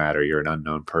doesn't really matter. You're an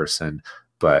unknown person,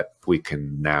 but we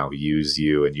can now use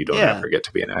you, and you don't Yeah. ever get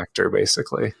to be an actor,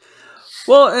 basically.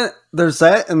 Well, there's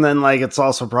that, and then like it's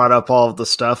also brought up all of the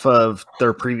stuff of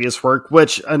their previous work,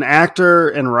 which an actor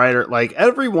and writer, like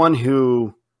everyone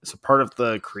who is a part of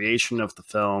the creation of the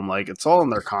film, like it's all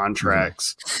in their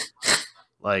contracts.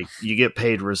 Like you get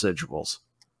paid residuals.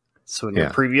 So when your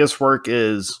previous work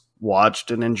is watched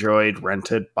and enjoyed,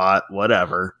 rented, bought,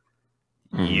 whatever,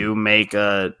 you make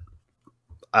a,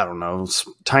 I don't know,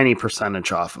 tiny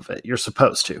percentage off of it. You're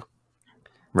supposed to.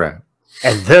 Right.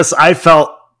 And this, I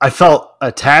felt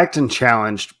attacked and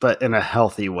challenged, but in a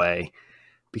healthy way,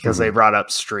 because they brought up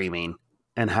streaming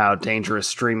and how dangerous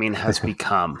streaming has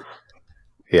become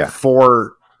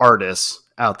for artists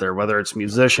out there, whether it's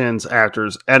musicians,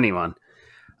 actors, anyone,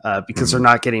 because they're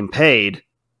not getting paid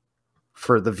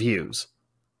for the views.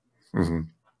 And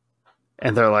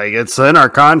they're like, it's in our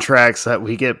contracts that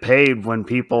we get paid when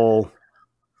people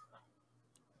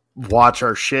watch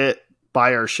our shit,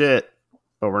 buy our shit,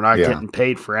 but we're not getting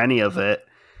paid for any of it.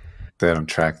 They don't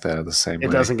track that the same way.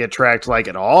 It doesn't get tracked like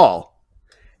at all.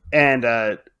 And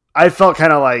I felt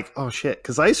kind of like, oh shit,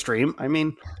 because I stream. I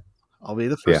mean, I'll be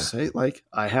the first to say, like,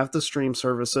 I have the stream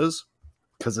services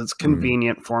because it's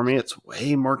convenient for me. It's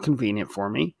way more convenient for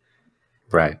me.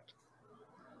 Right.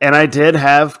 And I did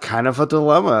have kind of a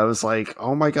dilemma. I was like,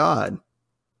 oh my God,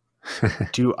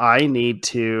 do I need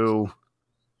to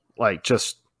like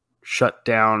just shut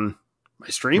down my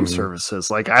stream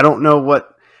services? Like, I don't know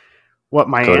what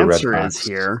my answer is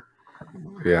here.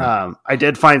 Yeah. I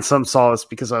did find some solace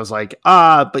because I was like,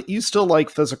 but you still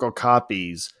like physical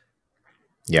copies.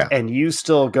 Yeah. And you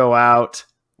still go out,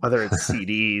 whether it's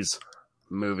CDs,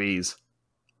 movies,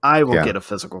 I will get a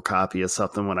physical copy of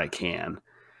something when I can.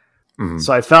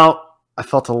 So I felt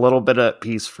a little bit at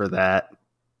peace for that,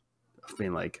 of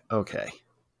being like, okay,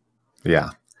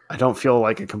 I don't feel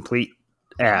like a complete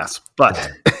ass,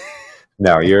 but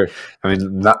no,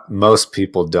 not most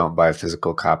people don't buy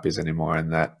physical copies anymore,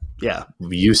 and that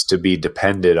used to be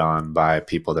depended on by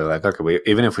people. They're like, okay,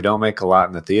 even if we don't make a lot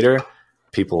in the theater,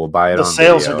 people will buy it. The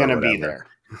sales are going to be there.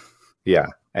 Yeah,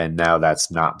 and now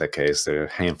that's not the case. There are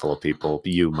a handful of people.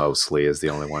 You mostly is the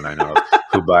only one I know of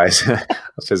who buys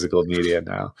physical media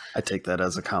now. I take that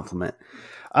as a compliment.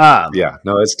 No,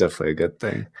 it's definitely a good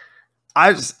thing.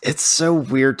 It's so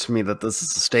weird to me that this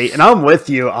is a state, and I'm with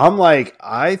you. I'm like,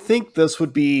 I think this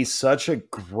would be such a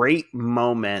great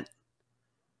moment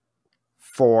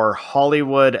for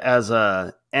Hollywood as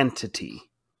a entity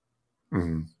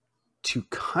to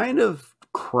kind of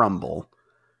crumble.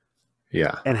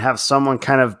 Yeah. And have someone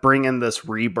kind of bring in this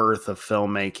rebirth of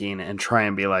filmmaking and try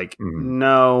and be like,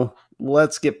 no,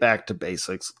 let's get back to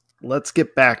basics. Let's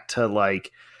get back to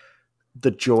like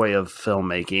the joy of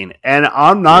filmmaking. And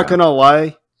I'm not going to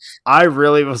lie. I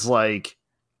really was like,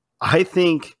 I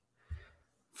think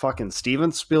fucking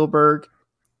Steven Spielberg,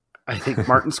 I think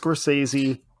Martin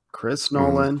Scorsese, Chris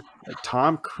Nolan, like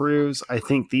Tom Cruise. I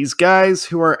think these guys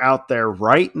who are out there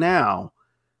right now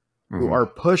who are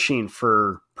pushing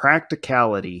for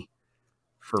practicality,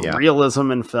 for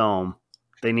realism in film,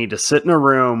 they need to sit in a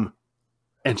room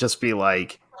and just be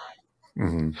like,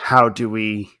 how do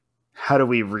we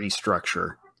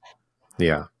restructure?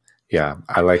 Yeah.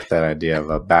 I like that idea of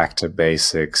a back to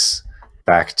basics,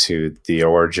 back to the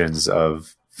origins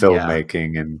of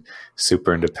filmmaking and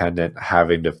super independent,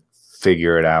 having to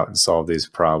figure it out and solve these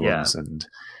problems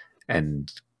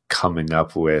and coming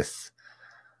up with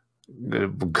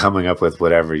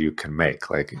whatever you can make.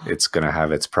 Like, it's going to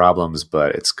have its problems,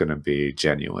 but it's going to be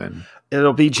genuine.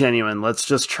 It'll be genuine. Let's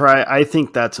just try. I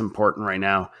think that's important right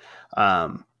now.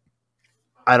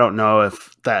 I don't know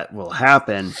if that will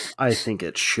happen. I think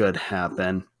it should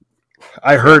happen.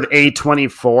 I heard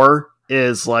A24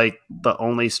 is like the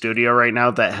only studio right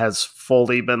now that has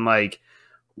fully been like,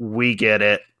 we get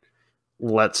it.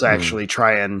 Let's actually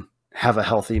try and have a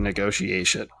healthy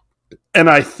negotiation. And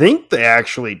I think they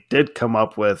actually did come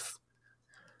up with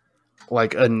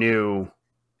like a new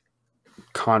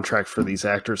contract for these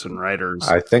actors and writers.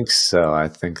 I think so. I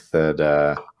think that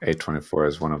A24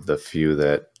 is one of the few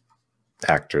that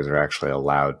actors are actually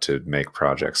allowed to make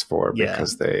projects for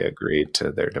because they agreed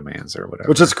to their demands or whatever.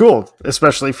 Which is cool,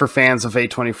 especially for fans of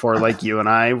A24 like you and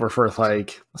I, were for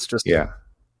like, let's just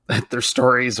their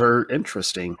stories are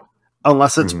interesting.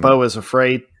 Unless it's Beau is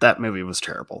Afraid, that movie was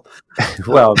terrible.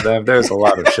 Well, there's a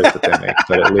lot of shit that they make,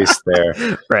 but at least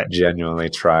they're genuinely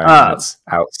trying. It's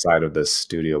outside of this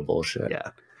studio bullshit.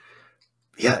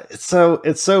 Yeah. It's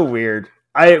so weird.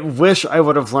 I wish I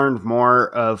would have learned more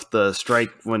of the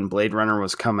strike when Blade Runner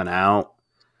was coming out,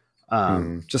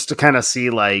 just to kind of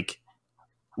see like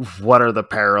what are the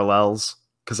parallels?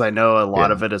 Because I know a lot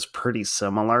Yeah. of it is pretty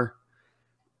similar,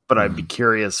 but I'd be Mhm.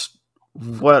 curious,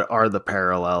 what are the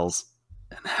parallels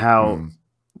and how, Mhm.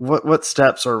 what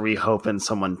steps are we hoping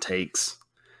someone takes?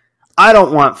 I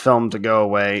don't want film to go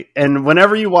away. And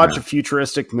whenever you watch a Yeah.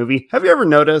 futuristic movie, have you ever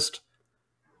noticed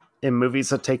in movies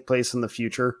that take place in the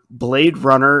future, Blade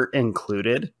Runner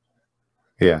included,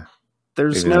 Yeah.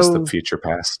 there's Even as the no, future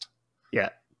past. yeah,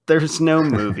 there's no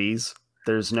movies,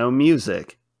 there's no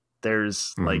music,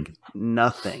 there's Mhm. like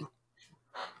nothing.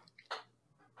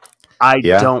 I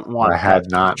Yeah. don't I want that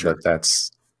had not, future. but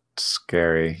that's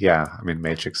scary. Yeah. I mean,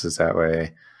 Matrix is that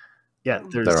way. Yeah,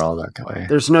 They're all that way.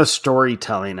 there's no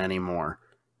storytelling anymore.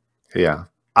 Yeah.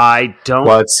 I don't.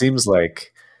 Well, it seems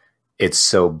like it's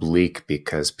so bleak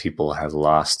because people have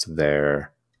lost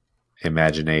their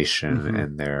imagination Mhm.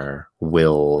 and their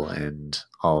will and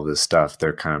all of this stuff.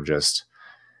 They're kind of just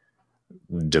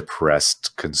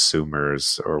depressed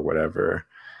consumers or whatever.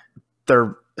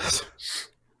 They're,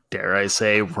 dare I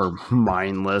say, we're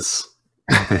mindless.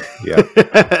 Yeah.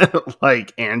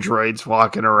 Like androids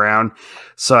walking around.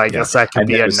 So I Yeah. guess that could And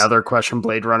be there's another question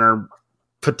Blade Runner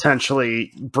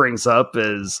potentially brings up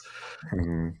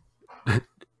mhm,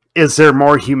 is there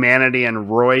more humanity in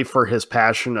Roy for his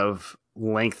passion of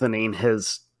lengthening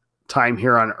his time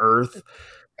here on Earth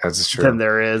that's than true.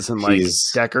 there is in like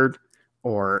He's Deckard?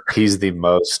 Or he's the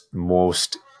most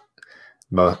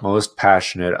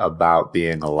passionate about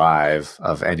being alive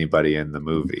of anybody in the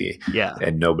movie, yeah,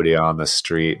 and nobody on the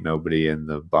street, nobody in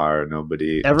the bar,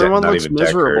 nobody, everyone not looks even Deckard.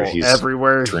 miserable He's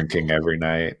everywhere. drinking every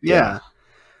night. Yeah.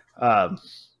 Yeah. Um,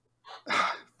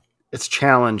 it's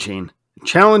challenging.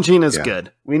 Challenging is Yeah.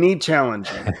 good. We need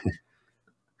challenging.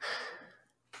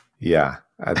 Yeah.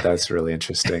 That's really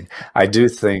interesting. I do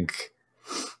think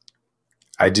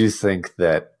I do think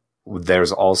that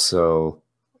there's also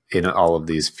in all of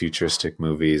these futuristic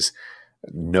movies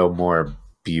no more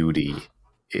beauty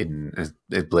in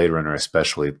Blade Runner,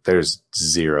 especially. There's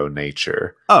zero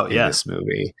nature Oh in yeah. this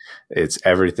movie. It's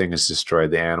everything is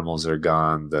destroyed. The animals are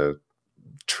gone. The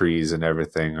trees and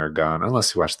everything are gone,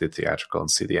 unless you watch the theatrical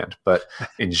and see the end. But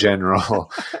in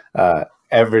general,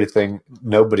 everything.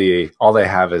 Nobody. All they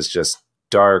have is just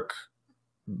dark,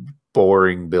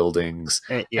 boring buildings,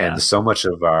 Yeah. and so much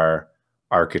of our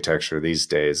architecture these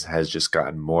days has just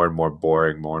gotten more and more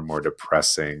boring, more and more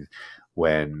depressing,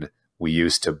 when we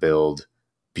used to build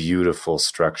beautiful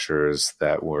structures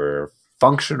that were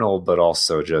functional but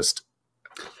also just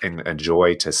a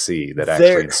joy to see, that actually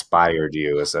There inspired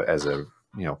you as a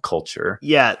culture.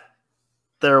 yeah,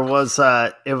 there was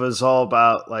it was all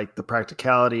about like the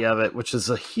practicality of it, which is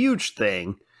a huge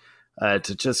thing,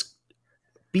 to just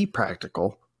be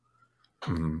practical.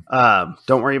 Mhm.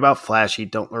 Don't worry about flashy.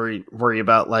 Don't worry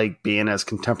about like being as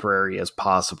contemporary as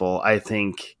possible. I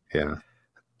think Yeah.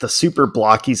 the super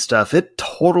blocky stuff, it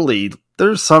totally.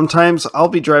 There's sometimes I'll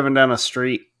be driving down a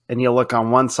street and you look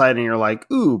on one side and you're like,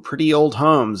 ooh, pretty old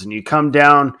homes, and you come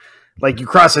down, like you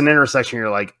cross an intersection, you're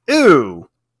like, ooh,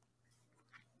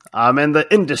 I'm in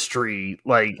the industry,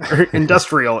 like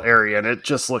industrial area, and it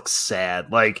just looks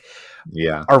sad. Like,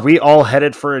 Yeah. are we all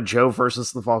headed for a Joe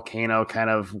versus the volcano kind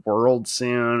of world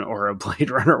soon, or a Blade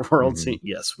Runner world Hmm. soon?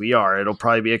 Yes, we are. It'll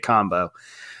probably be a combo.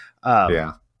 Um,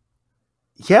 Yeah.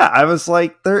 yeah, I was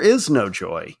like, there is no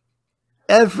joy.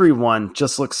 Everyone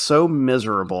just looks so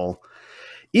miserable.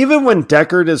 Even when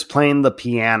Deckard is playing the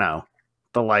piano,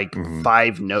 the like Hmm.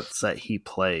 5 notes that he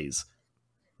plays,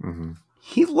 Hmm.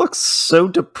 he looks so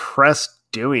depressed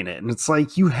doing it. And it's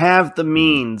like, you have the Hmm.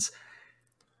 means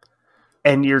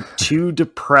and you're too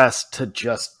depressed to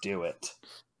just do it.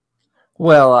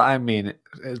 Well, I mean,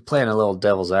 playing a little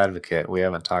devil's advocate, we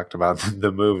haven't talked about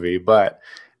the movie, but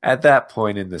at that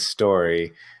point in the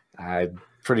story, I'm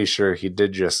pretty sure he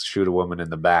did just shoot a woman in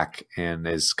the back and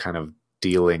is kind of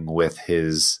dealing with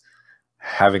his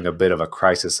having a bit of a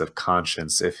crisis of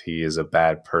conscience, if he is a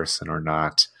bad person or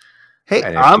not. Hey,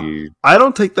 And if you, I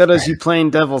don't take that as you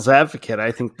playing devil's advocate.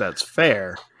 I think that's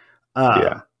fair.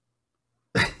 yeah,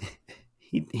 Um,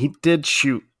 he did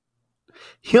shoot.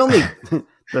 He only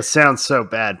that sounds so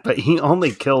bad, but he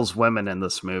only kills women in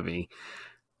this movie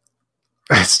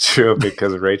that's true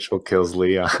because Rachel kills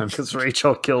Leon. because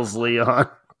Rachel kills Leon.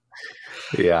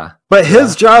 Yeah, But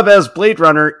his yeah, job as Blade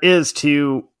Runner is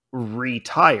to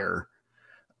retire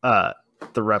uh,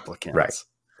 the right. replicants.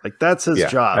 Like that's his Yeah.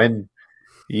 job. And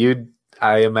you,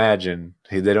 I imagine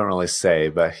they don't really say,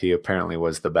 but he apparently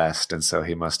was the best, and so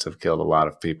he must have killed a lot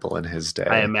of people in his I day,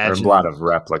 or a lot imagine of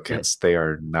replicants. They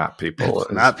are not people.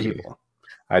 it's not people.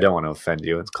 I don't want to offend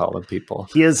you and call them people.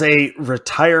 He is a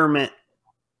retirement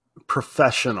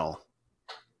professional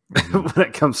Hmm. when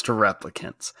it comes to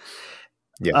replicants.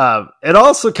 Yeah. It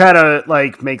also kind of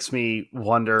like makes me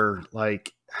wonder,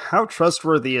 like, how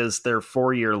trustworthy is their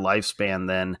 4-year lifespan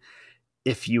then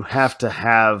if you have to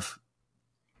have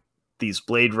these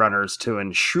Blade Runners to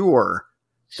ensure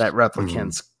that Mhm.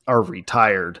 replicants are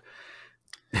retired?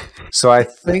 So I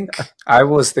think I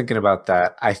was thinking about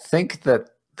that. I think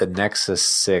that the Nexus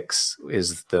 6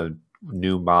 is the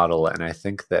new model, and I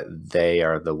think that they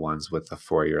are the ones with the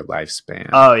 4-year lifespan.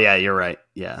 Oh yeah, you're right.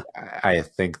 Yeah. I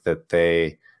think that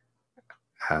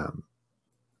um,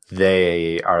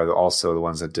 they are also the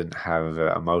ones that didn't have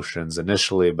emotions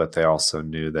initially, but they also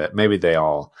knew that maybe they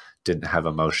all didn't have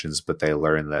emotions, but they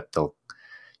learned that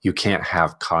you can't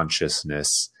have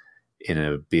consciousness in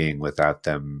a being without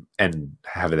them and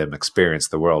having them experience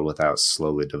the world without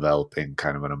slowly developing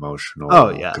kind of an Oh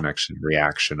emotional yeah. connection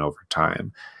reaction over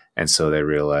time. And so they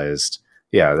realized,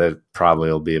 yeah, that probably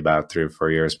will be about 3 or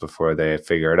 4 years before they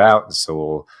figure it out. And so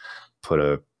we'll put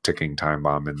a ticking time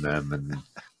bomb in them, and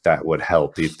that would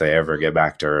help if they ever get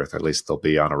back to Earth. At least they'll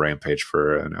be on a rampage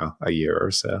for a year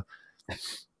or so.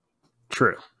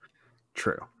 True.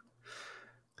 True.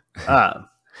 Uh,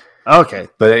 okay.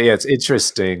 But yeah, it's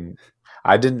interesting.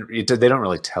 They don't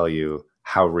really tell you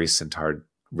how recent our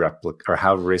replic or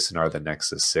how recent are the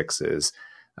Nexus Sixes.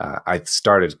 I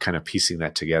started kind of piecing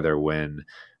that together when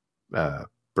uh,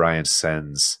 Brian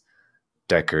sends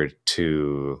Deckard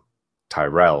to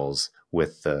Tyrell's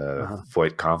with the Uh-huh.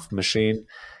 Voight-Kampff machine,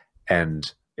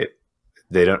 and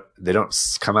they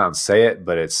don't come out and say it,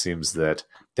 but it seems that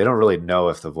they don't really know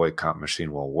if the Voight-Kampff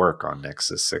machine will work on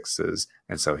Nexus Sixes,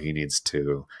 and so he needs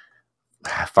to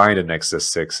find a Nexus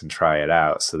 6 and try it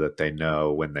out so that they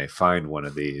know when they find one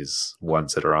of these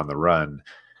ones that are on the run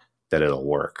that it'll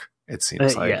work. It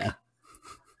seems Yeah. like,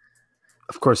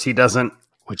 Of course, he doesn't.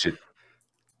 which it,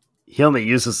 He only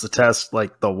uses the test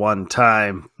like the one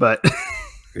time, but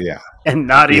yeah, and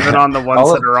not even yeah. on the ones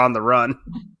that are on the run.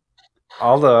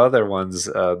 All the other ones,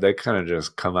 they kind of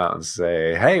just come out and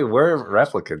say, "Hey, we're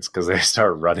replicants," because they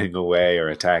start running away or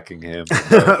attacking him.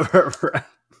 But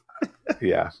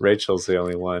yeah, Rachel's the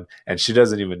only one, and she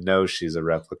doesn't even know she's a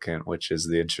replicant, which is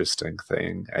the interesting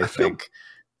thing. I I feel think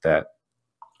that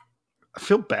I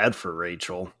feel bad for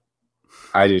Rachel.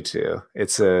 I do too.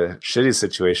 It's a shitty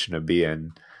situation to be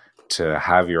in to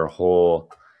have your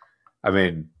whole. I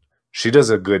mean, she does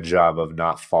a good job of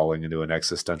not falling into an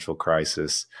existential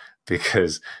crisis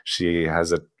because she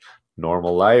has a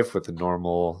normal life with a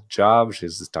normal job.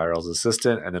 She's Tyrell's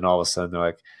assistant, and then all of a sudden they're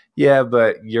like, "Yeah,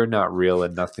 but you're not real,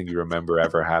 and nothing you remember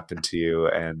ever happened to you,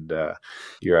 and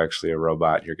you're actually a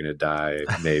robot. You're going to die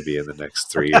maybe in the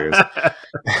next 3 years."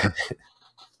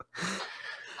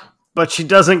 But she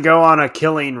doesn't go on a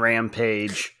killing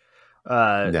rampage.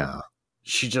 Uh, No,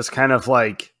 she just kind of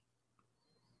like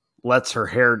lets her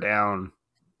hair down,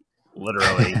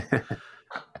 literally.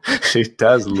 she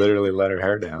does literally let her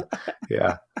hair down.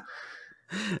 Yeah,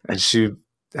 and she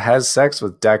has sex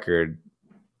with Deckard,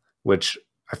 which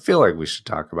I feel like we should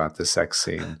talk about the sex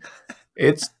scene.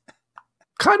 It's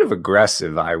kind of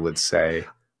aggressive, I would say.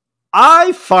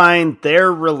 I find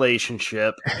their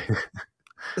relationship,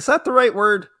 is that the right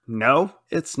word? No,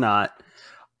 it's not.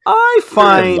 I They're in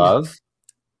find love.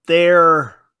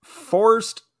 their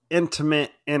forced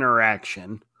intimate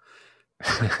interaction.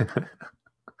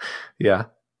 Yeah.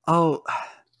 Oh,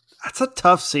 that's a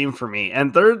tough scene for me.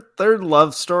 And their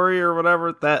love story or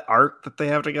whatever, that arc that they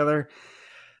have together,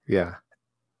 Yeah.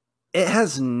 it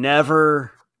has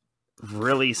never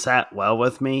really sat well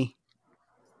with me.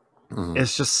 Mhm.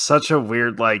 It's just such a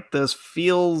weird, like, this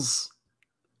feels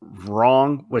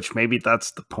wrong, which maybe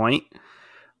that's the point.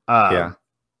 Yeah. Um,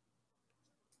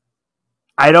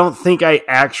 I don't think I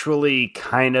actually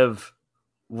kind of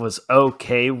was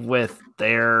okay with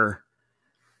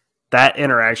that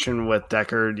interaction with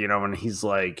Deckard, when he's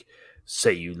like,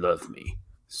 say you love me,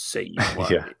 say you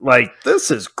want Yeah. me. Like, this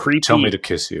is Tell me creepy to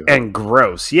kiss you. and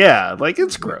gross. Yeah, like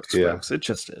it's gross, Yeah. folks. It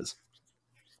just is.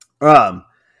 Um,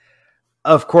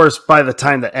 of course, by the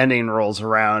time the ending rolls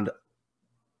around,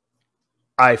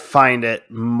 I find it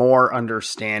more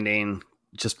understanding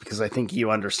just because I think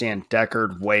you understand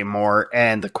Deckard way more,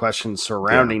 and the questions Yeah.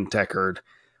 surrounding Deckard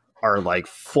are like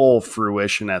full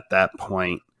fruition at that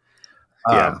point.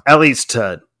 Yeah. At least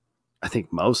to, I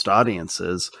think, most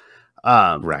audiences.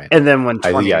 Right. And then when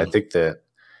I 20, think that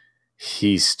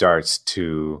he starts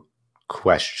to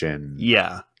question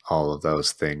yeah, all of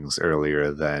those things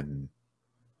earlier than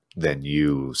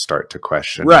you start to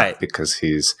question right, because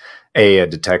he's a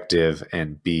detective,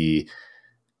 and B,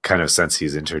 kind of since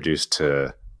he's introduced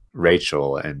to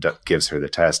Rachel and gives her the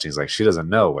test, he's like, she doesn't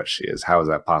know what she is. How is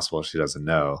that possible? She doesn't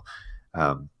know.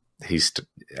 Um, he's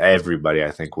everybody,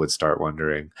 I think, would start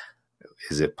wondering,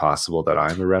 is it possible that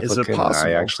I'm a Is it replicant and I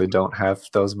possible? actually don't have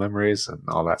those memories and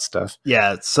all that stuff?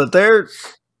 Yeah, so their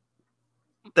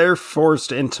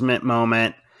forced intimate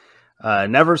moment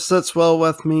never sits well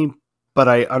with me, but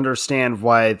I understand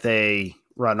why they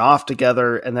run off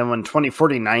together. And then when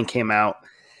 2049 came out,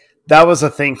 that was a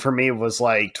thing for me. Was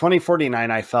like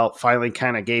 2049, I felt finally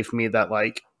kind of gave me that,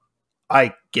 like,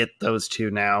 I get those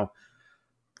two now.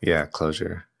 Yeah,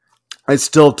 closure. I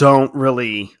still don't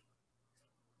really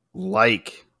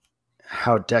like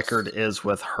how Deckard is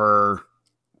with her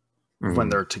when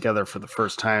they're together for the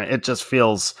first time. It just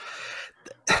feels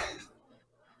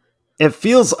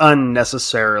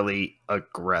unnecessarily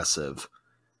aggressive.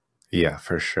 Yeah,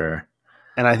 for sure.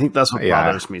 And I think that's what Yeah.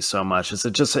 bothers me so much. Is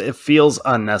it feels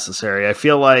unnecessary. I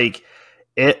feel like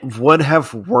it would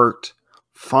have worked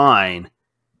fine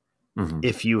Mhm.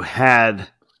 if you had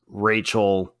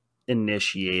Rachel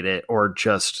initiate it, or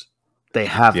just they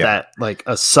have Yeah. that like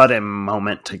a sudden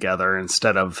moment together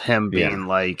instead of him Yeah. being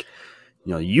like,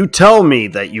 you tell me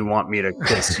that you want me to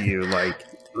kiss you. Like,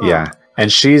 Yeah.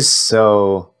 And she's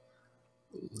so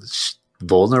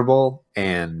vulnerable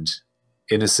and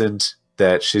innocent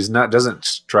that she's not doesn't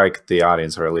strike the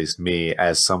audience, or at least me,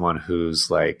 as someone who's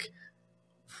like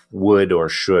would or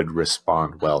should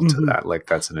respond well to mhm. that. Like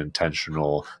that's an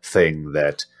intentional thing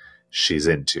that she's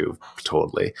into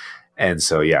totally. And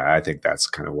so yeah, I think that's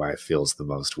kind of why it feels the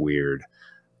most weird.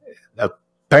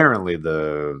 Apparently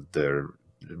the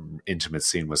intimate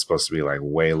scene was supposed to be like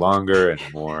way longer and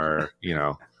more,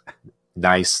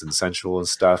 nice and sensual and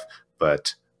stuff,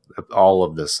 but all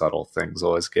of the subtle things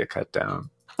always get cut down.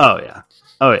 Oh yeah.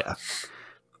 Oh yeah.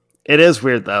 It is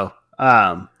weird though.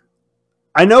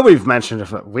 I know we've mentioned it,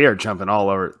 but we are jumping all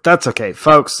over. That's okay,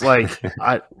 folks. Like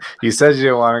You said you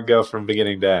didn't want to go from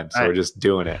beginning to end, so we're just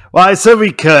doing it. well, I said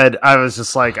we could. I was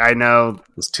just like, I know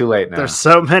It's too late now. there's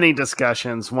so many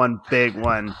discussions. One big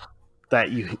one that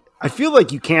I feel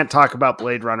like you can't talk about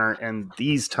Blade Runner in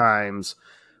these times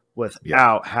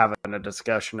without having a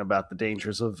discussion about the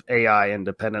dangers of AI and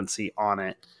dependency on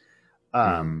it.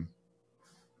 And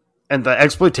the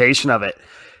exploitation of it.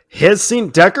 His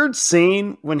scene, Deckard's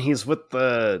scene when he's with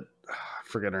I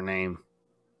forget her name,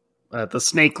 the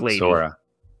snake lady. Zora.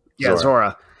 Yeah,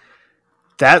 Zora.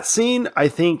 That scene, I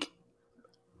think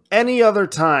any other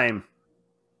time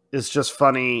is just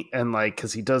funny, and like,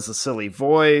 because he does the silly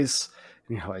voice.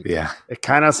 And you're like, Yeah. It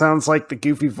kind of sounds like the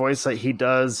goofy voice that he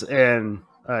does in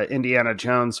Indiana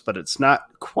Jones, but it's not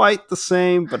quite the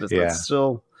same, but it's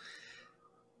still.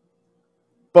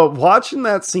 But watching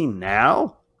that scene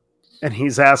now, and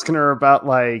he's asking her about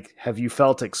like, have you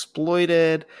felt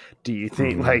exploited? Do you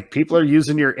think like people are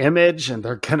using your image and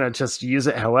they're gonna just use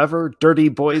it however? Dirty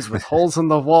boys with holes in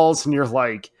the walls, and you're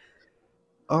like,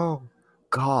 oh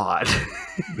God.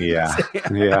 Yeah.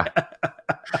 Yeah.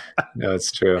 No,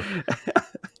 it's true.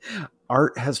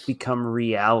 Art has become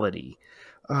reality.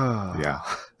 Oh. Yeah.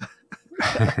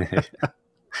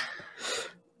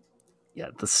 Yeah,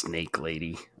 the snake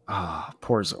lady. Oh,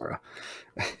 poor Zora.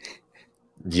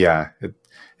 Yeah.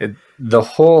 The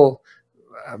whole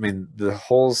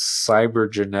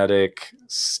cybergenetic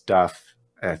stuff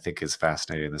I think is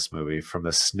fascinating in this movie, from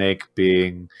the snake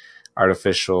being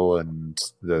artificial and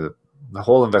the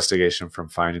whole investigation from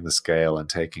finding the scale and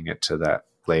taking it to that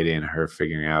lady and her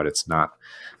figuring out it's not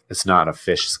a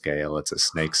fish scale, it's a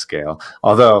snake scale.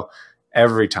 Although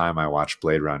every time I watch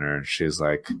Blade Runner, she's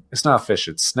like, it's not fish,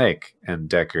 it's snake. And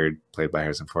Deckard, played by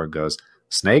Harrison Ford, goes,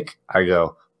 snake? I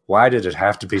go, why did it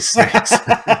have to be snakes?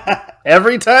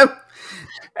 Every time?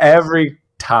 Every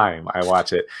time I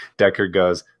watch it, Deckard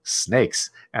goes, snakes.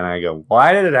 And I go,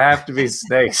 why did it have to be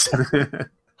snakes?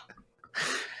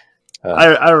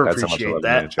 I appreciate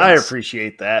that. I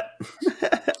appreciate that.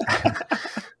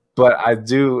 But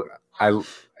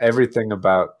everything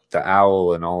about the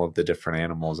owl and all of the different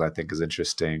animals I think is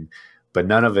interesting, but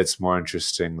none of it's more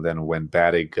interesting than when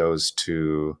Batty goes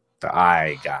to the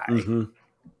eye guy.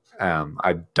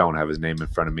 I don't have his name in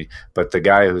front of me, but the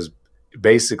guy who's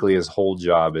basically his whole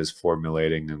job is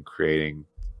formulating and creating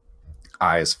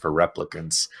eyes for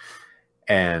replicants,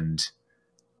 and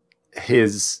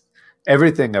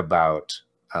everything about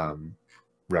Rutger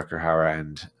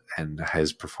Hauer and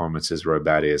his performances, Roy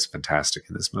Batty, is fantastic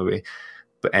in this movie.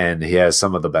 And he has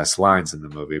some of the best lines in the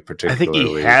movie, particularly I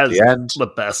think he has at the end. The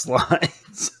best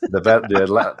lines.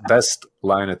 the best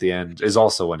line at the end is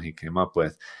also one he came up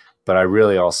with, but I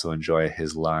really also enjoy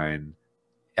his line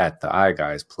at the eye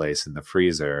guy's place in the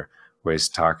freezer, where he's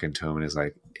talking to him and he's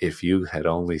like, if you had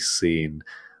only seen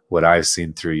what I've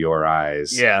seen through your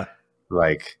eyes. Yeah.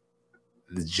 Like,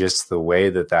 just the way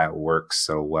that works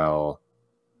so well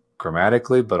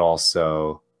grammatically, but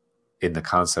also in the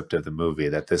concept of the movie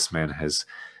that this man has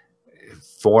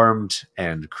formed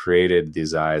and created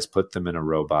these eyes, put them in a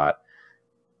robot.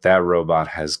 That robot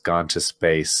has gone to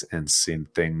space and seen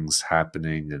things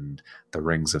happening and the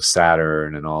rings of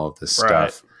Saturn and all of this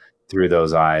stuff through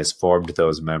those eyes, formed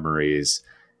those memories,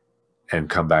 and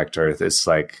come back to Earth. It's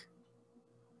like,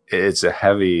 it's a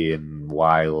heavy and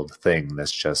wild thing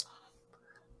that's just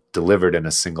delivered in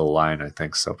a single line, I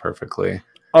think, so perfectly.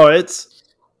 Oh, it's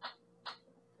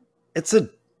a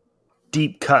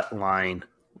deep cut line.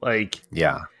 Like,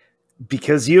 yeah,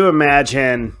 because you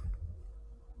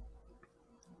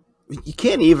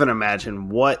can't even imagine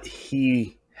what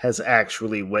he has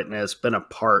actually witnessed, been a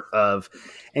part of,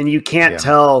 and you can't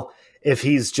tell if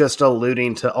he's just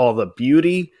alluding to all the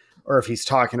beauty or if he's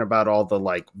talking about all the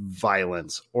like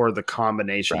violence or the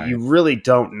combination. Right. You really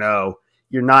don't know.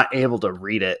 You're not able to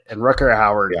read it. And Rutger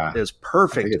Hauer is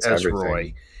perfect as everything.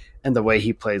 Roy, and the way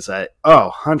he plays that.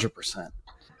 Oh, 100%.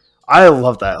 I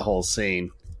love that whole scene.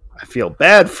 I feel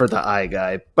bad for the eye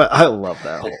guy, but I love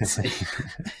that whole scene.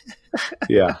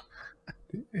 Yeah,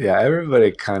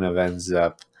 everybody kind of ends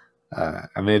up, I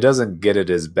mean, it doesn't get it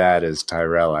as bad as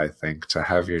Tyrell, I think, to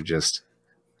have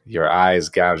your eyes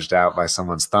gouged out by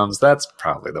someone's thumbs. That's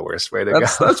probably the worst way to go.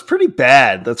 That's pretty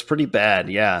bad.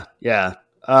 Yeah.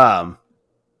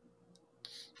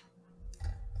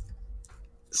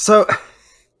 So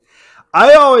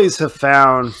I always have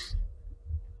found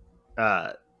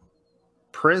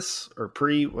Pris or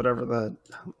Pre, whatever the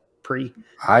Pre.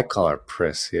 I call her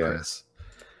Pris, yeah. Pris.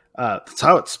 That's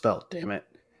how it's spelled, damn it.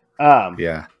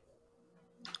 Yeah.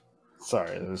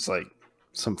 Sorry, there's like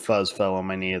some fuzz fell on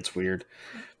my knee. It's weird.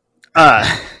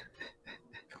 Daryl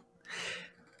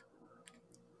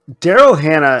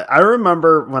Hannah, I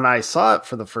remember when I saw it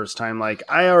for the first time, like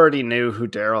I already knew who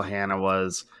Daryl Hannah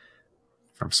was.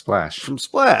 From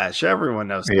Splash. Everyone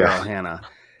knows Daryl Hannah.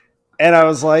 And I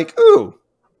was like, ooh,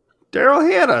 Daryl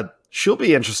Hannah. She'll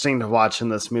be interesting to watch in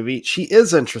this movie. She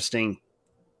is interesting.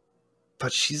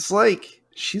 But she's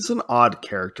an odd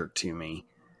character to me.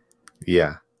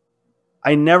 Yeah.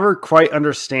 I never quite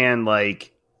understand,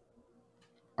 like,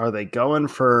 are they going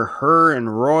for her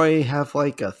and Roy have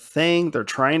like a thing? They're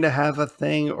trying to have a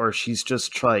thing, or she's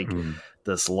just like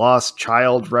this lost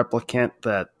child replicant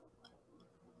that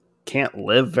can't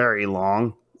live very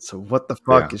long. So what the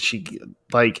fuck is she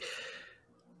like?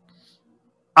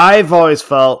 I've always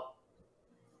felt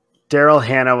Daryl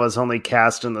Hannah was only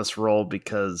cast in this role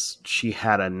because she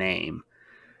had a name.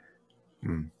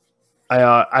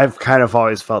 I've kind of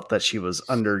always felt that she was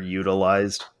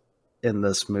underutilized in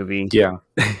this movie. Yeah.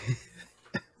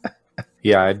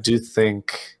 Yeah, I do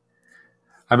think,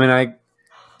 I mean,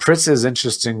 Pris is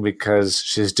interesting because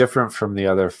she's different from the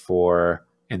other four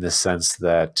in the sense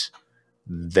that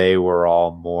they were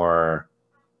all more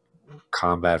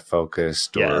combat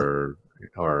focused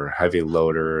or heavy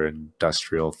loader,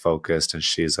 industrial focused, and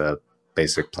she's a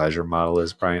basic pleasure model,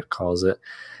 as Bryant calls it.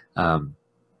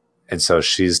 And so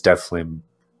she's definitely,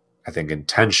 I think,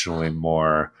 intentionally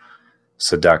more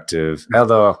seductive,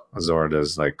 although Zora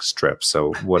does like strip,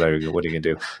 so what are you gonna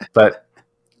do? But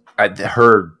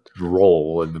her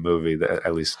role in the movie, that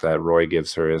at least that Roy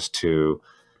gives her, is to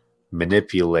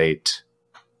manipulate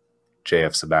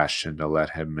JF Sebastian to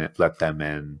let them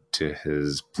in to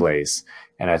his place,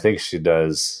 and I think she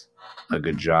does a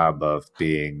good job of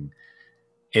being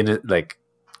in it, like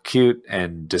cute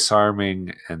and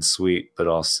disarming and sweet, but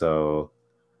also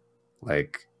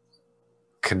like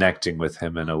connecting with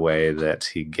him in a way that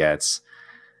he gets.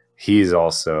 He's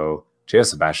also,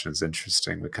 J.S. Sebastian is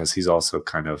interesting because he's also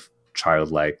kind of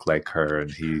childlike like her,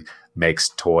 and he makes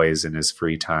toys in his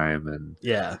free time. And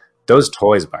those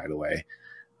toys, by the way,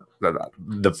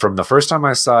 from the first time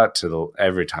I saw it to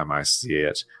every time I see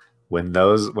it, when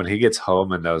he gets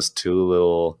home and those two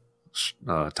little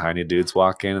tiny dudes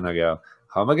walk in and they go,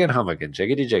 home again,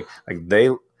 jiggity jig, like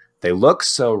they look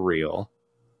so real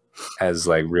as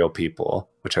like real people,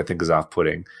 which I think is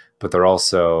off-putting, but they're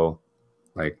also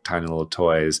like tiny little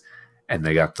toys, and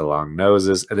they got the long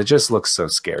noses, and it just looks so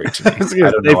scary to me.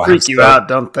 They freak you out,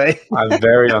 don't they? I'm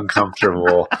very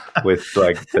uncomfortable with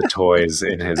like the toys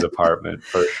in his apartment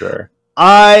for sure.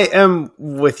 I am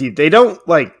with you. They don't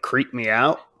like creep me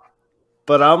out,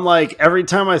 but I'm like, every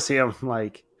time I see them, I'm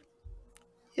like,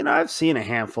 I've seen a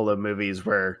handful of movies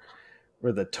where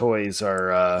the toys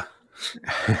are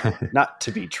not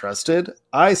to be trusted.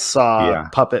 I saw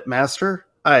Puppet Master.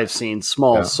 I've seen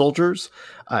Small Soldiers.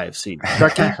 I've seen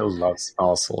Trekkie. I love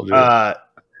Small Soldiers.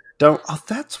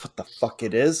 That's what the fuck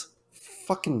it is.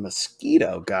 Fucking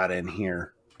mosquito got in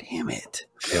here. Damn it.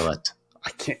 Kill it.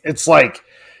 I can't. It's like,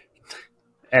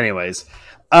 anyways.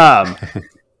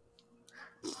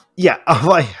 Yeah, I'm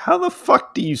like, how the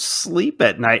fuck do you sleep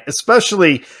at night?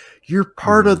 Especially, you're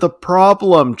part of the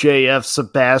problem, JF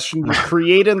Sebastian. You're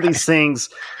creating these things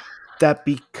that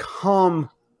become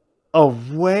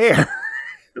aware.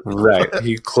 Right.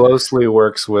 He closely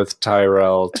works with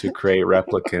Tyrell to create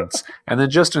replicants, and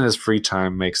then just in his free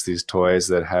time makes these toys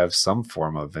that have some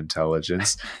form of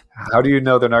intelligence. How do you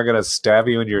know they're not going to stab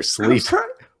you in your sleep?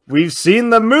 We've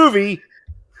seen the movie.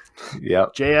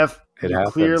 Yep. JF, It you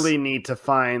happens. clearly need to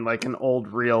find like an old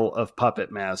reel of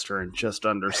Puppet Master and just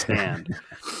understand.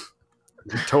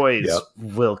 The toys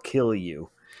will kill you.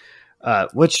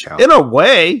 Which, in a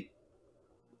way,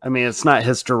 I mean, it's not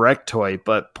his direct toy,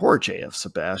 but poor JF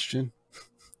Sebastian.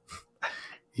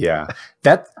 Yeah.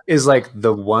 That is like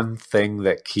the one thing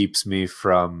that keeps me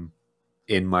from,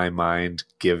 in my mind,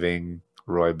 giving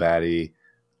Roy Batty,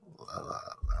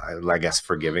 I guess,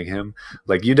 forgiving him.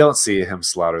 Like, you don't see him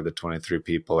slaughter the 23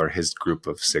 people or his group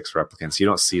of 6 replicants. You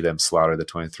don't see them slaughter the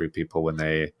 23 people when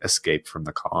they escape from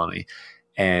the colony.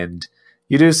 And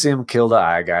you do see him kill the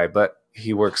eye guy, but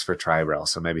he works for Tyrell,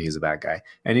 so maybe he's a bad guy.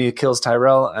 And he kills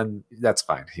Tyrell, and that's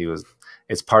fine.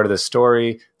 It's part of the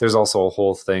story. There's also a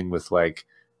whole thing with, like,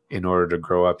 in order to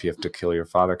grow up, you have to kill your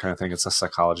father kind of thing. It's a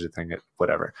psychology thing,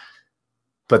 whatever.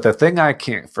 But the thing I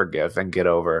can't forgive and get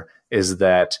over is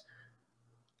that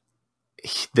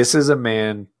this is a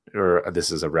man, or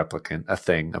this is a replicant, a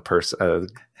thing, a person,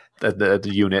 the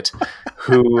unit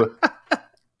who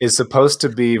is supposed to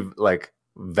be like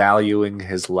valuing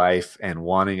his life and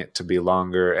wanting it to be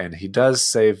longer. And he does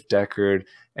save Deckard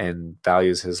and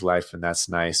values his life, and that's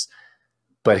nice.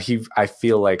 But I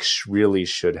feel like really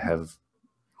should have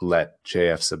let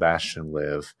JF Sebastian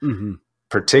live,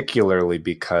 particularly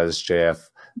because JF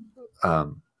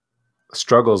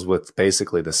struggles with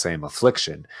basically the same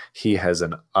affliction. He has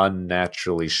an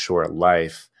unnaturally short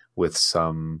life with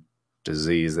some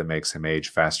disease that makes him age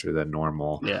faster than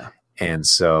normal. Yeah. And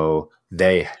so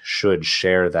they should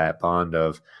share that bond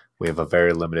of, we have a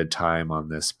very limited time on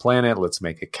this planet, let's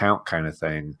make it count kind of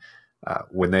thing.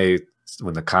 When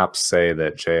the cops say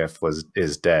that JF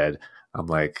is dead, I'm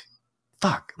like,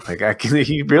 fuck, like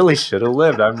he really should have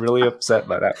lived. I'm really upset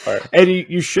by that part. And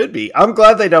you should be. I'm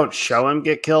glad they don't show him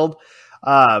get killed.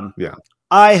 Yeah.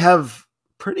 I have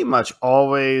pretty much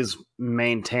always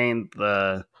maintained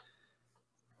the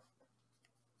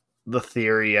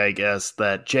theory, I guess,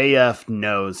 that JF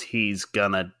knows he's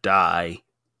gonna die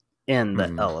in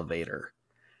the elevator.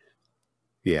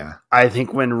 Yeah. I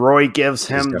think when Roy gives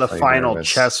him the final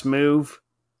chess move,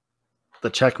 the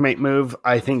checkmate move,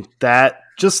 I think that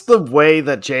just the way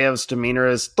that JF's demeanor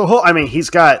is, he's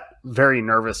got very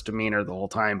nervous demeanor the whole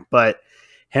time, but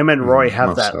him and Roy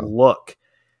have that look.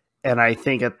 And I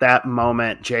think at that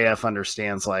moment, JF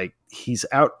understands, like, he's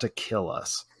out to kill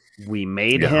us. We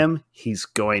made him. He's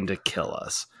going to kill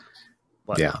us.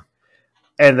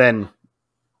 And then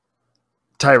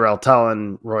Tyrell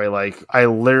telling Roy, like, I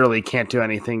literally can't do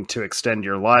anything to extend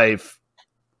your life.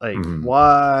 Like,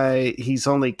 why? He's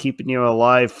only keeping you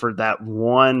alive for that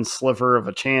one sliver of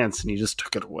a chance, and he just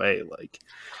took it away. Like,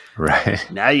 right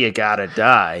now you gotta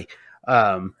die.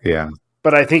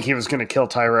 But I think he was going to kill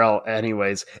Tyrell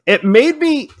anyways. It made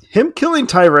me, him killing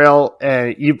Tyrell,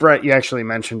 and you actually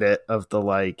mentioned it, of the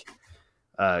like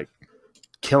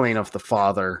killing of the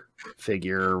father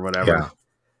figure or whatever.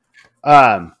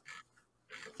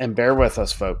 And bear with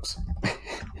us, folks.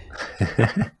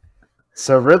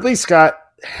 So Ridley Scott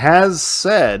has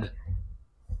said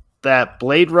that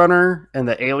Blade Runner and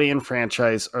the Alien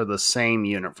franchise are the same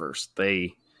universe.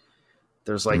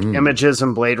 There's like images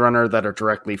in Blade Runner that are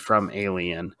directly from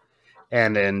Alien.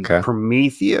 And in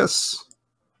Prometheus,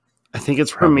 I think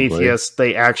it's Prometheus,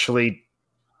 they actually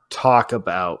talk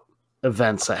about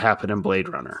events that happen in Blade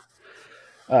Runner.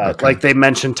 Like they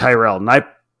mentioned Tyrell.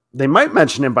 They might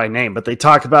mention him by name, but they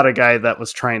talk about a guy that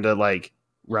was trying to like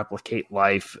replicate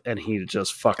life, and he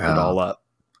just fucked it all up.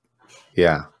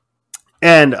 Yeah.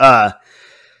 And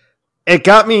it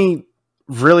got me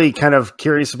really kind of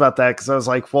curious about that, because I was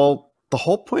like, well, the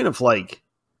whole point of like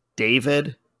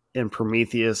David in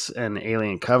Prometheus and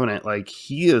Alien Covenant, like,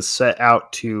 he is set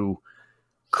out to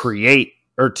create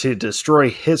or to destroy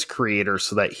his creator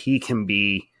so that he can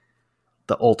be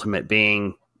the ultimate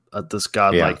being, this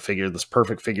godlike figure, this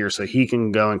perfect figure, so he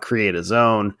can go and create his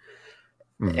own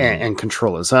and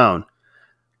control his own.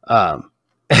 And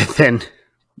then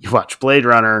you watch Blade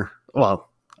Runner. Well,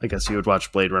 I guess you would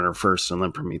watch Blade Runner first and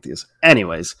then Prometheus.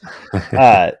 Anyways,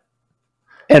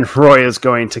 and Roy is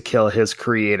going to kill his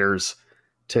creators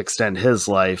to extend his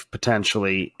life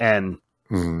potentially, and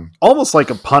almost like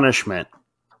a punishment.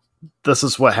 This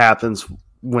is what happens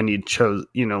when you chose,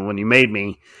 when you made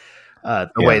me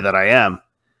the way that I am.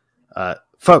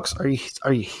 Folks, are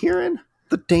you hearing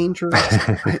the dangers?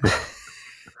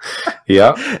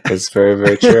 Yeah, it's very,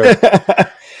 very true.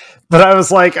 But I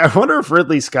was like, I wonder if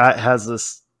Ridley Scott has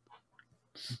this.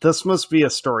 This must be a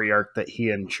story arc that he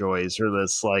enjoys, or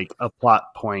this like a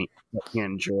plot point that he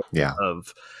enjoys Yeah.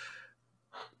 of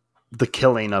the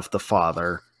killing of the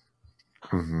father.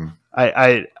 Mm-hmm.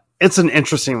 I it's an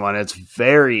interesting one. It's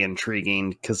very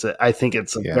intriguing because I think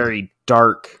it's a Yeah. very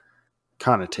dark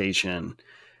connotation,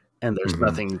 and there's Mm-hmm.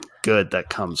 nothing good that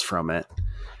comes from it.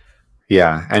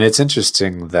 Yeah, and it's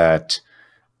interesting that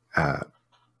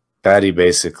Fatty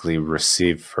basically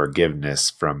received forgiveness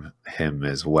from him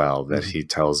as well. That he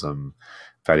tells him,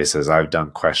 Fatty says, "I've done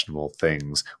questionable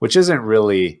things," which isn't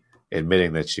really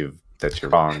admitting that you're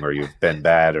wrong or you've been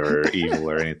bad or evil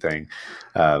or anything.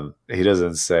 He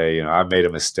doesn't say, "I made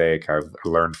a mistake. I've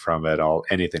learned from it." All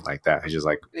anything like that. He's just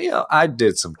like, I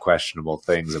did some questionable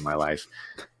things in my life,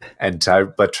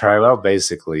 but Tyrell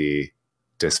basically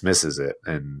dismisses it,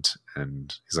 and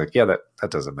he's like, "Yeah,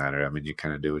 that doesn't matter. I mean, you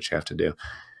kind of do what you have to do."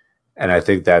 And I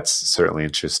think that's certainly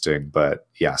interesting, but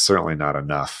yeah, certainly not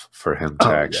enough for him to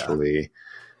actually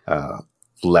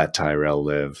let Tyrell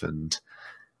live. And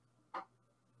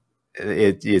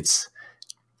it's,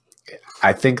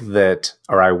 I think that,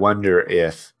 or I wonder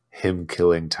if him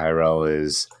killing Tyrell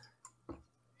is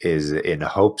in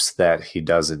hopes that he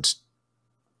doesn't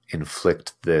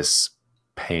inflict this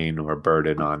pain or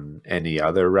burden on any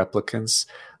other replicants.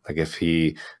 Like if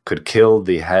he could kill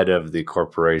the head of the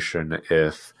corporation,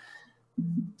 if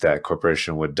that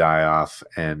corporation would die off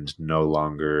and no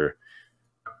longer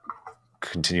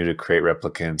continue to create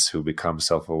replicants who become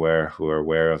self-aware, who are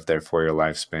aware of their 4-year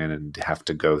lifespan and have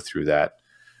to go through that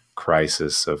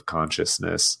crisis of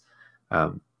consciousness.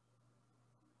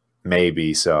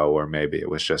 Maybe so, or maybe it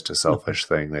was just a selfish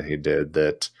thing that he did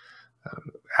that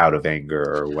out of anger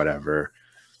or whatever.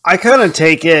 I kind of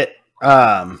take it.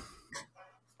 I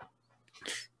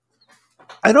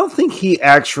don't think he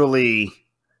actually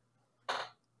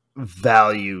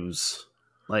values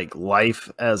like life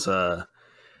as a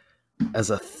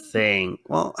thing.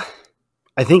 Well,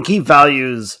 I think he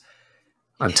values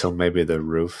until maybe the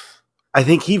roof. I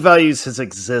think he values his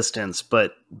existence,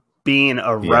 but being a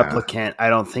replicant, I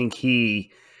don't think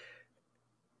he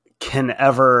can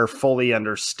ever fully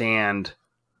understand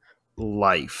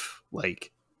life,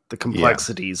 like the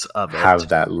complexities of it. Have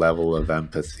that level of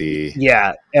empathy.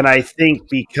 Yeah, and I think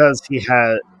because he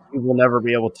will never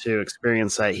be able to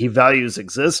experience that. He values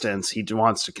existence. He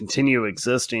wants to continue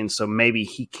existing, so maybe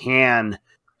he can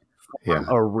form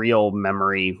a real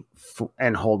memory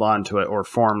and hold on to it, or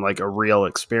form like a real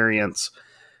experience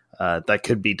that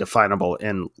could be definable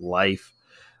in life.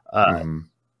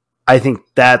 I think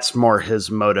that's more his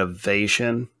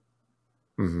motivation.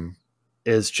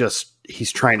 Is just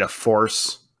he's trying to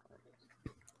force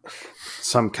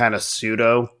some kind of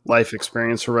pseudo life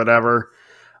experience or whatever.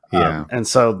 And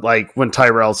so like when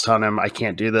Tyrell's telling him I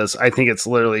can't do this, I think it's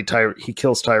literally he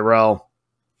kills Tyrell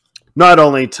not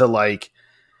only to like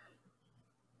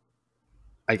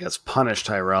I guess punish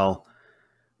Tyrell,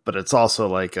 but it's also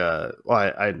like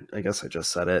I guess I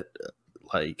just said it,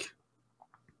 like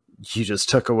you just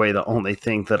took away the only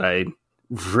thing that I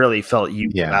really felt you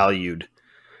valued.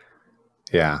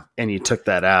 Yeah. And you took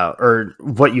that out, or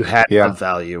what you had of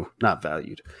value, not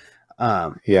valued.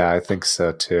 I think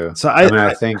so too. So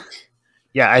I think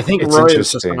Roy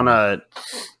is just on a.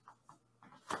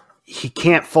 He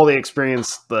can't fully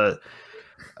experience the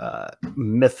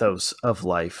mythos of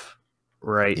life,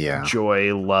 right? Yeah.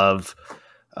 Joy, love.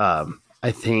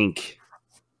 I think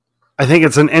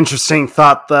it's an interesting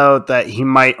thought, though, that he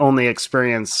might only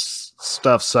experience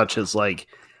stuff such as like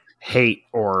hate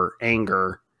or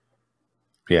anger,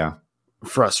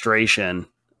 frustration,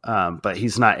 but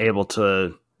he's not able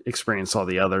to experience all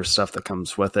the other stuff that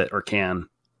comes with it, or can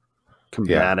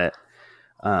combat it,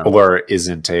 or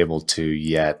isn't able to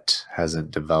yet,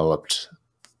 hasn't developed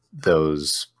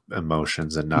those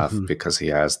emotions enough because he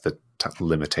has the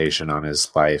limitation on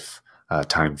his life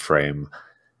time frame,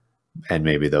 and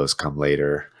maybe those come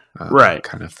later, right?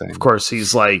 Kind of thing. Of course,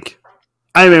 he's like,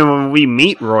 I mean, when we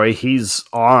meet Roy, he's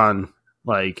on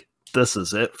like, this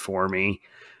is it for me.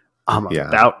 I'm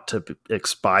about to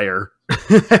expire.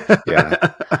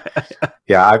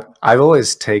 I've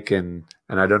always taken,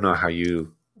 and I don't know how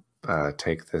you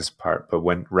take this part, but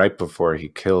when right before he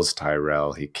kills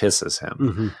Tyrell, he kisses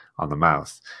him on the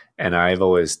mouth, and I've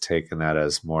always taken that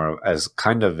as more as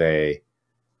kind of a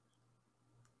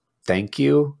thank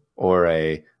you, or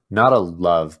a not a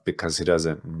love because he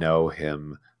doesn't know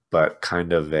him, but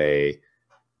kind of a,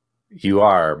 you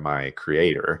are my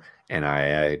creator, and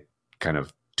I kind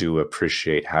of do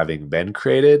appreciate having been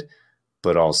created,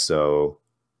 but also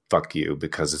fuck you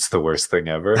because it's the worst thing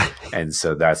ever. And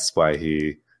so that's why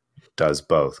he does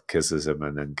both, kisses him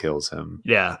and then kills him.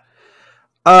 Yeah.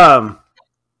 I've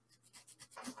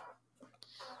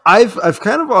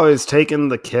kind of always taken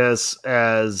the kiss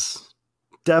as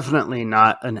definitely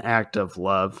not an act of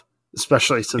love,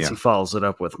 especially since he follows it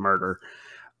up with murder.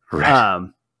 Right.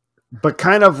 But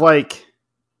kind of like,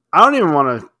 I don't even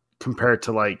want to compare it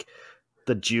to like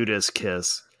the Judas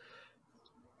kiss.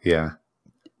 Yeah.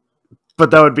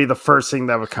 But that would be the first thing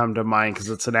that would come to mind because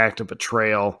it's an act of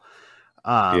betrayal.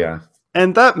 Yeah.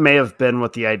 And that may have been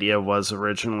what the idea was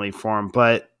originally for him,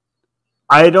 but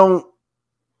I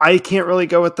can't really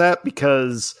go with that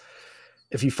because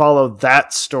if you follow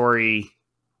that story,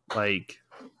 like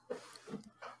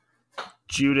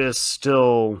Judas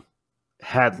still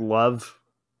had love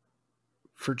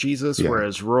for Jesus,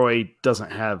 whereas Roy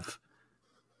doesn't have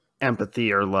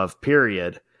empathy or love,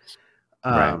 period.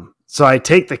 Right. So I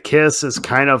take the kiss as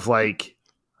kind of like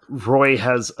Roy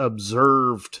has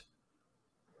observed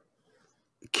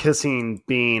kissing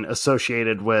being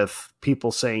associated with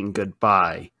people saying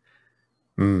goodbye.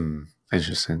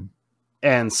 Interesting.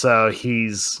 And so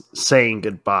he's saying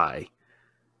goodbye.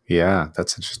 Yeah,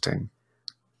 that's interesting.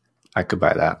 I could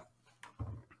buy that.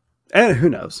 And who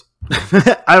knows?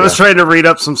 I was trying to read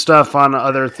up some stuff on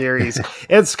other theories.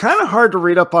 It's kind of hard to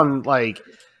read up on like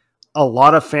a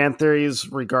lot of fan theories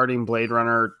regarding Blade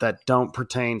Runner that don't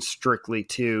pertain strictly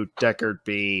to Deckard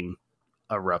being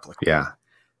a replicant. Yeah.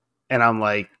 And I'm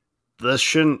like, this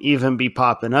shouldn't even be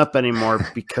popping up anymore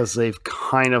because they've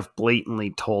kind of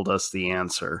blatantly told us the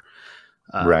answer.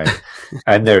 Right.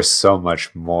 And there's so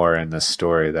much more in the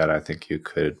story that I think you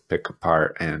could pick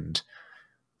apart and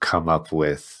come up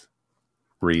with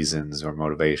reasons or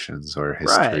motivations or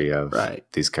history of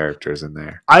these characters in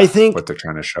there. I think what they're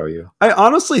trying to show you. I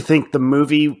honestly think the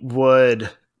movie would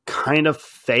kind of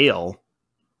fail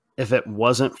if it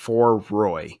wasn't for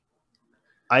Roy.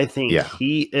 I think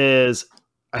he is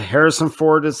Harrison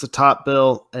Ford is the top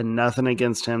bill, and nothing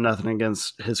against him, nothing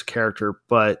against his character,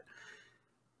 but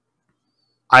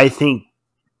I think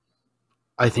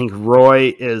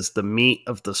Roy is the meat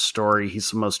of the story.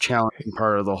 He's the most challenging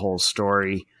part of the whole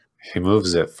story. He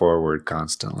moves it forward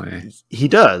constantly. He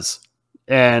does.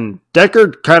 And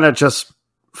Deckard kind of just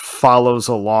follows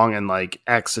along and like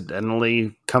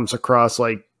accidentally comes across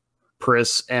like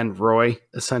Pris and Roy,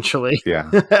 essentially. Yeah.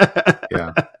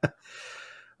 Yeah.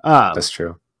 That's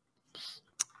true.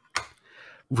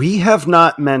 We have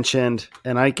not mentioned,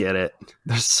 and I get it,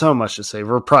 there's so much to say.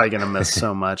 We're probably going to miss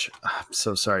so much. I'm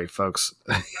so sorry, folks.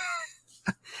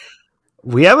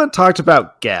 We haven't talked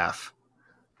about Gaff.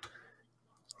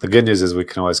 The good news is we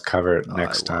can always cover it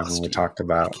next time when we talk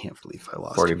about. I can't believe I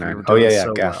lost 49. Oh, yeah,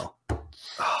 so Gaff. Well.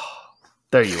 Oh,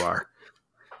 there you are.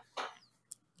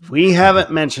 We haven't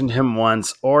mentioned him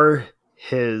once or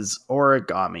his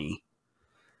origami.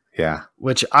 Yeah.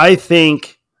 Which I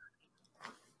think,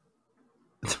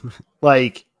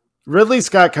 like, Ridley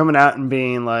Scott coming out and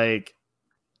being like,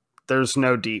 there's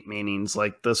no deep meanings.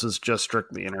 Like, this is just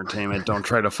strictly entertainment. Don't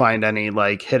try to find any,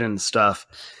 like, hidden stuff.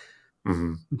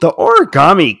 Mm-hmm. The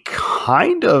origami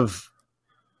kind of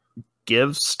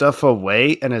gives stuff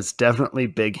away and is definitely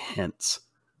big hints.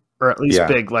 Or at least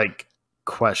big, like,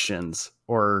 questions.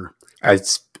 Or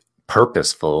it's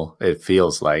purposeful. It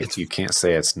feels like you can't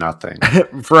say it's nothing.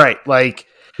 Right. Like,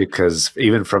 because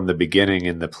even from the beginning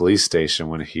in the police station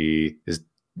when he is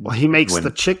he makes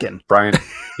the chicken.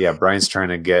 Brian's trying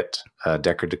to get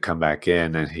Deckard to come back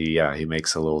in, and he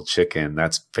makes a little chicken.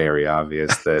 That's very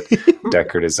obvious that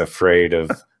Deckard is afraid of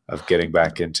getting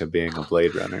back into being a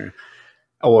Blade Runner.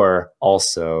 Or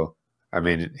also, I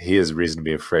mean, he has reason to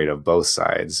be afraid of both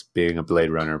sides, being a Blade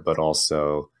Runner, but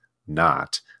also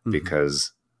not,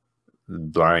 because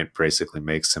Brian basically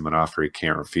makes him an offer he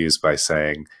can't refuse by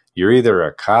saying, you're either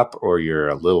a cop or you're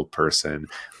a little person,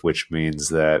 which means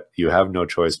that you have no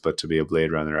choice but to be a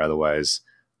Blade Runner. Otherwise,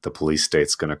 the police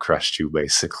state's going to crush you,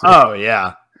 basically. Oh,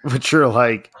 yeah. But you're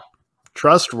like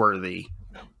trustworthy.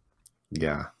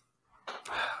 Yeah.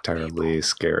 Terribly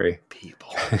scary.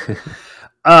 People.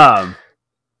 Yeah.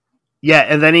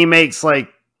 And then he makes like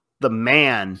the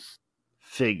man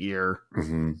figure.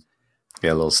 Mm-hmm.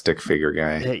 Yeah. A little stick figure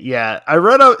guy. Yeah. I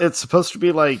read out it's supposed to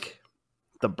be like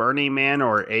the Burning Man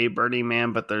or a Burning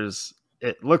Man, but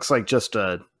it looks like just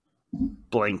a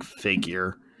blank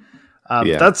figure.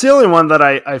 That's the only one that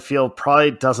I feel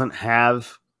probably doesn't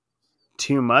have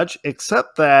too much,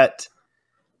 except that,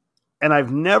 and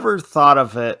I've never thought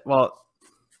of it. Well,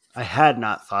 I had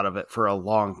not thought of it for a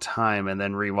long time, and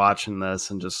then rewatching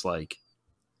this and just like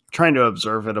trying to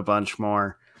observe it a bunch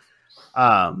more.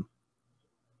 I'm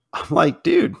like,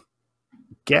 dude,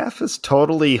 Gaff is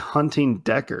totally hunting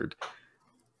Deckard.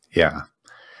 Yeah.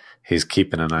 He's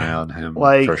keeping an eye on him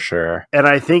Like, for sure. And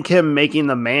I think him making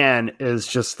the man is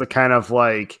just the kind of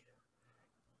like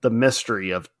the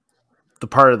mystery of the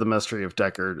part of the mystery of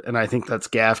Deckard. And I think that's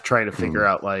Gaff trying to figure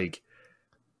out, like,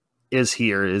 is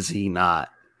he or is he not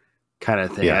kind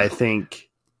of thing. Yeah. I think.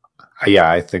 Yeah,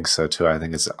 I think so too. I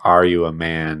think it's, are you a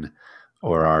man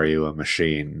or are you a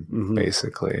machine,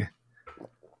 basically?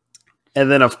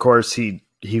 And then, of course, he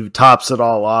tops it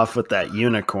all off with that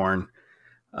unicorn.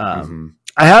 I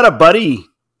had a buddy,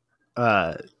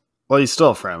 well, he's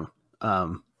still a friend.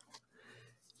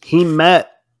 He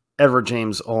met Edward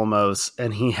James Olmos,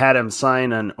 and he had him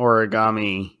sign an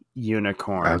origami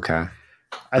unicorn. Okay.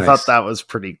 I thought that was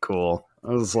pretty cool.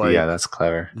 I was like, yeah, that's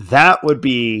clever. That would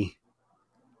be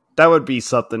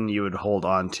something you would hold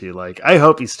on to. Like, I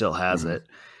hope he still has it.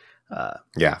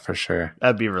 Yeah, for sure.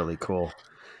 That'd be really cool.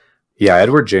 Yeah,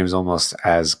 Edward James Olmos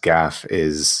as Gaff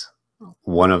is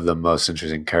one of the most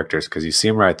interesting characters because you see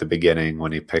him right at the beginning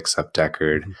when he picks up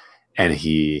Deckard and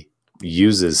he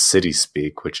uses city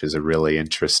speak, which is a really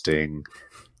interesting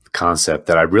concept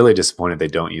that I'm really disappointed they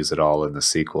don't use it all in the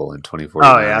sequel in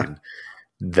 2049. Oh, yeah.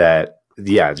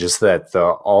 Just that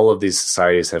all of these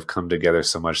societies have come together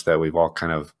so much that we've all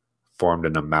kind of formed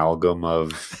an amalgam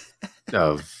of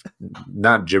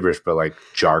not gibberish, but like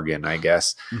jargon, I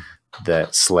guess,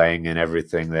 that slang and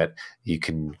everything that you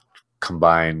can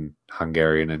combine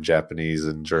Hungarian and Japanese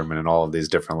and German and all of these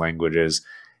different languages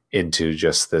into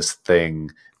just this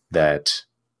thing that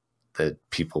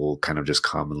people kind of just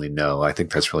commonly know. I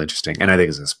think that's really interesting. And I think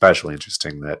it's especially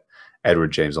interesting that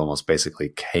Edward James almost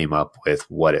basically came up with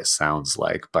what it sounds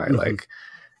like by like,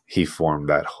 he formed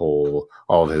that all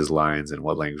of his lines and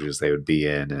what languages they would be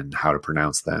in and how to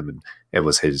pronounce them. And it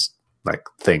was his like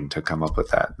thing to come up with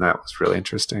that. And that was really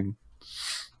interesting.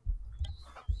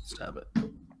 Stop it.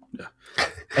 Yeah.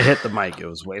 I hit the mic. It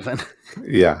was waving.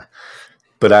 Yeah.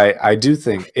 But I do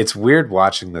think it's weird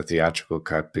watching the theatrical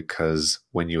cut because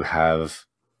when you have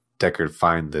Deckard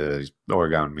find the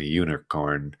origami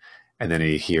unicorn and then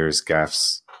he hears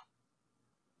Gaff's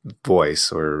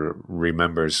voice or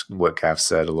remembers what Gaff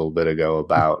said a little bit ago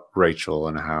about Rachel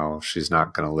and how she's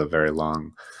not going to live very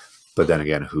long. But then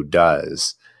again, who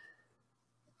does?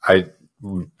 I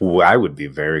would be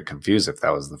very confused if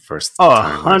that was the first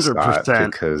time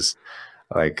 100%. Because,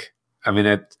 like, I mean,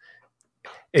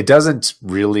 it doesn't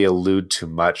really allude to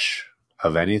much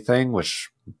of anything, which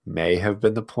may have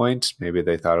been the point. Maybe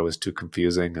they thought it was too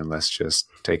confusing and let's just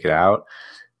take it out.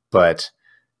 But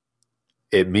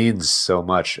it means so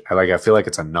much. I feel like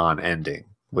it's a non-ending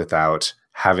without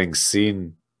having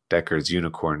seen Deckard's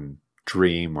unicorn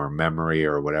dream or memory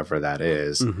or whatever that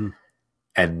is.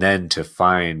 And then to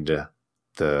find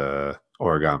the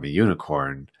origami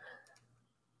unicorn,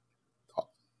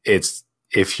 it's,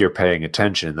 if you're paying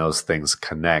attention, those things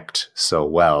connect so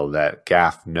well that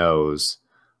Gaff knows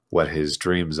what his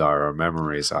dreams are or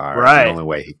memories are. Right. The only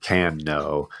way he can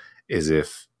know is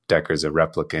if Deckard's a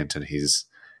replicant and he's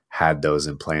had those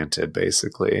implanted,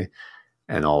 basically.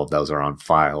 And all of those are on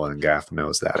file, and Gaff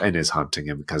knows that and is hunting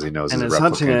him because he knows he's a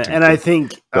replicant. And I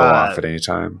think go off at any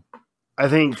time. I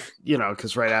think,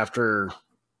 because right after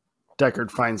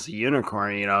Deckard finds the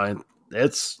unicorn,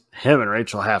 it's him and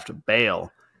Rachel have to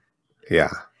bail. Yeah.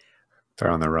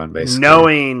 They're on the run, basically.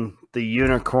 Knowing the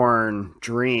unicorn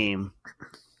dream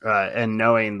and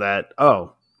knowing that,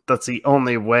 that's the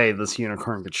only way this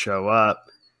unicorn could show up.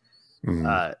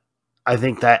 I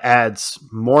think that adds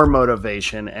more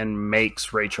motivation and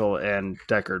makes Rachel and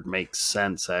Deckard make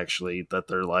sense, actually, that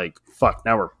they're like, fuck,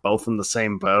 now we're both in the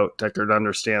same boat. Deckard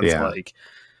understands like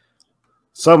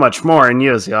so much more, and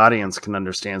you as the audience can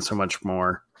understand so much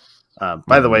more.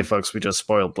 By the way, folks, we just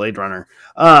spoiled Blade Runner.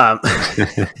 Yeah,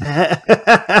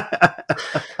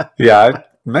 I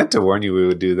meant to warn you we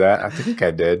would do that. I think I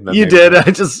did. You did.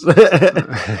 I just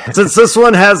since this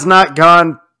one has not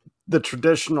gone the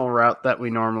traditional route that we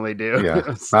normally do. Yeah,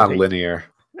 it's not linear.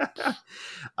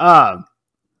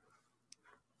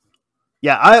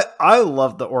 Yeah, I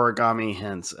love the origami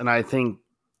hints, and I think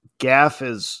Gaff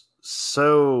is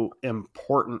so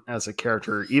important as a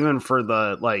character, even for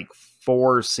the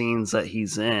 4 scenes that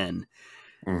he's in.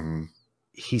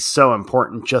 He's so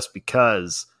important just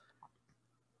because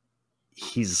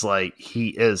he's he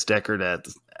is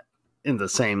Deckard in the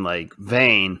same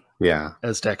vein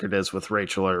as Deckard is with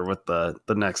Rachel or with the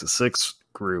Nexus 6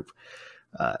 group.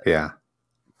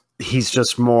 He's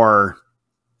just more,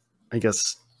 I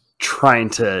guess,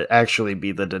 trying to actually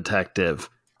be the detective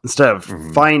instead of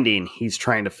finding. He's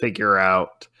trying to figure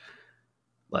out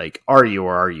are you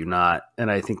or are you not? And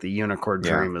I think the unicorn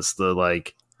dream is the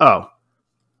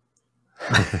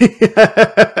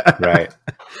Right.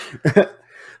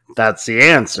 That's the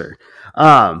answer.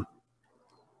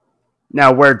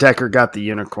 Now, where Decker got the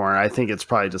unicorn, I think it's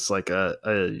probably just like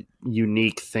a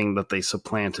unique thing that they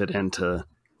supplanted into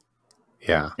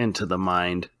the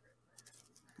mind.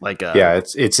 Like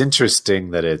it's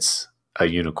interesting that it's a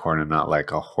unicorn and not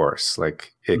like a horse.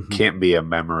 Like it can't be a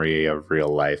memory of real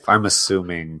life. I'm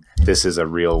assuming this is a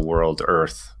real world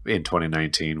Earth in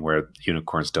 2019 where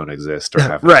unicorns don't exist or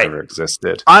haven't ever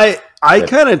existed. I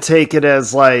kind of take it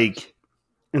as like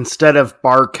instead of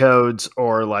barcodes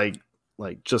or like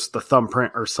just the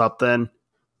thumbprint or something,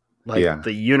 like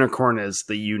the unicorn is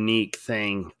the unique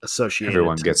thing associated.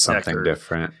 Everyone gets something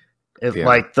different.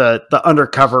 Like the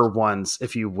undercover ones,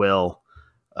 if you will,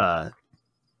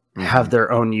 have their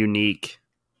own unique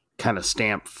kind of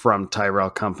stamp from Tyrell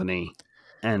Company.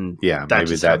 And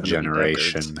maybe that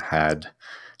generation had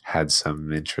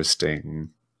some interesting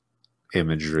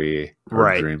imagery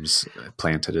or dreams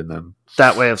planted in them.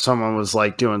 That way, if someone was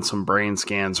like doing some brain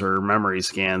scans or memory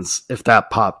scans, if that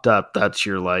popped up, that's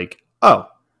your like, oh,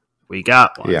 we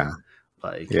got one. Yeah.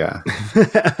 Like, yeah,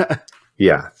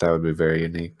 that would be very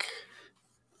unique.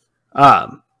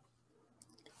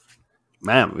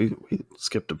 Man, we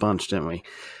skipped a bunch, didn't we?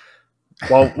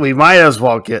 Well, we might as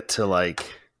well get to like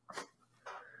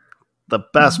the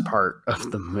best part of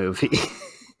the movie.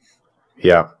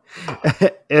 Yeah.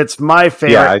 It's my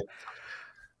favorite. Yeah,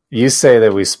 you say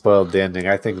that we spoiled the ending.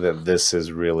 I think that this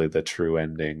is really the true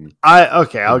ending. I'll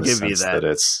give you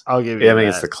that. I'll give you that. I mean,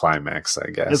 it's the climax,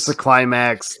 I guess. It's the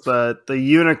climax. The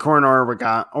unicorn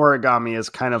origami is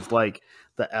kind of like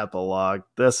the epilogue.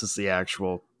 This is the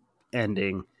actual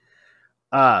ending.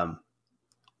 I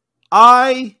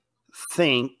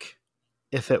think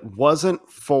if it wasn't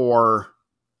for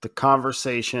the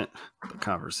conversation,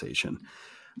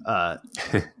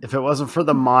 if it wasn't for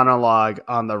the monologue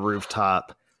on the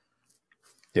rooftop,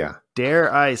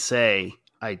 dare I say,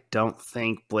 I don't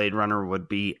think Blade Runner would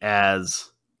be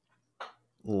as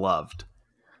loved.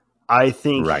 I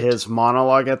think his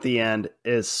monologue at the end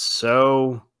is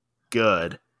so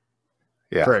good.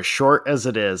 Yeah. For as short as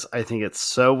it is, I think it's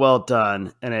so well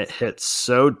done and it hits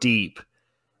so deep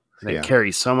and it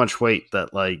carries so much weight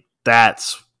that like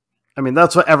that's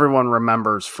what everyone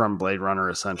remembers from Blade Runner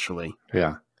essentially.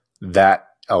 Yeah. That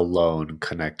alone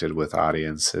connected with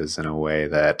audiences in a way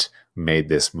that made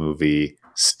this movie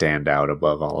stand out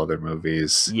above all other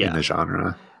movies in the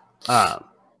genre.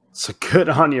 So good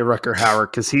on you, Rutger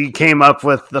Hauer, because he came up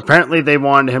with, apparently they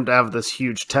wanted him to have this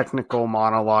huge technical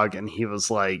monologue and he was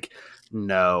like,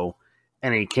 no.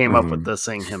 And he came up with this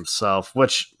thing himself,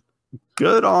 which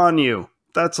good on you.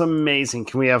 That's amazing.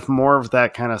 Can we have more of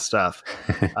that kind of stuff?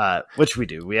 Which we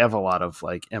do. We have a lot of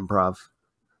like improv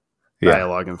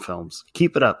dialogue in films.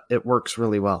 Keep it up. It works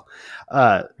really well.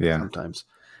 Sometimes.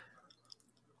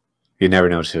 You never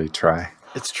know till you try.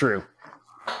 It's true.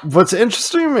 What's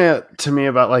interesting to me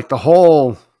about like the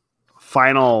whole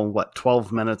final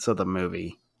 12 minutes of the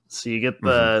movie. So you get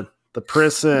the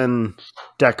Pris and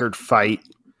Deckard fight,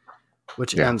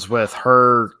 which ends with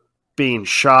her being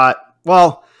shot.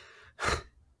 Well,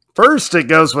 first it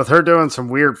goes with her doing some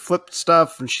weird flip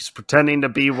stuff and she's pretending to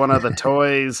be one of the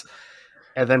toys,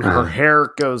 and then her hair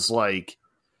goes like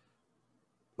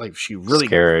she really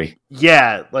scary.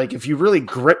 Yeah, like if you really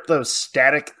grip those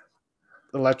static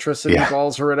electricity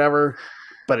balls or whatever,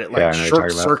 but it like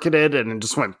short circuited and it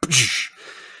just went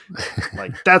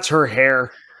like that's her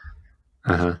hair.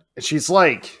 And she's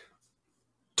like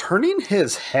turning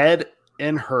his head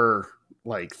in her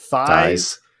like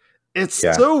thighs. It's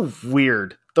so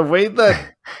weird the way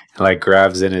that like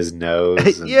grabs in his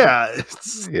nose.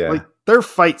 Like their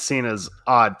fight scene is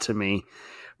odd to me,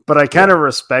 but I kind of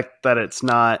respect that it's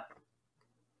not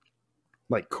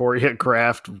like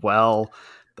choreographed well,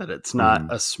 that it's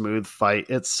not a smooth fight.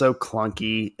 It's so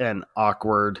clunky and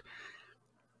awkward.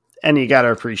 And you got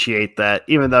to appreciate that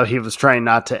even though he was trying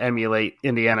not to emulate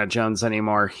Indiana Jones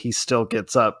anymore, he still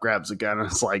gets up, grabs a gun,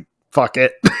 and is like, fuck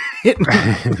it.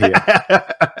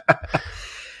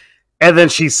 And then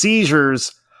she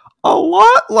seizures a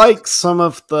lot like some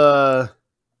of the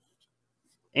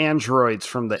androids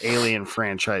from the Alien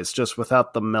franchise, just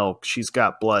without the milk. She's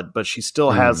got blood, but she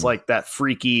still has like that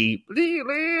freaky...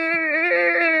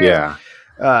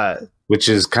 which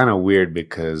is kind of weird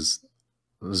because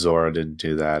Zora didn't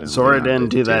do that. And Zora didn't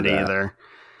do that either.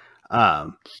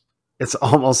 It's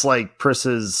almost like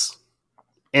Pris's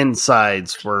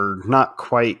insides were not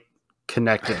quite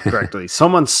connected correctly.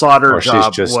 Someone's solder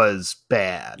job was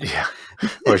bad. Yeah.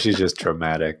 Or she's just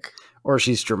dramatic. But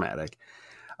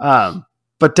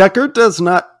Deckard does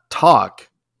not talk.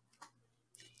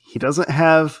 He doesn't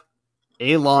have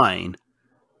a line.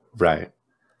 Right.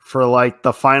 for like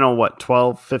the final,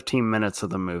 12, 15 minutes of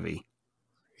the movie.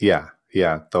 Yeah.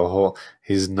 Yeah.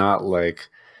 He's not like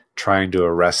trying to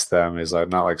arrest them. He's like,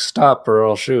 not like, stop or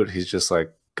I'll shoot. He's just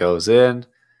like, goes in,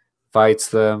 fights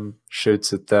them,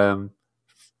 shoots at them,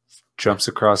 jumps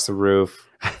across the roof,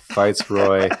 fights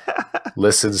Roy,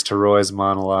 listens to Roy's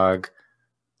monologue,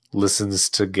 listens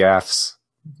to Gaff's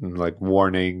like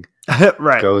warning,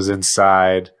 Right. goes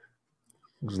inside,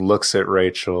 looks at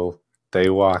Rachel. They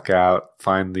walk out,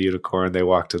 find the unicorn. They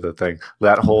walk to the thing.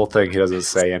 That whole thing, he doesn't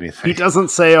say anything. He doesn't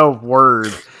say a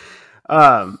word,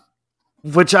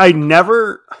 which I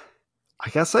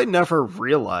guess I never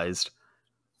realized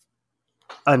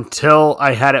until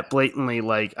I had it blatantly.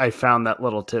 Like, I found that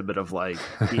little tidbit of like,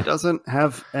 he doesn't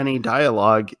have any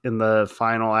dialogue in the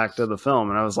final act of the film.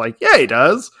 And I was like, yeah, he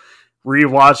does.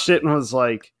 Rewatched it and was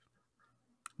like,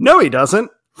 no, he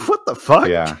doesn't. What the fuck?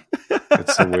 Yeah.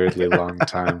 It's a weirdly long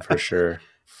time for sure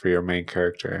for your main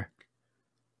character.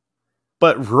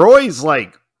 But Roy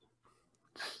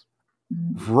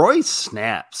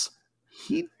snaps.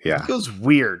 He goes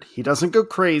weird. He doesn't go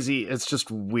crazy. It's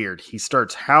just weird. He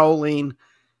starts howling.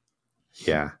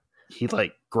 Yeah. He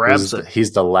like grabs it.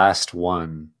 He's the last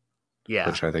one. Yeah.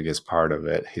 Which I think is part of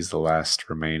it. He's the last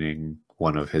remaining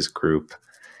one of his group.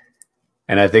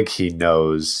 And I think he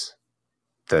knows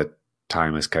that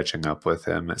time is catching up with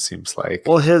him, it seems like.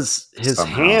 Well, his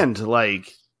hand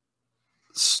like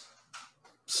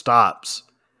stops,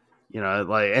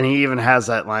 like, and he even has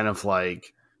that line of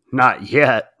like, not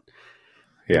yet.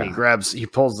 Yeah. And he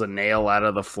pulls the nail out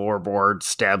of the floorboard,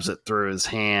 stabs it through his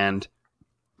hand,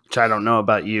 which I don't know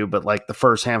about you, but like the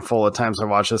first handful of times I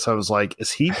watched this, I was like,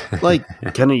 is he like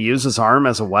going to use his arm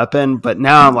as a weapon? But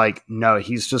now I'm like, no,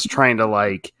 he's just trying to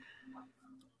like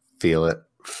feel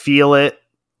it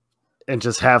and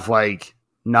just have like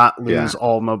not lose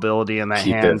all mobility in that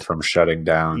Keep hand. it from shutting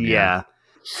down. Yeah.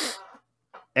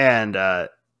 And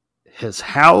his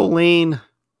howling,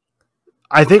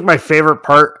 I think my favorite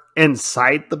part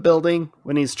inside the building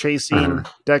when he's chasing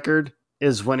Deckard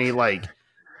is when he like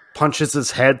punches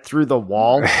his head through the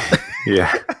wall.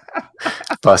 Yeah.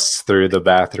 Busts through the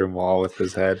bathroom wall with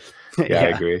his head. Yeah, I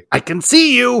agree. I can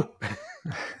see you.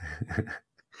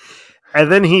 And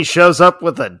then he shows up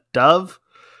with a dove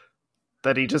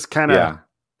that he just kind of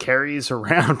carries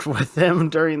around with him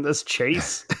during this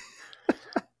chase.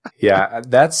 Yeah,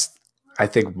 that's, I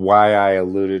think, why I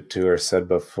alluded to or said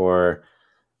before,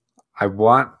 I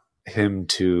want him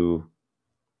to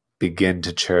begin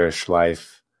to cherish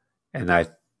life. And I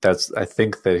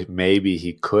think that maybe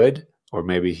he could, or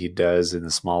maybe he does in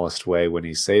the smallest way when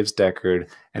he saves Deckard,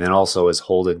 and then also is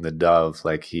holding the dove.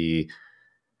 Like he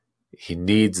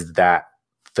needs that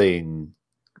thing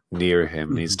near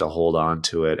him, needs to hold on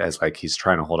to it as like he's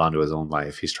trying to hold on to his own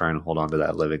life. He's trying to hold on to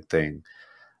that living thing.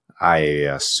 I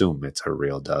assume it's a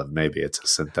real dove. Maybe it's a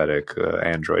synthetic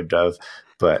android dove,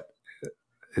 but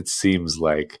it seems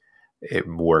like it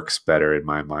works better in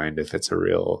my mind if it's a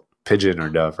real pigeon or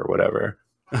dove or whatever.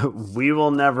 We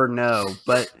will never know,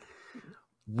 but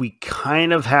we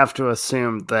kind of have to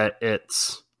assume that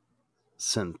it's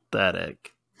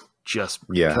synthetic just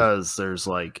because there's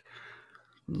like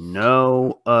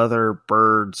no other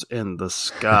birds in the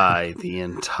sky the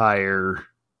entire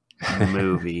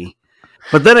movie.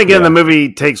 But then again, the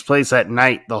movie takes place at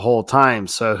night the whole time,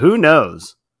 so who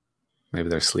knows? Maybe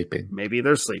they're sleeping.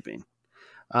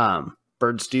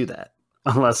 Birds do that,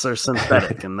 unless they're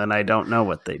synthetic, and then I don't know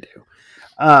what they do.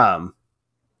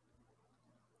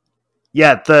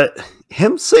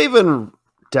 Him saving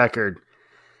Deckard,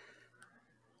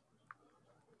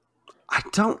 I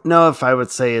don't know if I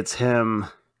would say it's him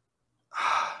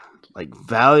like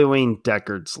valuing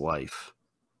Deckard's life.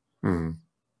 Mm.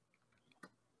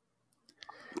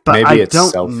 But maybe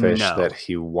it's selfish that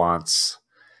he wants,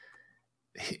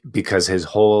 because his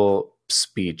whole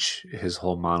speech, his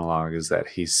whole monologue is that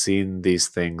he's seen these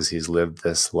things, he's lived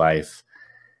this life,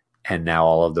 and now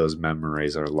all of those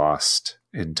memories are lost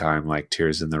in time like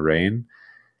tears in the rain.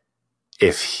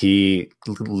 If he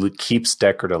keeps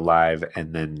Deckard alive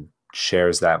and then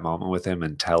shares that moment with him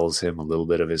and tells him a little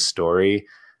bit of his story,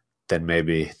 then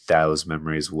maybe those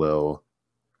memories will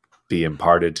be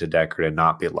imparted to Deckard and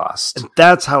not be lost. And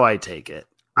that's how I take it.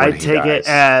 I take it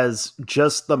as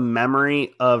just the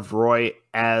memory of Roy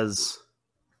as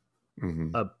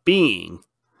a being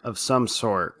of some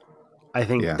sort. I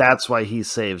think that's why he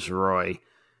saves Roy.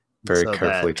 Very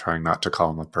carefully trying not to call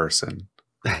him a person.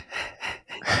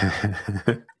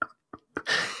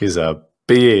 He's a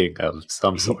being of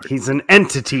some sort. He's an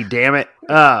entity, damn it.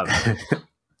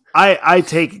 I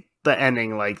take the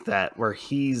ending like that, where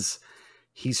he's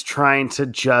trying to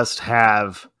just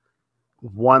have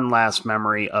one last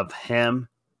memory of him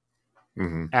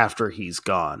Mm-hmm. after he's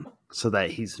gone, so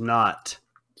that he's not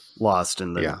lost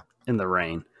in Yeah. the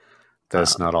rain.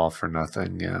 That's not all for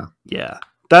nothing. Yeah. Yeah,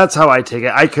 that's how I take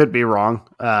it. I could be wrong.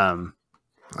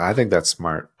 I think that's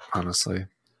smart, honestly.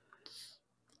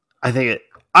 I think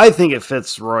it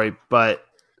fits Roy, but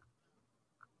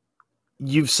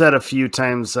you've said a few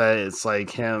times that it's like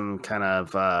him kind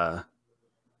of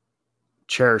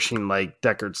cherishing like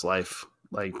Deckard's life,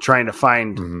 like trying to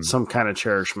find some kind of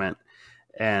cherishment.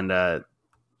 And I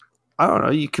don't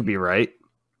know, you could be right.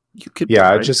 You could be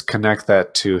I right. just connect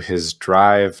that to his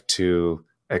drive to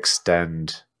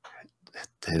extend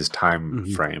his time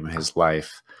frame, his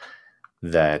life,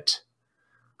 that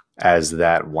as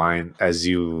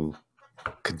you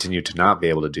continue to not be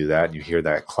able to do that, and you hear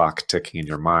that clock ticking in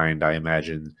your mind, I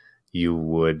imagine you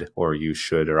would, or you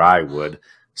should, or I would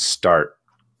start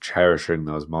cherishing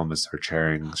those moments, or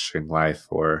cherishing life,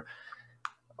 or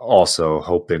also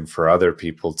hoping for other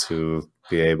people to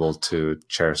be able to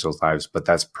cherish those lives. But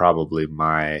that's probably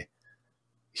my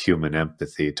human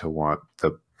empathy, to want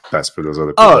the best for those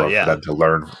other people, or for them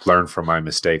to learn from my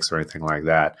mistakes or anything like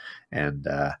that. And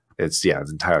it's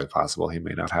entirely possible he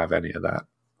may not have any of that.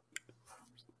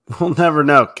 We'll never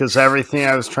know, because everything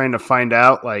I was trying to find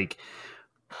out, like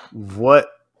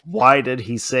why did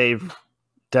he save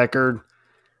Deckard?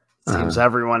 Seems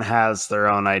everyone has their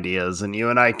own ideas, and you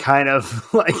and I kind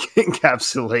of like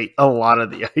encapsulate a lot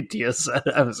of the ideas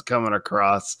that I was coming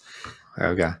across.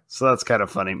 Okay. So that's kind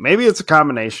of funny. Maybe it's a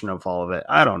combination of all of it.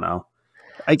 I don't know.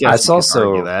 I guess it's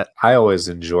also that. I always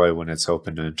enjoy when it's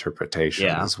open to interpretation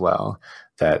as well,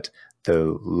 that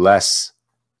the less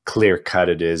clear cut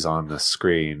it is on the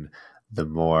screen, the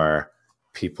more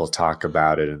people talk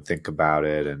about it and think about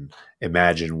it and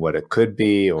imagine what it could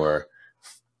be, or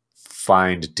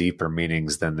find deeper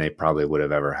meanings than they probably would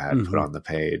have ever had put on the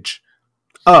page.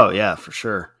 Oh yeah, for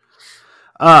sure.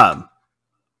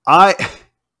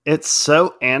 It's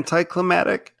so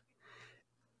anticlimactic,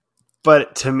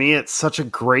 but to me it's such a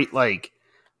great like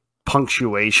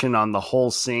punctuation on the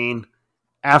whole scene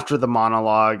after the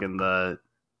monologue and the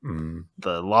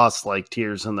lost like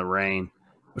tears in the rain,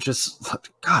 which is,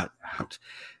 God,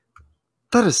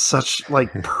 that is such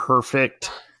like perfect.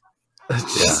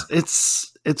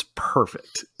 It's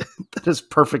perfect. That is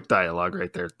perfect dialogue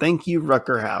right there. Thank you,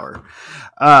 Rutger Hauer.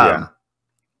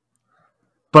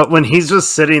 But when he's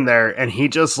just sitting there and he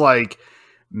just like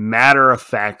matter of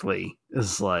factly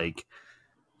is like,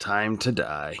 time to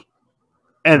die,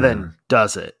 and then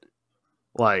does it.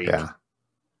 Like,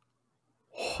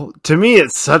 to me,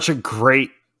 it's such a great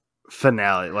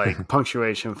finale, like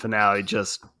punctuation finale.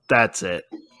 Just that's it.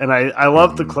 And I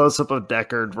love the close up of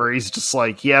Deckard where he's just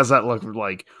like, he has that look of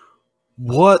like,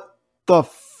 what the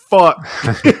fuck?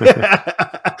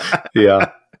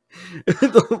 Yeah.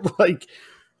 Like,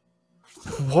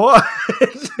 what?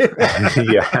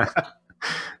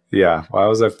 Yeah. Why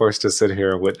was I forced to sit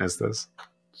here and witness this?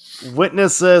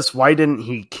 Why didn't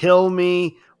he kill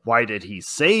me? Why did he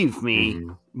save me?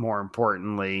 More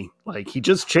importantly, like, he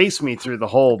just chased me through the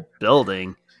whole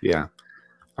building. Yeah.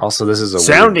 Also, this is a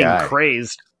sounding weird guy.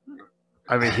 Crazed.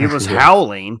 I mean, he was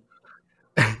howling.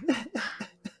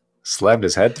 Slammed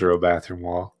his head through a bathroom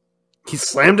wall. He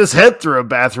slammed his head through a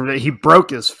bathroom. He broke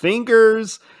his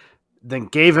fingers, then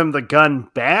gave him the gun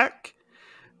back.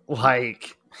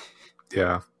 Like,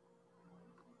 yeah.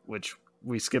 Which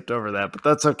we skipped over that, but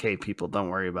that's okay, people. Don't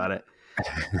worry about it.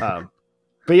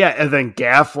 But yeah, and then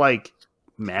Gaff like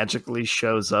magically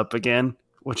shows up again,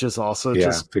 which is also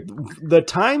just the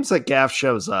times that Gaff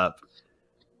shows up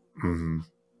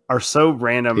are so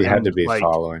random. He had to be like,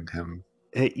 following him.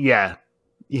 Yeah,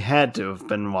 you had to have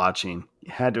been watching.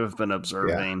 You had to have been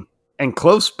observing, and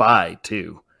close by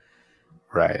too.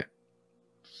 Right.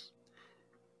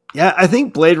 Yeah, I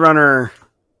think Blade Runner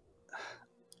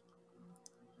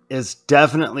is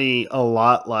definitely a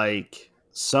lot like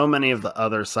so many of the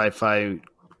other sci-fi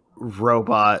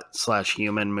robot /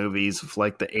 human movies of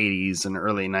like the 80s and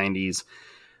early 90s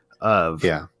of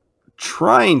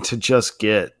trying to just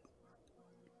get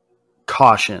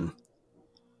caution,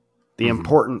 the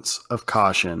importance of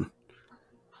caution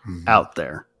out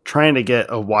there, trying to get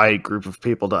a wide group of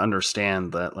people to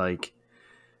understand that like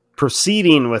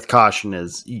proceeding with caution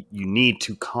is you need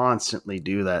to constantly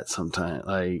do that sometimes.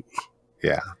 Like,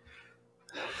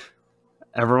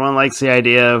 everyone likes the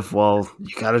idea of, well,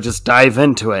 you got to just dive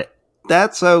into it.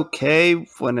 That's okay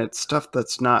when it's stuff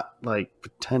that's not like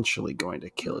potentially going to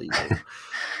kill you.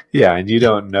 Yeah, and you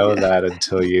don't know that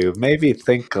until you maybe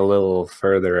think a little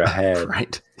further ahead.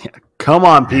 Right. Yeah. Come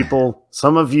on, people.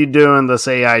 Some of you doing this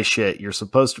AI shit, you're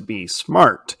supposed to be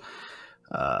smart.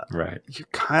 Right. you're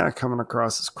kind of coming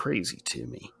across as crazy to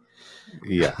me.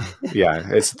 Yeah. Yeah.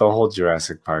 It's the whole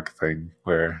Jurassic Park thing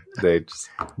where they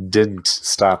didn't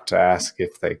stop to ask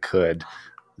if they could.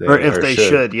 Or They if or they should.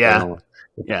 should, yeah.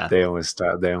 Yeah. They only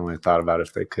thought about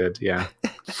if they could. Yeah.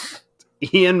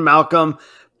 Ian Malcolm,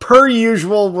 per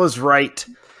usual, was right.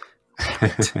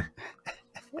 Damn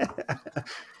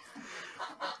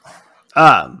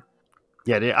it.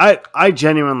 Yeah, dude, I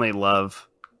genuinely love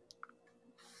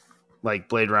like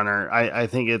Blade Runner. I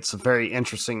think it's a very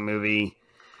interesting movie.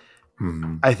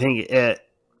 Mhm. I think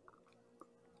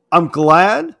I'm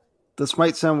glad, this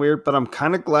might sound weird, but I'm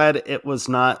kind of glad it was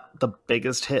not the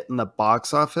biggest hit in the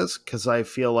box office, because I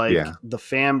feel like Yeah. the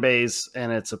fan base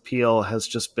and its appeal has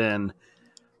just been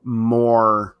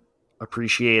more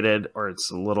appreciated, or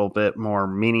it's a little bit more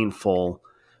meaningful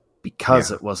because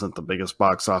Yeah. it wasn't the biggest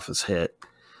box office hit.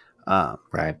 Um,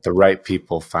 Right. The right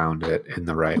people found it in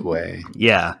the right way.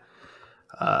 yeah.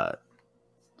 Uh,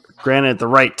 Granted, the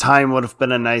right time would have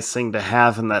been a nice thing to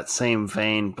have in that same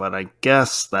vein, but I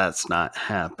guess that's not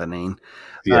happening.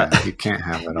 Yeah. You can't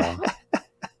have it all.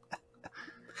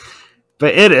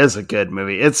 But it is a good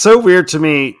movie. It's so weird to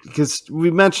me because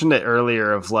we mentioned it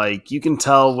earlier of like, you can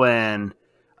tell when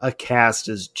a cast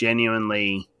is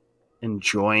genuinely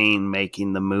enjoying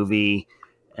making the movie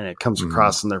and it comes Mhm.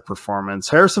 across in their performance.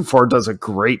 Harrison Ford does a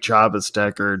great job as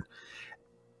Deckard.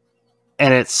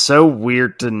 And it's so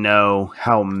weird to know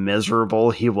how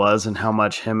miserable he was and how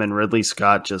much him and Ridley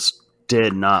Scott just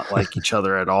did not like each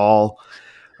other at all.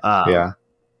 Um, Yeah.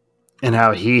 and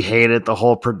how he hated the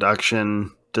whole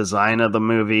production design of the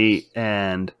movie.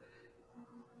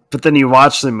 But then you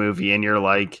watch the movie and you're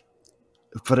like,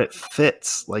 but it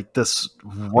fits. Like, this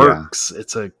Yeah. works.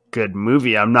 It's a good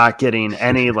movie. I'm not getting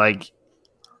any, like,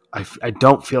 I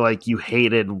don't feel like you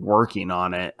hated working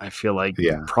on it. I feel like you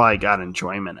Yeah. probably got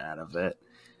enjoyment out of it.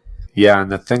 Yeah. And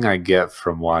the thing I get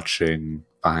from watching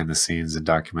behind the scenes and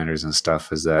documentaries and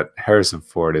stuff is that Harrison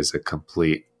Ford is a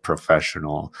complete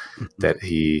professional, that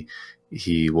he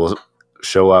will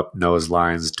show up, know his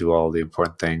lines, do all the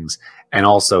important things, and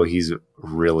also he's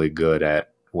really good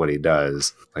at what he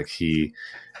does. Like he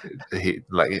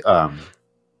like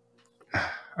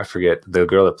I forget the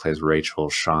girl that plays Rachel,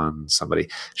 Sean somebody.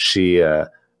 She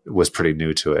was pretty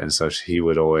new to it, and so he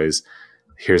would always,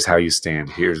 here's how you stand,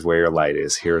 here's where your light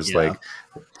is, here's Yeah. like,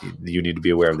 you need to be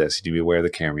aware of this, you need to be aware of the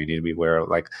camera, you need to be aware of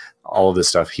like all of this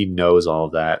stuff. He knows all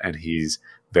of that, and he's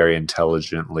very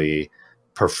intelligently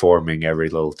performing every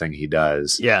little thing he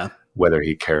does. Yeah. Whether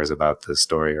he cares about the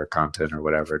story or content or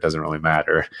whatever, it doesn't really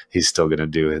matter. He's still going to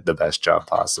do the best job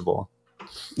possible.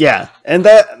 Yeah. And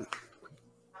that,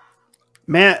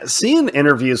 man, seeing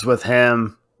interviews with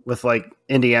him with like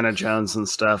Indiana Jones and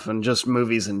stuff and just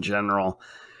movies in general,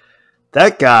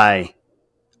 that guy,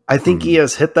 I think he Mm,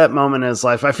 has hit that moment in his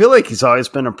life. I feel like he's always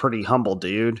been a pretty humble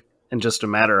dude and just a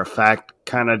matter of fact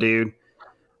kind of dude.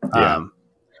 yeah, Um,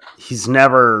 he's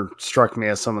never struck me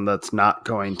as someone that's not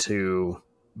going to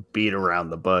beat around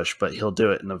the bush, but he'll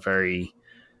do it in a very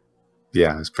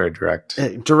yeah, it's very direct.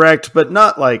 direct, but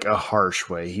not like a harsh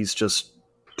way. He's just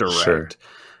Sure. direct.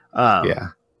 Um, Yeah.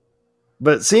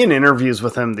 but seeing interviews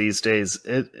with him these days,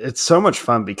 it's so much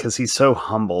fun because he's so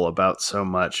humble about so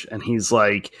much. And he's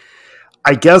like,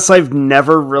 I guess I've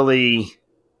never really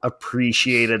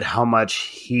appreciated how much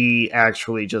he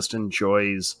actually just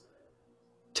enjoys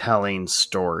telling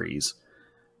stories.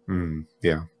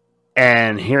 Yeah.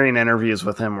 And hearing interviews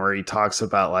with him where he talks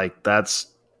about like, that's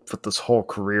what this whole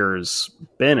career has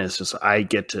been, is just, I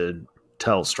get to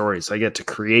tell stories, I get to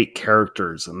create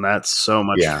characters, and that's so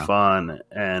much Yeah. fun.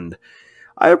 And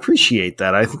I appreciate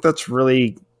that. I think that's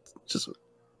really just,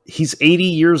 he's 80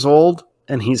 years old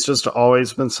and he's just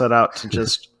always been set out to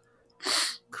just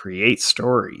create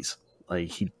stories. Like,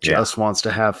 he Yeah. just wants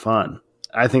to have fun.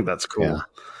 I think that's cool. Yeah.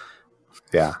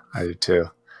 Yeah. I do too.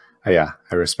 Yeah.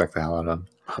 I respect the hell out of him.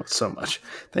 Oh, so much.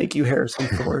 Thank you, Harrison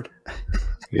Ford.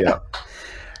 Yeah.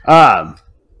 Well,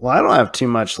 I don't have too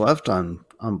much left on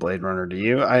Blade Runner. Do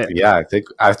you? Yeah.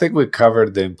 I think we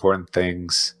covered the important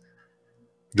things.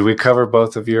 Do we cover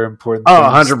both of your important things?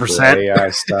 100%. The AI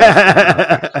stuff.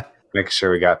 Okay. Make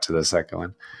sure we got to the second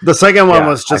one. The second one Yeah,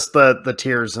 was just the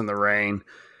tears in the rain.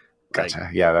 Gotcha.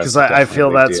 Yeah, that's because I definitely feel a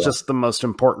big that's deal. just the most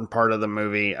important part of the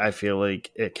movie. I feel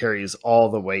like it carries all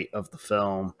the weight of the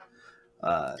film.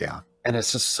 Yeah. And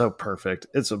it's just so perfect.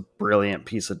 It's a brilliant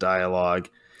piece of dialogue.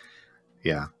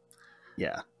 Yeah.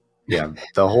 Yeah. Yeah.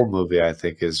 The whole movie, I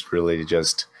think, is really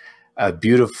just a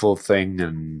beautiful thing,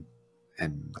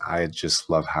 and I just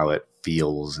love how it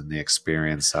feels and the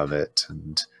experience of it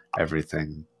and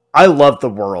everything. I love the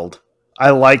world. I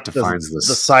like the Defines this.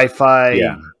 sci-fi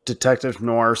Yeah. detective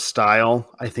noir style.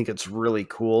 I think it's really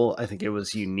cool. I think it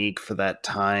was unique for that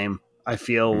time. I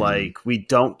feel Mm, like we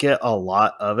don't get a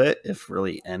lot of it, if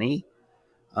really any.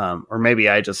 Or maybe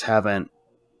I just haven't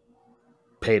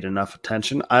paid enough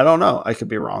attention. I don't know. I could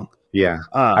be wrong. yeah.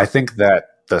 I Uh, think that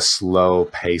the slow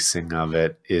pacing of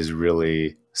it is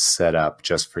really set up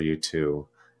just for you to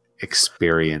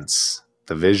experience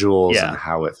the visuals and yeah.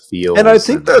 how it And I feels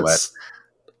think and let,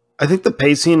 I think the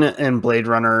pacing in Blade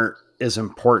Runner is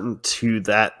important to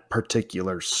that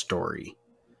particular story.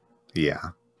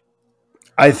 yeah,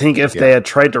 I think if they yeah, had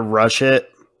tried to rush it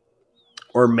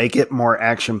or make it more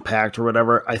action packed or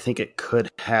whatever, I think it could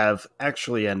have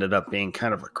actually ended up being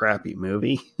kind of a crappy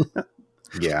movie.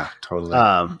 yeah, totally.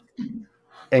 um,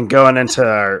 and going into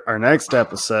our next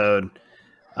episode,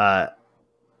 uh,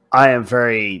 I am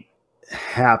very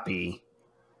happy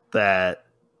that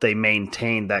they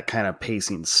maintained that kind of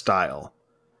pacing style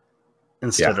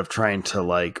Yeah, instead of trying to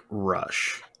like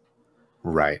rush.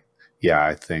 right. Yeah,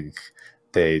 I think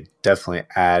they definitely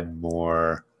add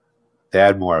more. They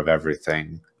add more of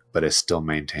everything, but it still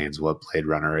maintains what Blade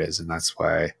Runner is, and that's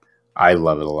why I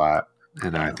love it a lot.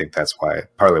 And I Yeah. think that's why,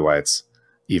 partly why it's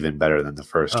even better than the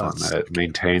first Oh, one, it's that it sick.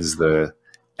 maintains the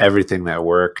everything that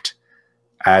worked,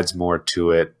 adds more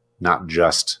to it, not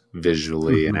just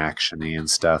visually and Mm-hmm. actiony and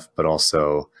stuff, but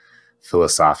also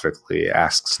philosophically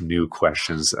asks new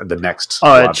questions, the next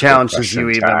Oh, it logical challenges you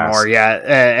question to even more. ask. Yeah.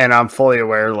 And I'm fully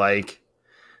aware, like,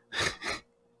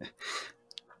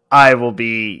 I will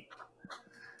be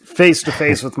face to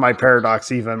face with my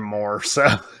paradox even more. So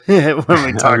when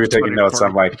we I'm talk here taking notes.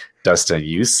 I'm 2040, like, Dustin,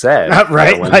 you said that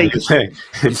right? when Like, the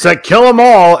you said kill them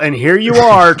all, and here you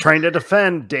are trying to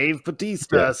defend Dave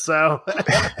yeah. Batista. So,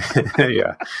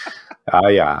 Yeah.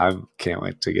 Yeah, I can't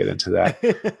wait to get into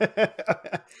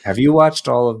that. Have you watched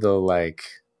all of the like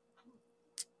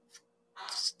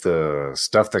the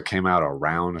stuff that came out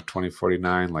around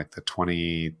 2049, like the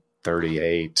 2038,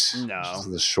 no,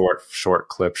 the short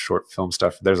clip, short film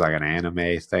stuff? There's like an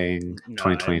anime thing, no,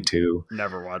 I 2022.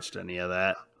 never watched any of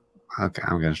that. Okay,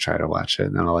 I'm gonna try to watch it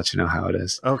and then I'll let you know how it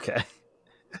is. Okay.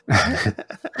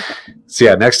 So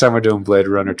yeah, next time we're doing Blade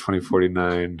Runner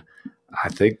 2049, I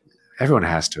think everyone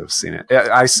has to have seen it.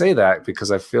 I say that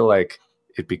because I feel like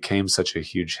it became such a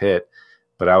huge hit,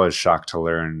 but I was shocked to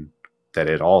learn that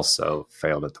it also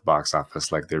failed at the box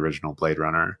office like the original Blade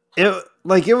Runner.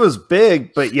 It was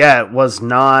big, but yeah, it was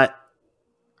not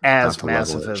Not as the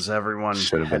level massive it as everyone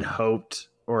should have had been. hoped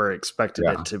or expected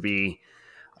it Yeah. to be.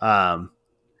 Um,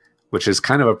 Which is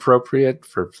kind of appropriate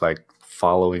for like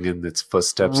following in its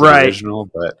footsteps of the right. original,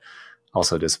 but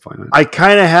also disappointment. I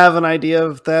kind of have an idea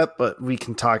of that, but we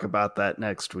can talk about that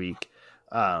next week.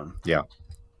 Yeah.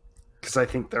 Because I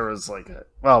think there was like a.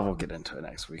 Well, we'll get into it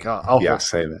next week. I'll Yeah, hold.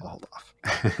 save it. I'll hold off.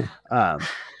 Um,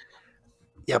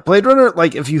 yeah, Blade Runner.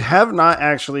 Like, if you have not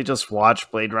actually just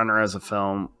watched Blade Runner as a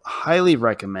film, highly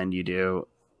recommend you do.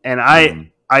 And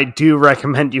Mm, I do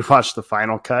recommend you watch the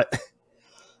final cut.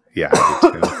 yeah, I do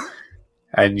too.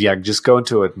 And yeah, just go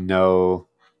into it no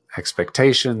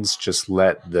expectations. Just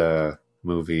let the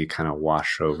movie kind of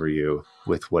wash over you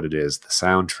with what it is, the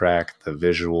soundtrack, the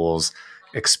visuals,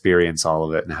 experience all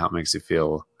of it and how it makes you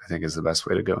feel. I think is the best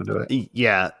way to go into it.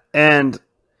 Yeah, and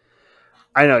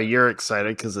I know you're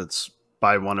excited because it's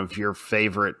by one of your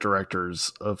favorite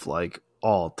directors of like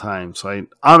all time. So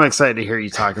I'm excited to hear you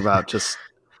talk about just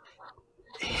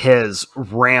his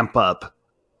ramp up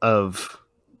of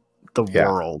the Yeah,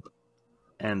 world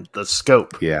and the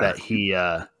scope yeah, that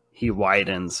he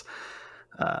widens.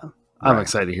 Uh, I'm right.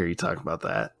 excited to hear you talk about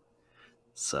that.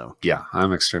 So Yeah,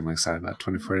 I'm extremely excited about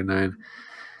 2049.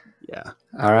 yeah,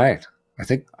 All right. I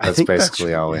think I that's think that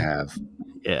basically should all we be have.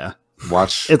 yeah.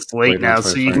 Watch It's late Blade Runner now,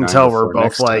 so you can 2049 tell we're before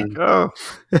both next like, time. oh,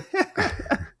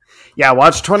 yeah.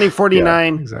 Watch Yeah,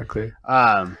 2049. exactly.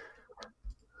 Um,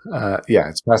 Yeah,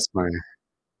 it's past my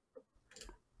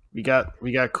we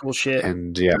got cool shit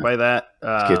and yeah, by that.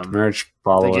 get merch.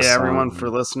 Follow Thank you to us everyone for on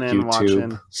listening, YouTube.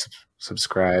 watching.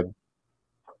 Subscribe.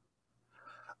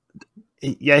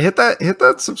 Yeah, hit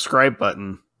that subscribe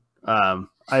button.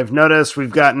 I've noticed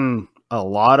we've gotten a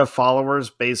lot of followers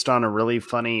based on a really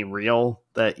funny reel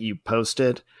that you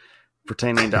posted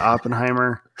pertaining to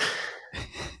Oppenheimer.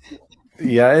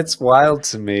 Yeah, it's wild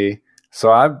to me.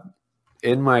 So I'm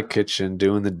in my kitchen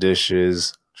doing the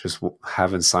dishes, just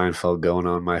having Seinfeld going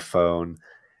on my phone,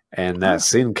 and that Oh,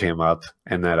 scene came up,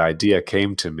 and that idea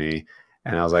came to me,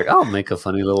 and I was like, I'll make a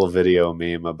funny little video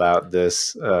meme about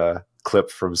this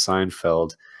clip from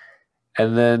Seinfeld,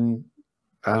 and then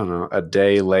I don't know, a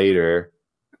day later,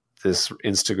 this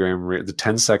the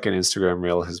 10-second Instagram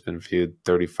reel has been viewed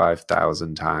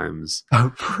 35,000 times.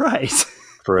 oh right.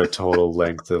 for a total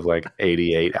length of like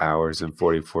 88 hours and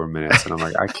 44 minutes. And I'm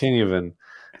like, I can't even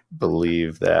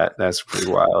believe that. That's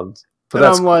pretty wild. But and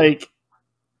that's I'm like,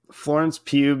 Florence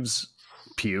Pubes.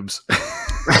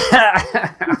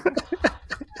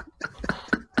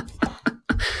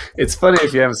 It's funny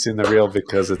if you haven't seen the reel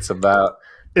because it's about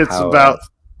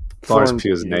Florence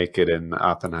Pugh is naked in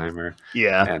Oppenheimer.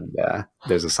 Yeah. And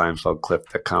there's a Seinfeld clip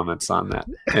that comments on that.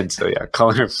 And so, yeah,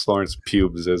 calling her Florence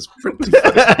Pubes is pretty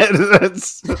funny.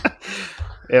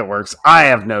 It works. I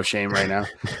have no shame right now.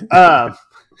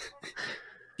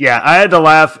 Yeah, I had to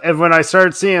laugh. And when I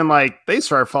started seeing, like, they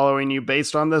start following you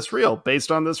based on this reel,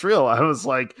 I was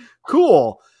like,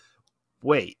 cool.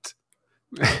 Wait.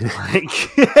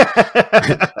 Like,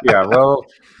 yeah, well,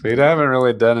 we haven't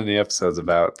really done any episodes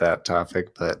about that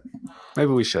topic, but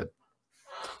maybe we should.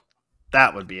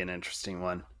 That would be an interesting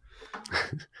one.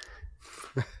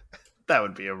 That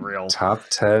would be a real top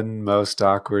 10 most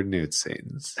awkward nude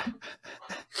scenes.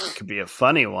 Could be a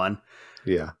funny one.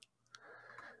 Yeah.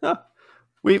 Huh.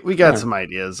 We got some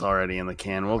ideas already in the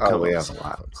can. We have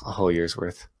a whole year's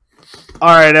worth.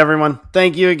 All right, everyone.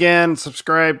 Thank you again.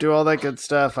 Subscribe, do all that good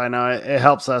stuff. I know it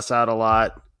helps us out a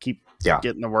lot. Keep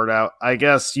getting the word out. I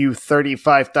guess you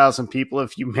 35,000 people,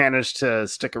 if you manage to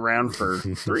stick around for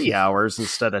 3 hours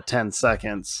instead of 10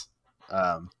 seconds,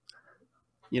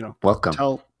 welcome.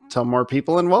 Tell more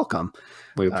people and welcome.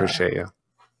 We appreciate you.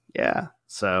 Yeah.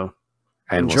 So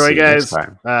and enjoy, guys.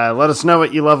 Let us know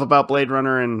what you love about Blade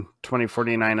Runner and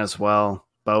 2049 as well.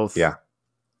 Both. Yeah.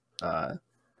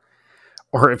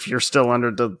 Or if you're still under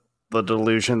the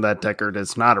delusion that Deckard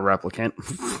is not a replicant.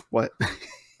 What?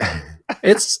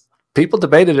 It's people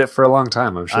debated it for a long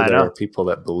time. I'm sure there are people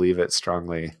that believe it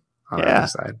strongly on the other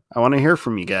side. I want to hear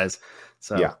from you guys.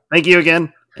 So thank you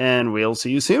again, and we'll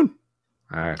see you soon.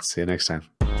 All right. See you next time.